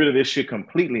get rid of this shit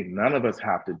completely, none of us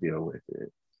have to deal with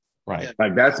it. Right. Yeah.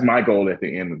 Like that's my goal at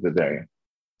the end of the day.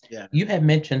 Yeah. You had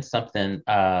mentioned something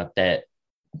that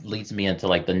leads me into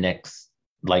like the next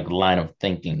like line of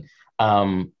thinking.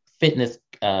 Fitness,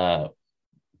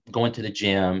 going to the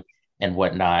gym and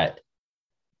whatnot.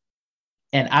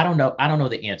 And I don't know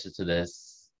the answer to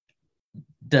this.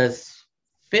 Does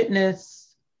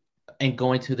fitness and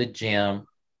going to the gym,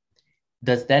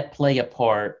 does that play a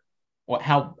part, or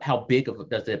how big of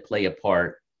does it play a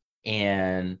part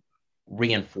in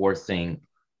reinforcing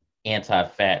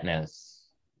anti-fatness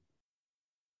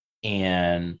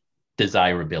and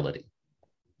desirability?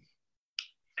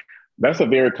 That's a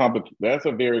very complicated.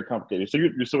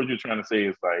 So what you're trying to say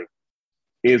is like,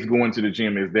 is going to the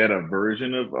gym, is that a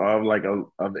version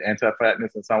of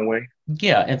anti-fatness in some way?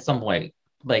 Yeah, in some way.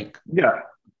 Like, yeah,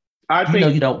 I think, you know,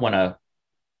 you don't want to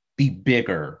be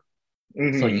bigger,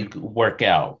 so you work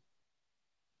out.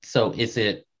 So it's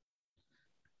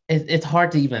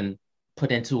hard to even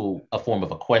put into a form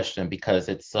of a question because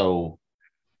it's so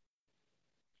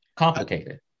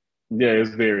complicated. Yeah, it's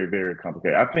very, very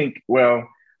complicated. I think, well,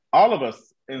 all of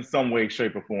us in some way,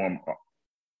 shape, or form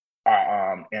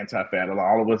are anti-fat.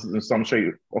 All of us in some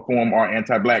shape or form are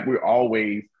anti-Black. We're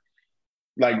always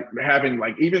like having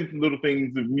like even little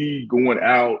things of me going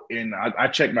out and I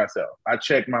check myself. I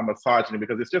check my misogyny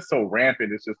because it's just so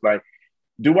rampant. It's just like,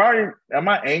 am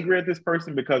I angry at this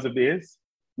person because of this?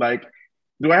 Like,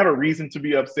 do I have a reason to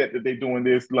be upset that they're doing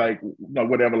this? Like, you know,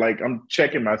 whatever. Like, I'm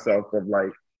checking myself of like,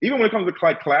 even when it comes to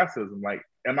like classism, like,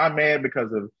 am I mad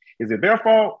because of, is it their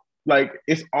fault Like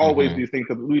it's always Mhm. these things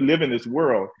because we live in this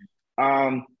world.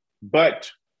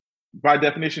 But by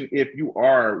definition, if you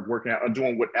are working out or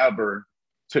doing whatever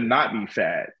to not be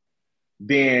fat,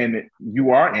 then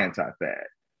you are anti-fat.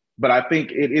 But I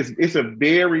think it's a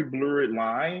very blurred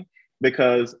line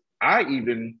because I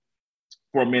even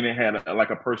for a minute had like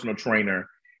a personal trainer,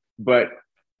 but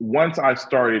once I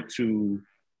started to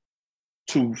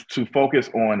focus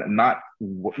on not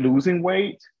losing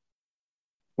weight,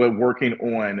 but working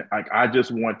on like I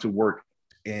just want to work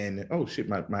in oh shit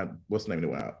my what's the name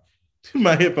of the wow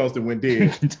my headphones that went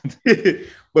dead.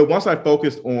 But once I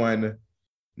focused on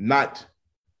not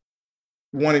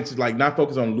wanting to like not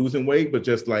focus on losing weight, but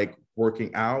just like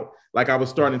working out, like I was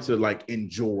starting to like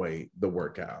enjoy the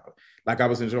workout. Like I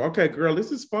was enjoying, okay, girl,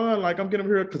 this is fun. Like I'm getting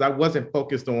here because I wasn't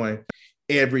focused on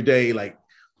every day, like,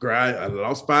 girl, I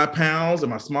lost 5 pounds.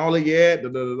 Am I smaller yet? Da,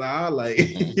 da, da, da. Like,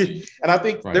 and I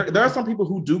think Right. there are some people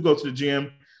who do go to the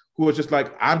gym who are just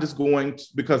like, I'm just going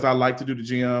because I like to do the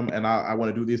gym and I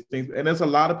want to do these things. And there's a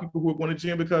lot of people who are going to the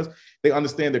gym because they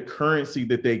understand the currency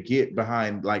that they get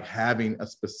behind like having a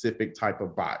specific type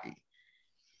of body.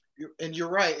 And you're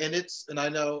right. And I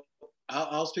know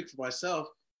I'll speak for myself.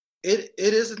 It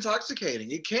is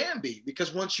intoxicating. It can be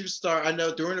because once you start, I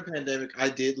know during the pandemic, I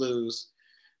did lose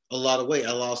a lot of weight.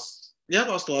 I lost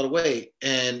a lot of weight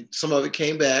and some of it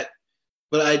came back.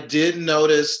 But I did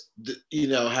notice,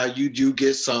 how you do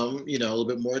get some, a little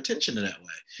bit more attention in that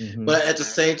way. Mm-hmm. But at the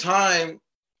same time,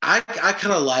 I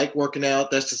kind of like working out.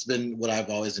 That's just been what I've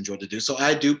always enjoyed to do. So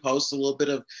I do post a little bit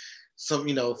of some,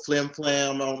 flim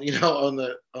flam on, on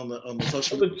the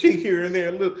social media. Cheek here and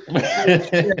there. Look.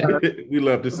 We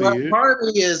love to see it. Part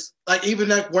of me is like even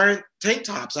like wearing tank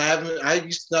tops. I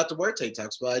used not to wear tank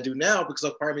tops, but I do now because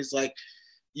part of me is like,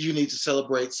 you need to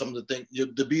celebrate some of the things,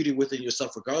 the beauty within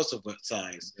yourself, regardless of what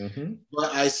size. Mm-hmm.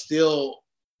 But I still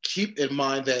keep in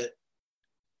mind that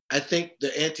I think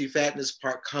the anti-fatness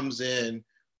part comes in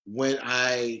when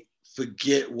I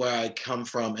forget where I come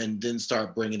from and then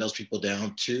start bringing those people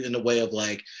down too, in a way of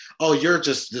like, oh, you're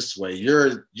just this way.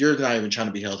 You're not even trying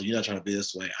to be healthy. You're not trying to be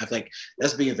this way. I think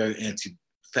that's being very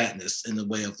anti-fatness in the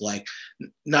way of like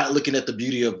not looking at the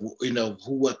beauty of,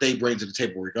 what they bring to the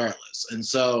table regardless. And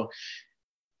so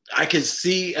I can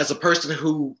see as a person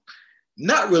who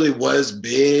not really was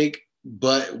big,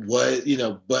 but was,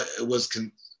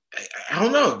 I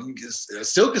don't know,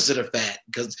 still considered fat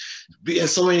because in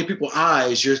so many people's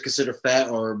eyes, you're considered fat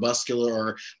or muscular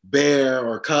or bear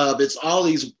or cub. It's all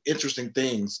these interesting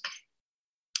things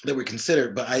that we consider.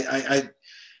 But I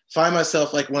find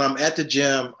myself like when I'm at the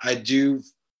gym, I do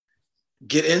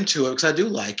get into it because I do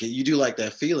like it. You do like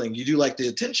that feeling. You do like the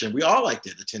attention. We all like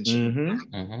that attention.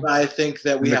 Mm-hmm. Mm-hmm. But I think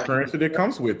that we have the currency that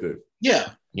comes with it. Yeah.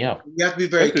 Yeah. We have to be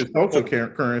very social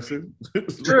currency.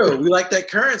 True. We like that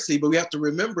currency, but we have to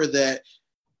remember that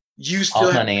you still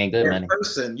all have money ain't good money.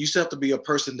 Person. You still have to be a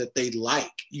person that they like.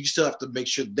 You still have to make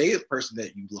sure they're the person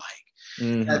that you like.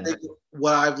 Mm-hmm. And I think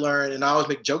what I've learned, and I always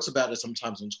make jokes about it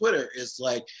sometimes on Twitter, is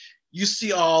like you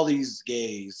see all these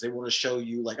gays, they want to show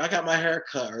you like, I got my hair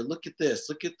cut, or look at this,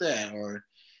 look at that, or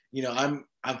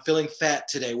I'm feeling fat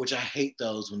today, which I hate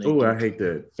those when they. Oh, I hate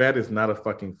that. Fat is not a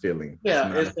fucking feeling.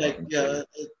 Yeah, it's like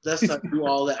let's not do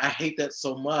all that. I hate that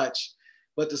so much.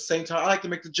 But at the same time, I like to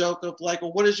make the joke of like,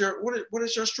 well, what is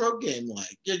your stroke game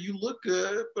like? Yeah, you look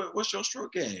good, but what's your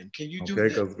stroke game? Can you do?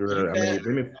 Okay, because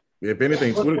if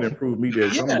anything, Twitter improved me.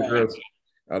 That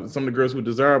some of the girls who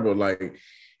desirable, like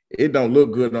it don't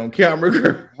look good on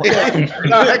camera.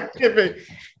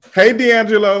 Hey,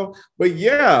 D'Angelo, but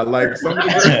yeah, like some of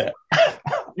the girls,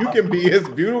 you can be as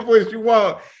beautiful as you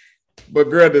want, but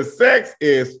girl, the sex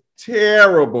is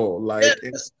terrible. Like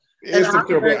it's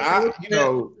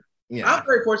terrible. I'm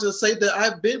very fortunate to say that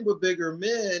I've been with bigger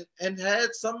men and had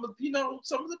some of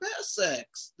the best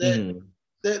sex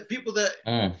that people that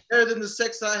better than the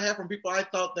sex I had from people I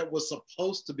thought that was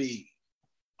supposed to be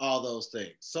all those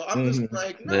things. So I'm just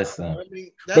like, no. I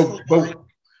mean, that's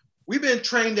we've been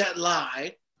trained that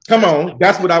lie. Come on,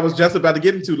 that's what I was just about to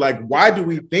get into. Like, why do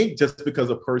we think just because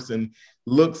a person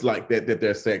looks like that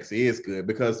their sex is good?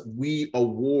 Because we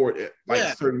award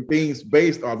certain things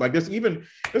based on like there's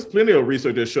plenty of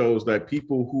research that shows that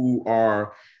people who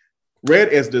are read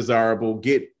as desirable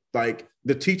get like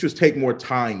the teachers take more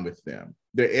time with them.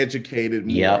 They're educated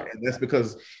more, and that's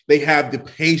because they have the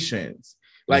patience.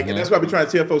 Like, and that's why we try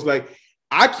to tell folks like,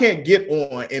 I can't get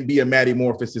on and be a Maddie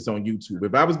Morphosis on YouTube.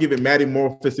 If I was giving Maddie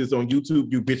Morphosis on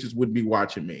YouTube, you bitches wouldn't be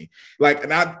watching me. Like,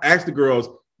 and I asked the girls,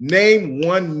 name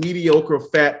one mediocre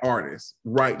fat artist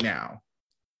right now.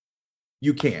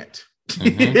 You can't.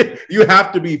 Mm-hmm. You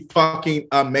have to be fucking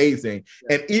amazing.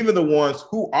 And even the ones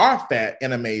who are fat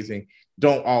and amazing,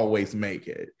 don't always make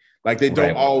it. Like they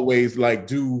don't always like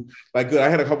do like good. I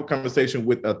had a couple conversations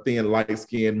with a thin,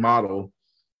 light-skinned model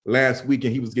last week,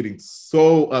 and he was getting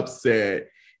so upset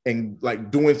and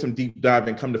like doing some deep dive,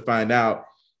 and come to find out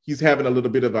he's having a little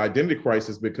bit of identity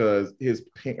crisis because his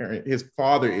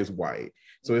father is white.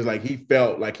 So it's like he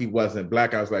felt like he wasn't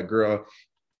Black. I was like, girl,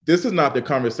 this is not the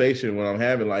conversation when I'm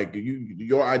having. Like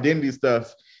your identity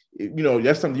stuff,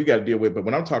 that's something you got to deal with. But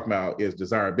what I'm talking about is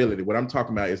desirability. What I'm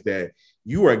talking about is that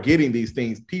you are getting these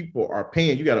things. People are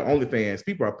paying. You got an OnlyFans.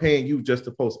 People are paying you just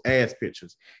to post ass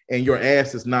pictures, and your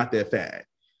ass is not that fat.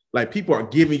 Like people are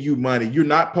giving you money. You're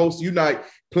not posting. You're not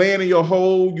playing in your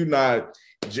hole. You're not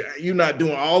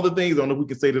doing all the things. I don't know if we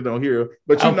can say that on here,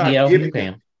 but you're not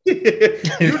giving.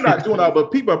 You're not doing all.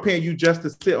 But people are paying you just to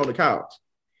sit on the couch.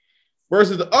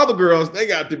 Versus the other girls, they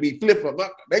got to be flipping.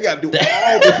 They got to do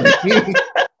all the things.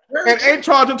 And ain't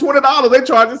charging $20. They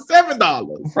charging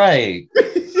 $7. Right.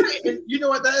 And you know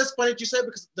what? That is funny that you said,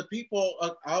 because the people,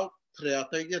 I'll put it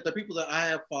out there. Yeah, the people that I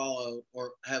have followed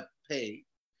or have paid,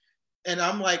 and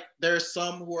I'm like, there's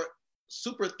some who are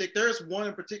super thick. There's one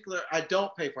in particular I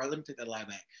don't pay for. Let me take that lie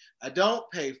back. I don't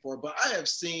pay for, but I have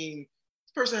seen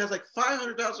this person has like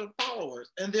 500,000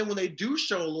 followers, and then when they do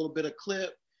show a little bit of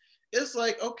clip, it's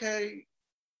like, okay,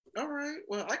 all right,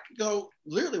 well, I could go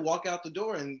literally walk out the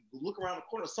door and look around the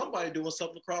corner, somebody doing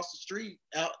something across the street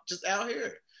out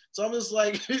here. So I'm just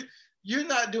like, you're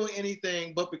not doing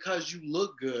anything, but because you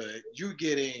look good, you're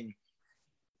getting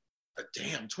a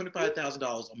damn $25,000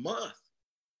 a month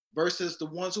versus the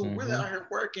ones who are really out here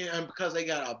working, and because they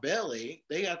got a belly,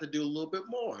 they have to do a little bit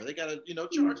more. They got to,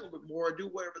 charge a little bit more, do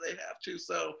whatever they have to.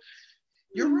 So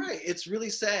you're right. It's really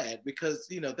sad because,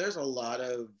 there's a lot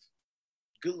of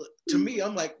good to me.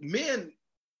 I'm like, men,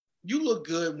 you look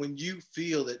good when you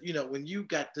feel that, when you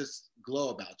got this glow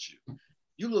about you,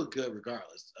 you look good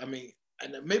regardless. I mean,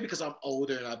 and maybe because I'm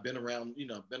older and I've been around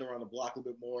the block a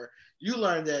little bit more, you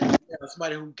learn that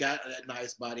somebody who got that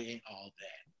nice body ain't all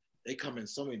that. They come in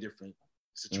so many different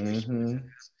situations.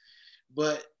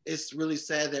 But it's really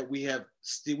sad that we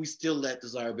still let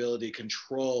desirability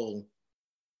control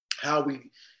how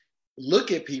we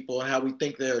look at people and how we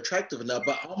think they're attractive enough.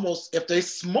 But almost if they're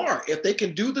smart, if they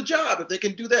can do the job, if they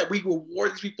can do that, we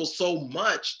reward these people so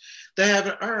much they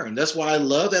haven't earned. That's why I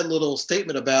love that little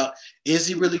statement about, is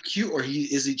he really cute or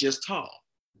is he just tall?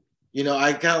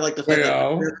 I kind of like the fact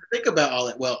that think about all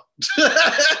that. Well,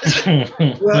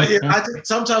 yeah,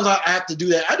 sometimes I have to do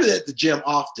that. I do that at the gym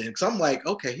often because I'm like,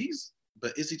 okay,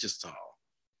 but is he just tall?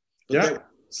 But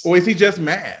or is he just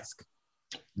masked?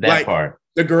 That part.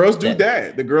 The girls do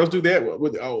that. The girls do that.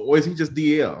 Or is he just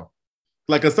DL?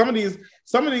 Like some of these,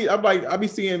 I'm like, I be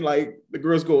seeing like the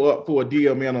girls go up for a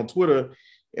DL man on Twitter,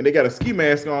 and they got a ski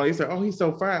mask on. They say, "Oh, he's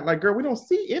so fine." Like, girl, we don't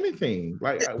see anything.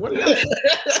 Like, what?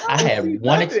 I had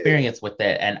one experience with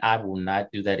that, and I will not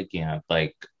do that again.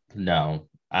 Like, no,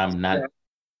 I'm not.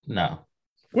 No.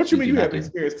 What you mean you have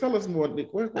experience? Tell us more. This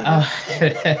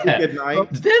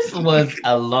was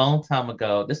a long time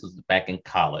ago. This was back in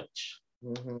college.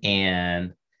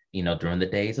 And during the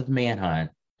days of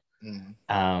Manhunt,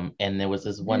 and there was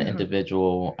this one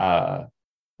individual.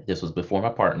 This was before my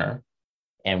partner,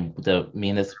 and me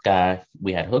and this guy,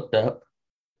 we had hooked up.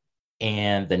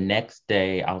 And the next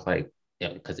day, I was like,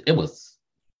 because it was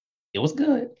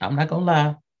good. I'm not gonna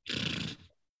lie.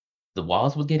 The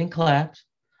walls were getting clapped.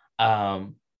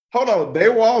 Hold on,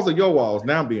 their walls or your walls?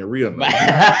 Now I'm being real.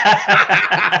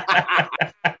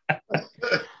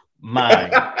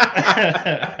 Mine.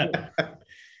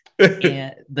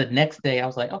 And the next day I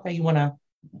was like, okay, you want to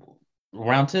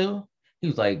round two? He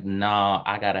was like, no,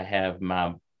 I gotta have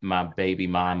my baby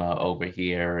mama over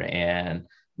here and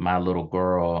my little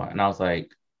girl. And I was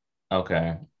like,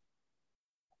 okay,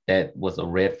 that was a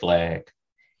red flag.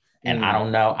 And I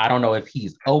don't know if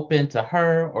he's open to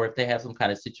her or if they have some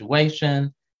kind of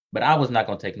situation, but I was not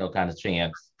gonna take no kind of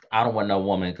chance. I don't want no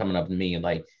woman coming up to me and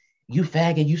like, you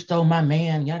faggot, you stole my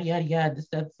man, yada, yada, yada, this,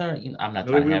 that, third. I'm not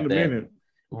trying to have that.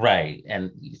 Right.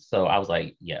 And so I was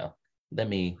like, yeah, let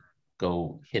me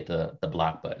go hit the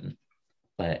block button.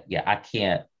 But yeah,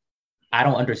 I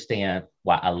don't understand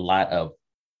why a lot of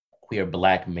queer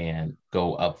Black men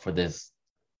go up for this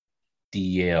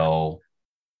DL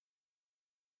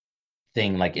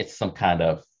thing. Like it's a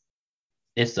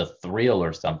thrill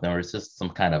or something, or it's just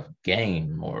some kind of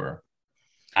game, or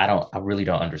I really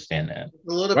don't understand that.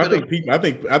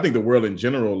 I think the world in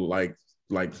general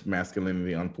likes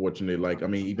masculinity, unfortunately. Like, I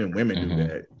mean, even women do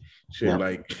that. shit,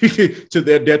 like to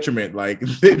their detriment. Like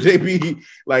they be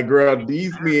like, girl,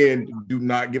 these men do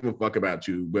not give a fuck about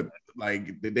you, but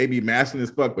like they be masculine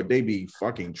as fuck, but they be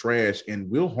fucking trash and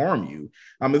will harm you.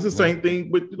 It's the same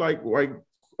thing with like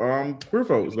queer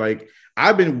folks. Like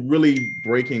I've been really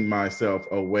breaking myself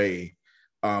away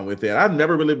with that. I've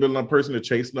never really been a person to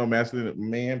chase no masculine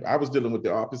man. I was dealing with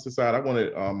the opposite side. I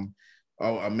wanted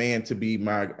a man to be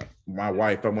my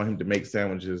wife. I want him to make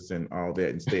sandwiches and all that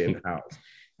and stay in the house.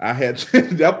 I had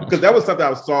because that was something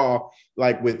I saw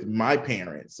like with my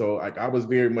parents. So like I was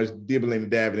very much dibbling and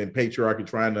dabbling in patriarchy,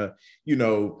 trying to,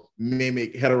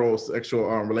 mimic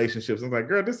heterosexual relationships. I was like,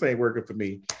 girl, this ain't working for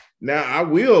me. Now I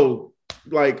will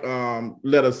like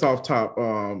let a soft top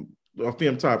a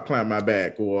fem top climb my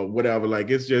back or whatever.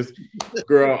 Like it's just,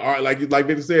 girl, like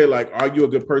they said, like, are you a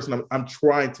good person? I'm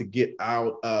trying to get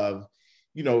out of,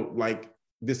 like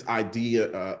this idea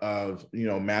of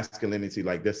masculinity.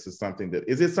 Like this is something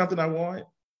is it something I want?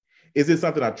 Is it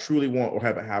something I truly want, or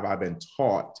have I been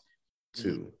taught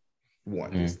to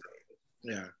want this thing?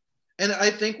 Yeah. And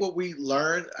I think what we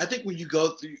learn, I think when you go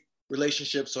through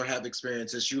relationships or have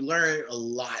experiences, you learn a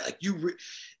lot. Like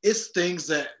it's things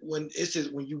that when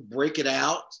you break it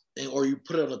out or you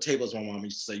put it on the table, as my mom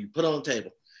used to say, you put it on the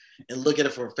table and look at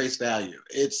it for face value.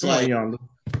 It's like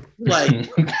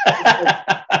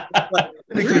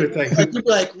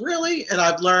really? And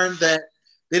I've learned that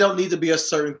they don't need to be a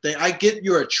certain thing. I get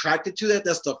you're attracted to that.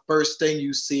 That's the first thing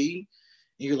you see.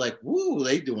 And you're like, woo,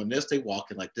 they doing this. They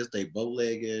walking like this. They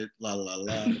bow-legged, la, la,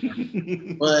 la.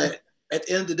 But at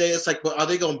the end of the day, it's like, well, are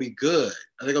they going to be good?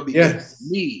 Are they going to be good for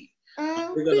me?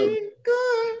 Are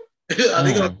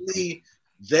they going to be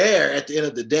there at the end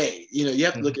of the day? You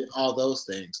have to look at all those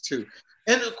things too.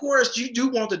 And of course, you do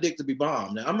want the dick to be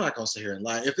bomb. Now, I'm not going to sit here and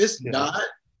lie. If it's not,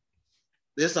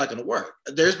 it's not going to work.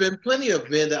 There's been plenty of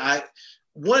men that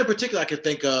one in particular I can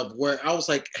think of where I was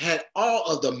like, had all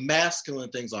of the masculine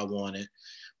things I wanted,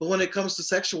 but when it comes to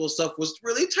sexual stuff was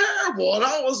really terrible. And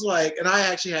I was like, and I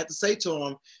actually had to say to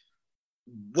him,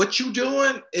 what you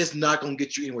doing is not going to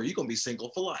get you anywhere. You're going to be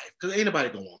single for life because ain't nobody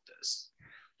going to want this.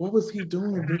 What was he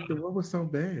doing, Victor? What was so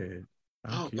bad?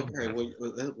 Okay. Well,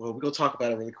 we're going to talk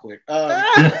about it really quick.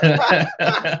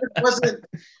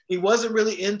 He wasn't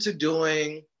really into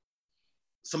doing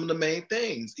some of the main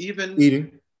things. Even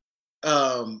eating.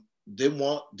 Didn't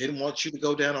want you to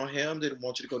go down on him. Didn't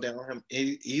want you to go down on him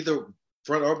either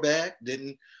front or back.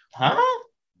 Didn't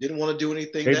want to do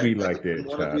anything. They be like that,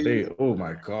 child. Oh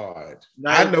my God.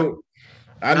 I know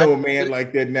a man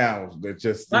like that now. That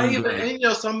just not even. And,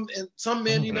 some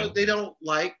men, they don't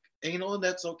like anal, and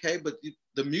that's okay. But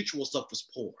the mutual stuff was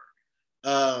poor.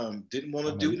 Didn't want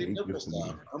to do any nipple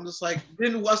stuff. I'm just like,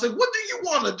 I said, what do you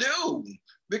want to do?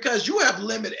 Because you have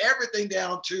limited everything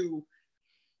down to.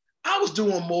 I was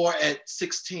doing more at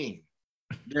 16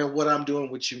 than what I'm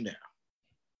doing with you now,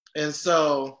 and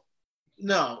so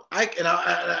no,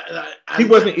 he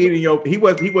wasn't eating your. He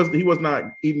was not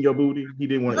eating your booty. He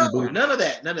didn't want to eat booty. None of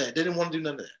that. Didn't want to do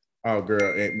none of that. Oh,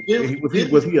 girl, and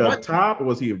was he a top, or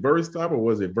was he a verse top, or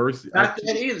was it verse? Not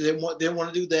that either. Didn't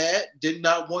want to do that. Did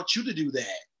not want you to do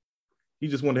that. He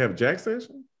just wanted to have a jack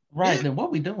session. Right. Then what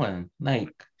we doing?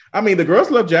 Like. The girls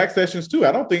love jack sessions too.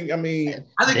 I think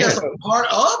that's a part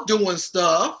of doing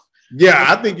stuff. Yeah,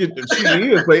 I think she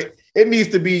is, but it needs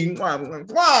to be. Something.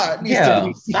 It needs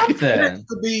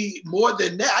to be more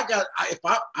than that.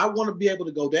 I want to be able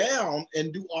to go down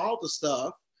and do all the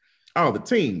stuff. All the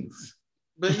teams.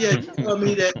 But yeah, you tell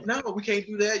me that no, we can't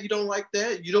do that. You don't like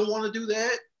that. You don't want to do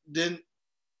that. Then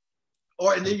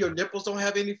your nipples don't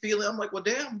have any feeling. I'm like, well,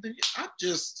 damn. Then I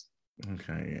just.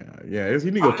 Okay, yeah. You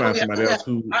need to go find somebody else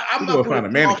who go find a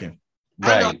mannequin.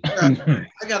 Right. I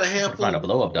got a handful of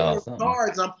blow up dolls.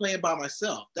 Cards. I'm playing by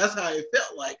myself. That's how it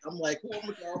felt like. I'm like, who am I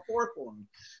going to afford for him?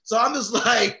 So I'm just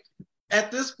like, at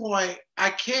this point,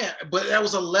 I can't. But that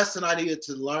was a lesson I needed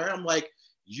to learn. I'm like,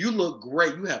 you look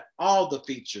great. You have all the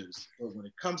features, but when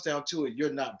it comes down to it,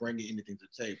 you're not bringing anything to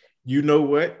the table. You know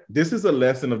what? This is a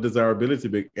lesson of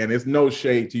desirability, and it's no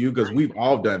shade to you because we've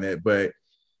all done it, but.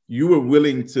 You were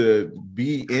willing to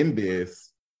be in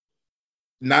this,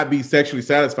 not be sexually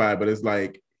satisfied, but it's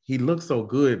like, he looks so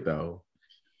good though.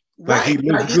 Like he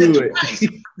looks good.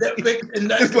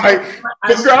 It's like,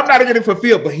 girl, I'm not getting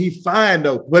fulfilled, but he fine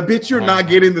though. But bitch, you're not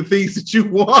getting the things that you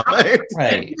want.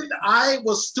 Right. I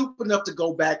was stupid enough to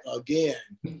go back again.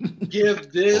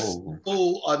 Give this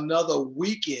fool another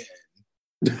weekend.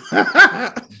 You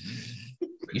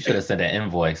should have sent an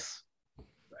invoice.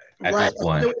 Right.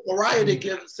 Mariah did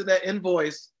give us that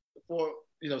invoice for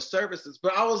services,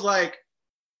 but I was like,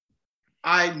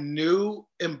 I knew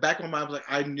in back of my mind, I was like,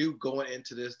 I knew going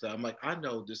into this that I'm like, I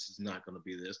know this is not going to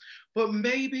be this, but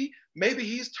maybe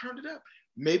he's turned it up.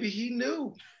 Maybe he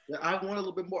knew that I wanted a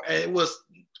little bit more, and it was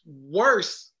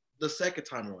worse the second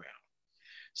time around.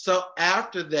 So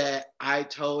after that, I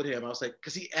told him, I was like,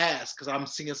 because he asked, because I'm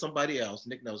seeing somebody else.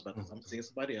 Nick knows about this. I'm seeing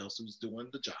somebody else who's doing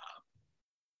the job.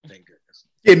 Thank goodness.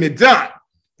 Getting it done.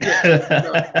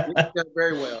 Yeah, he done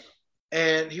very well.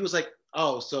 And he was like,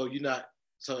 oh, so you're not,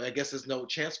 so I guess there's no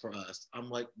chance for us. I'm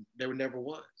like, there never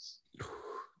was.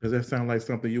 Does that sound like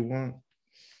something you want?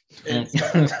 And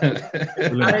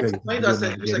I explained, I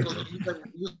said, he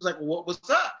was like, what was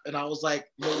up? And I was like,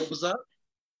 you know what was up?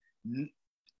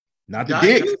 Not the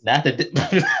dicks. Not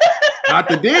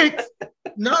the dicks.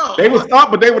 No. They was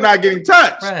up, but they were not getting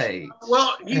touched. Right.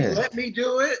 Well, he let me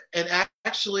do it and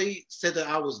actually said that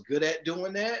I was good at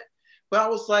doing that. But I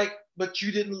was like, but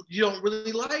you don't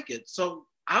really like it. So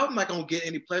I'm not gonna get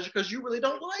any pleasure because you really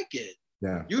don't like it.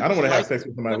 Yeah. I don't want to have sex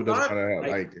with somebody who doesn't want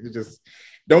to like it. Just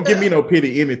don't give me no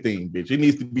pity anything, bitch. It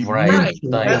needs to be right.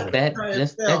 Like, that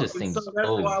just seems. So that's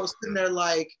why I was sitting there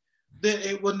like, then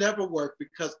it will never work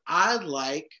because I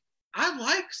like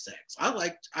sex.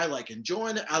 I like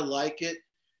enjoying it. I like it.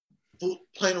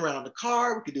 Playing around the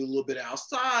car. We can do a little bit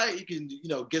outside. You can,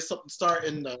 get something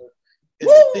started in the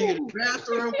theater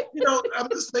bathroom. I'm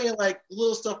just saying like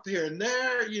little stuff here and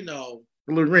there. A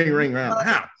little ring around the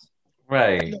house.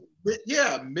 Right.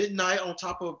 Midnight on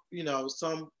top of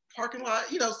some parking lot.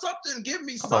 Something. Give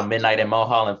me something. On midnight in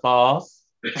Mulholland Falls.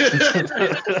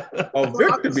 Oh,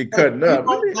 Victor be cutting up.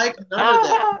 Like none of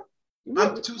that.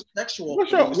 I'm too sexual.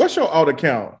 What's your alt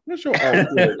account? What's your alt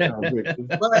account?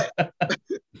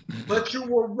 But you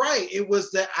were right. It was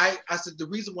that I said the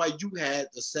reason why you had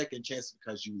the second chance is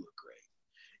because you look great.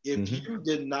 If you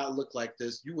did not look like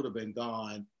this, you would have been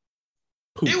gone.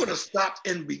 Poof. It would have stopped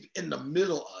in the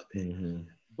middle of it. Mm-hmm.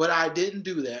 But I didn't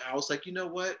do that. I was like, you know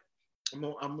what? I'm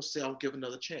gonna say I'll give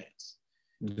another chance.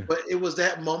 Mm-hmm. But it was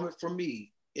that moment for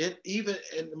me. Even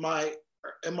in my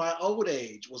old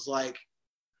age was like,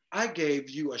 I gave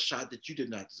you a shot that you did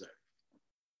not deserve.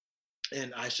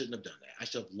 And I shouldn't have done that. I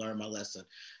should have learned my lesson.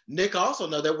 Nick also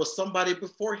know there was somebody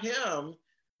before him.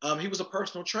 He was a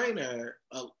personal trainer,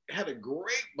 had a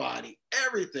great body,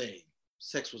 everything.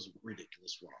 Sex was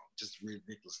ridiculous wrong, just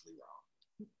ridiculously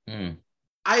wrong. Mm.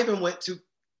 I even went to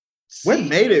What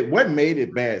made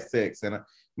it bad sex? And I'm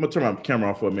gonna turn my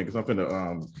camera off for a minute because I'm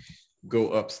gonna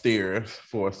go upstairs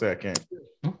for a second.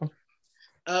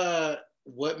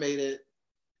 What made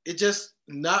it just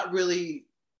not really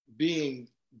being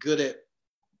good at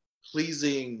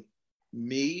pleasing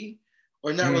me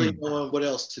or not really knowing what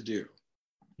else to do.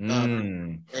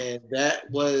 And that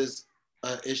was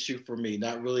an issue for me,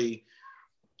 not really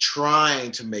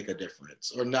trying to make a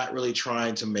difference or not really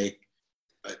trying to make,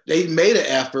 they made an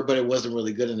effort, but it wasn't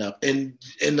really good enough. And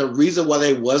the reason why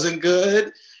they wasn't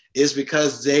good is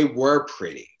because they were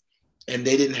pretty and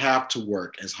they didn't have to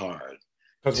work as hard.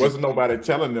 Because wasn't nobody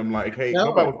telling them like, hey,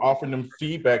 nobody was offering them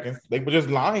feedback and they were just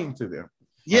lying to them.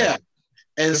 Yeah.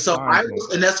 And so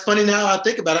and that's funny now I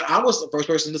think about it. I was the first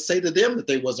person to say to them that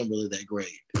they wasn't really that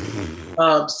great.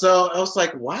 So I was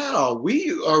like, wow,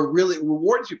 we are really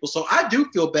rewarding people. So I do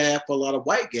feel bad for a lot of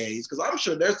white gays because I'm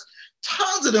sure there's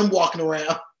tons of them walking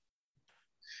around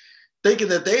thinking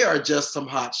that they are just some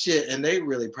hot shit and they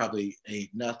really probably ain't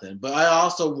nothing. But I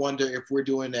also wonder if we're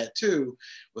doing that too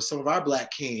with some of our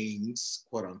Black kings,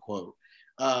 quote unquote,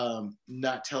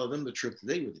 not telling them the truth that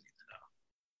they really need to know.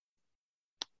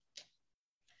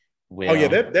 Well, oh yeah,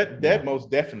 that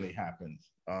most definitely happens.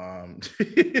 I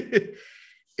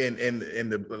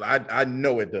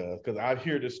know it does because I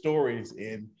hear the stories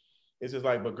and it's just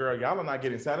like, but girl, y'all are not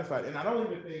getting satisfied. And I don't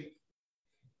even think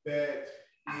that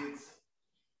it's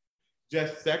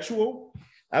just sexual.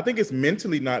 I think it's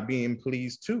mentally not being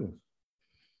pleased too.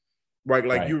 Right?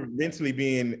 Like you're mentally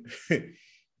being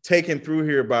taken through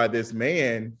here by this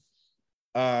man.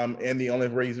 And the only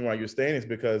reason why you're staying is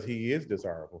because he is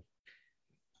desirable.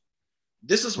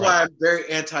 This is why I'm very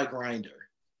anti-Grindr.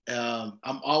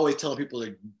 I'm always telling people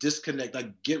to disconnect,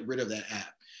 like get rid of that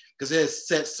app because it has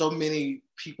set so many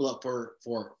people up for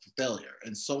failure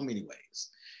in so many ways.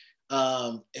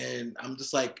 And I'm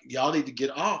just like, y'all need to get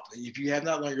off. If you have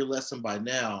not learned your lesson by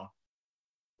now,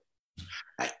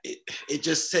 it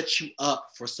just sets you up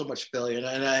for so much failure.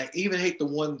 And I even hate the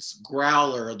ones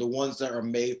Growler or the ones that are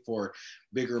made for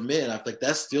bigger men. I think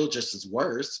that's still just as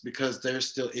worse because there's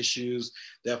still issues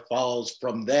that follows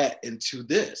from that into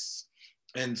this.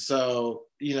 And so,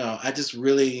 I just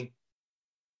really,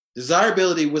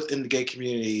 desirability within the gay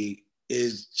community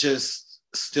is just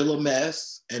still a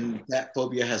mess, and that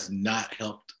phobia has not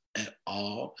helped at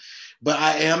all. But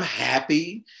I am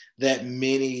happy that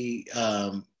many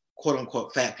quote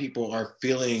unquote fat people are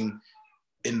feeling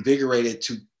invigorated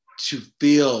to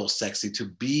feel sexy, to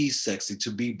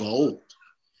be bold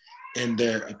in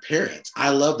their appearance. I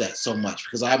love that so much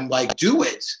because I'm like, do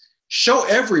it. Show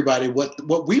everybody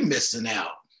what we missing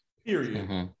out. Period.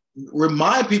 Mm-hmm.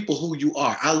 Remind people who you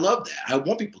are. I love that. I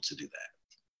want people to do that.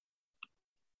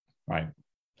 Right.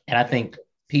 And I think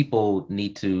people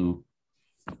need to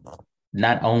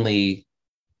not only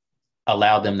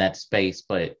allow them that space,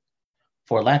 but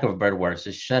for lack of a better word,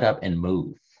 just shut up and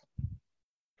move.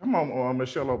 Come on,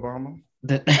 Michelle Obama.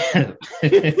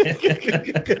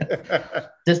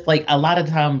 Just like a lot of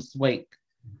times,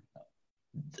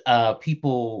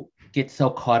 people get so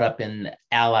caught up in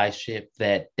allyship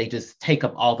that they just take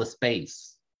up all the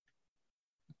space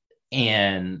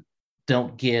and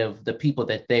don't give the people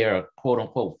that they are quote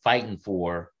unquote fighting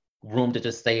for room to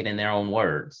just say it in their own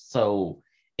words. So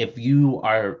if you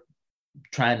are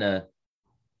trying to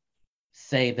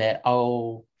say that,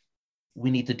 oh, we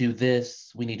need to do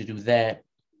this, we need to do that,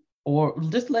 or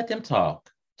just let them talk.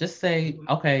 Just say,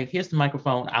 okay, here's the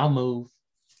microphone, I'll move,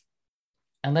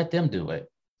 and let them do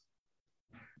it.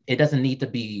 It doesn't need to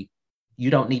be, you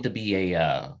don't need to be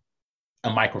a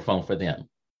microphone for them.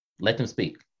 Let them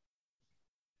speak.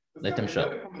 Let them show.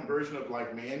 Is that a version of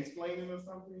like mansplaining or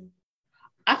something?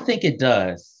 I think it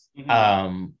does.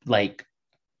 Mm-hmm.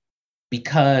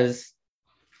 Because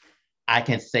I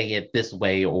can say it this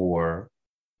way, or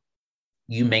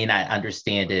you may not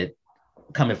understand it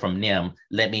coming from them.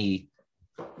 Let me,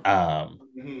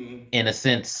 in a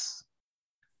sense,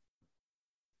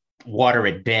 water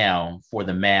it down for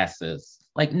the masses.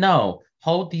 Like, no,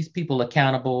 hold these people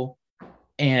accountable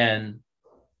and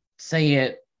say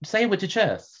it with your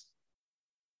chest.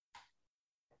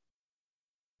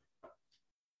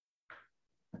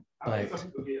 I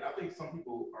think some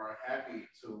people are happy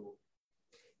to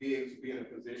be in a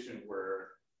position where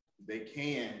they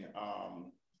can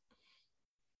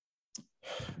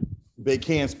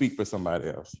speak for somebody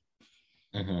else.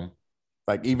 Mm-hmm.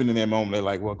 Like even in that moment, they're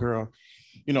like, "Well, girl,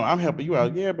 I'm helping you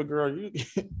out." Yeah, but girl, you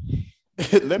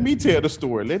let me tell the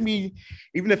story.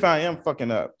 Even if I am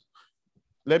fucking up,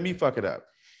 let me fuck it up,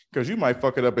 because you might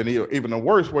fuck it up in even a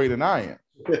worse way than I am.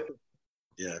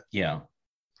 Yeah.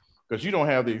 Because you don't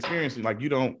have the experience, like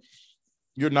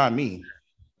you're not me.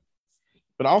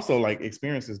 But also, like,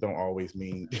 experiences don't always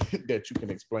mean that you can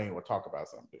explain or talk about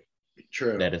something.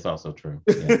 True. That is also true.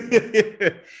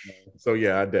 Yeah. So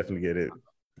yeah, I definitely get it.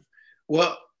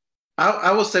 Well,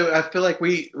 I will say I feel like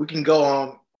we can go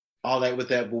on all that with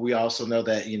that, but we also know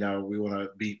that we want to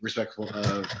be respectful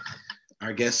of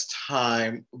our guest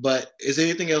time. But is there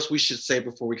anything else we should say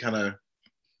before we kind of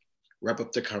wrap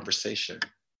up the conversation?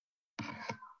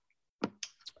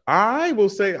 I will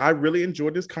say I really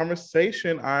enjoyed this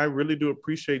conversation. I really do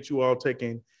appreciate you all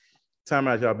taking time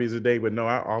out y'all busy day, but no,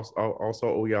 I also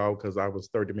owe y'all because I was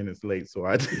 30 minutes late, so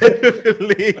I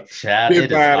definitely Chad,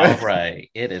 it is all right.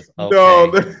 It is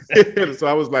okay. No, so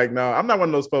I was like, no, I'm not one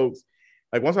of those folks.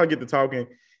 Like once I get to talking,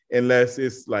 unless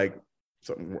it's like,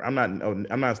 I'm not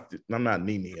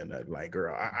Nene and that, like,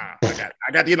 girl, I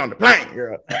got to get on the plane,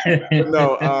 girl.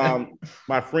 No,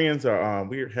 my friends are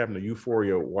we're having a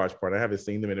Euphoria watch party. I haven't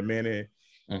seen them in a minute,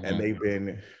 and they've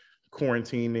been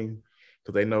quarantining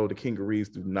because they know the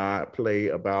Kingarees do not play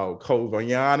about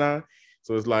Covayana.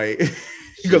 So it's like,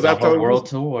 because I told her world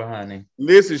tour, honey.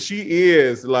 Listen, she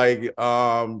is like,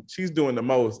 she's doing the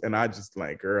most, and I just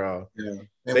like, girl,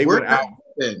 they went out.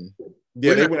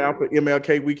 Yeah, they went out for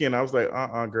MLK weekend. I was like,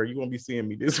 girl, you won't be seeing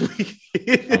me this week.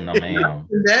 Oh, no, ma'am.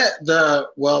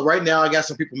 Right now I got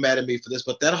some people mad at me for this,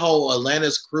 but that whole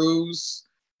Atlantis cruise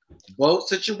boat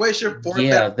situation.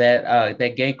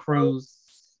 That gay cruise.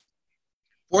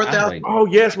 4,000. Oh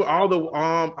yes, with all the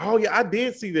I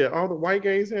did see that. All the white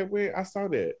gays had went. I saw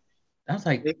that. I was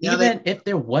like, if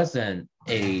there wasn't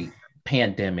a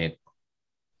pandemic,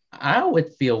 I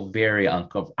would feel very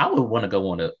uncomfortable. I would want to go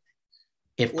on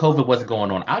if COVID wasn't going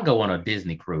on, I'd go on a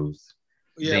Disney cruise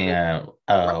than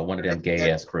one of them gay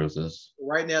ass cruises.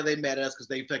 Right now they mad at us because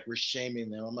they think we're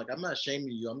shaming them. I'm like, I'm not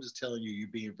shaming you. I'm just telling you, you're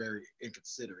being very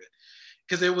inconsiderate.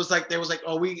 Because it was like, there was like,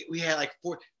 oh, we had like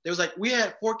we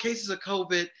had 4 cases of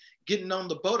COVID getting on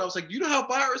the boat. I was like, you know how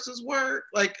viruses work?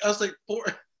 Like, I was like,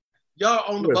 y'all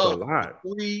on the boat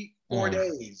 3-4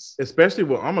 days. Especially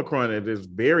with Omicron, it is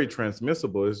very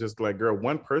transmissible. It's just like, girl,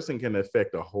 one person can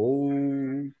affect a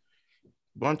whole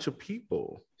bunch of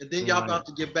people. And then y'all about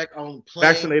to get back on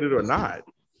planes. Vaccinated or not.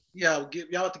 Yeah,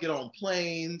 y'all have to get on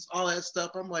planes, all that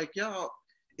stuff. I'm like, y'all,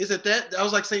 Is it that? I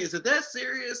was like saying, is it that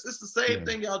serious? It's the same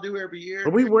thing y'all do every year.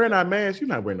 But we wearing our masks. You're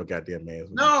not wearing no goddamn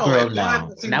mask. No, girl,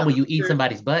 no. Not when you eat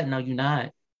somebody's butt. No, you're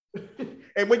not.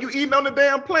 And when you eating on the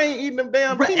damn plane, eating them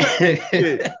damn peanuts.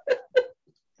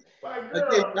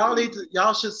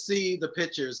 Y'all should see the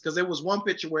pictures, because there was one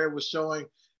picture where it was showing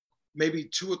maybe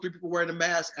 2 or 3 people wearing a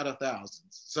mask out of thousands.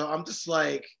 So I'm just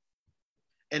like,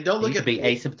 and don't look you at be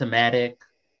asymptomatic.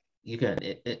 You can.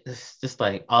 It's just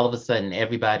like all of a sudden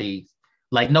everybody,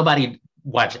 like nobody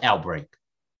watched Outbreak.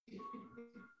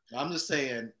 I'm just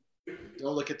saying,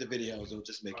 don't look at the videos; it'll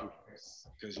just make it worse.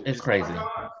 It's crazy.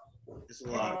 It's a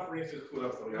lot.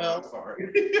 Well, sorry.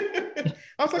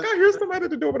 I was like, I hear somebody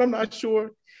to do it, but I'm not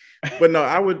sure. But no,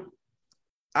 I would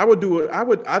do it. I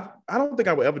don't think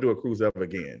I would ever do a cruise ever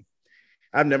again.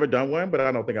 I've never done one, but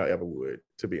I don't think I ever would,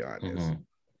 to be honest. Mm-hmm.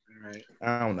 Right.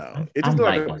 I don't know. It's just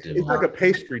like a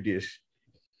pastry dish.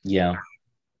 Yeah,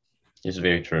 it's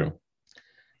very true.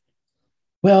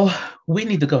 Well, we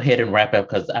need to go ahead and wrap up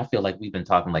because I feel like we've been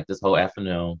talking like this whole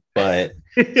afternoon. But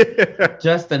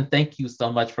Justin, thank you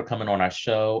so much for coming on our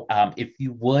show. If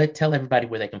you would tell everybody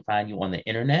where they can find you on the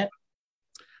internet.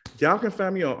 Y'all can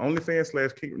find me on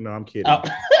OnlyFans/King. No, I'm kidding. Oh.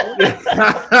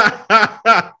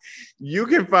 You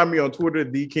can find me on Twitter,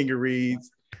 The King of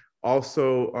Reads.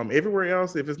 Also, everywhere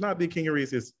else, if it's not The King of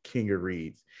Reads, it's King of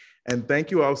Reads. And thank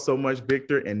you all so much,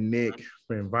 Victor and Nick,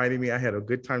 for inviting me. I had a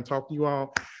good time talking to you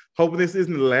all. Hoping this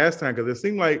isn't the last time, because it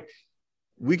seemed like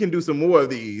we can do some more of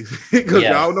these, because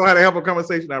y'all know how to have a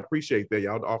conversation. I appreciate that.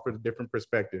 Y'all offer a different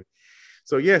perspective.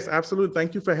 So yes, absolutely.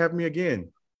 Thank you for having me again.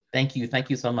 Thank you. Thank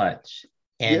you so much.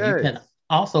 And you can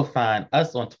also find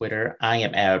us on Twitter. I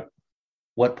am at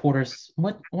what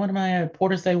am I at?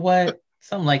 Porter say what?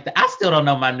 Something like that. I still don't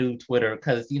know my new Twitter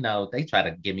because, they try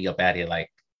to get me up out here like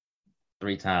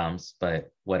 3 times,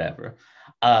 but whatever.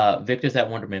 Victor's at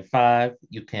Wonderman 5.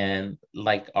 You can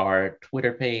like our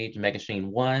Twitter page,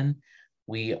 Megashine1.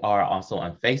 We are also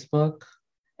on Facebook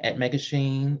at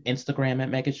Megashine, Instagram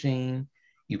at Megashine.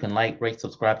 You can like, rate,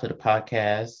 subscribe to the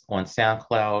podcast on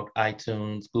SoundCloud,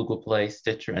 iTunes, Google Play,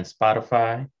 Stitcher, and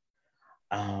Spotify.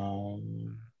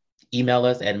 Email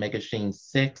us at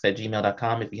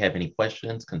megashine6@gmail.com if you have any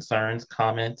questions, concerns,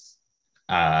 comments,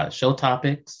 show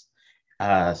topics,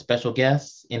 special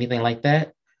guests, anything like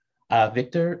that.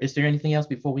 Victor, is there anything else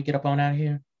before we get up on out of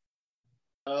here?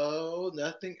 Oh,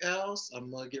 nothing else. I'm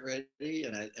going to get ready,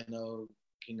 and I know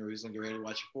King of Reason going to get ready to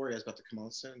watch Euphoria. It's about to come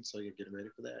on soon, so you're getting ready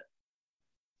for that.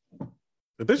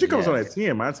 But this shit comes on at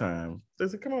 10 my time.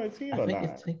 Does it come on at 10 or 9? I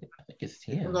think it's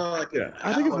 10. Yeah,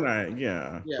 I think it's 9.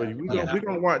 Yeah. But we're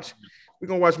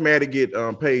gonna watch Maddie get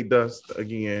paid dust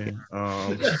again.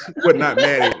 But not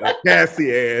Maddie,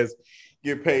 Cassie ass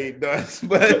get paid dust.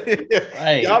 But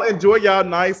y'all enjoy y'all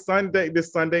nice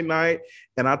this Sunday night,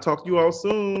 and I'll talk to you all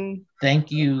soon.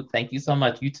 Thank you so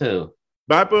much. You too.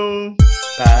 Bye, Boom.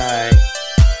 Bye.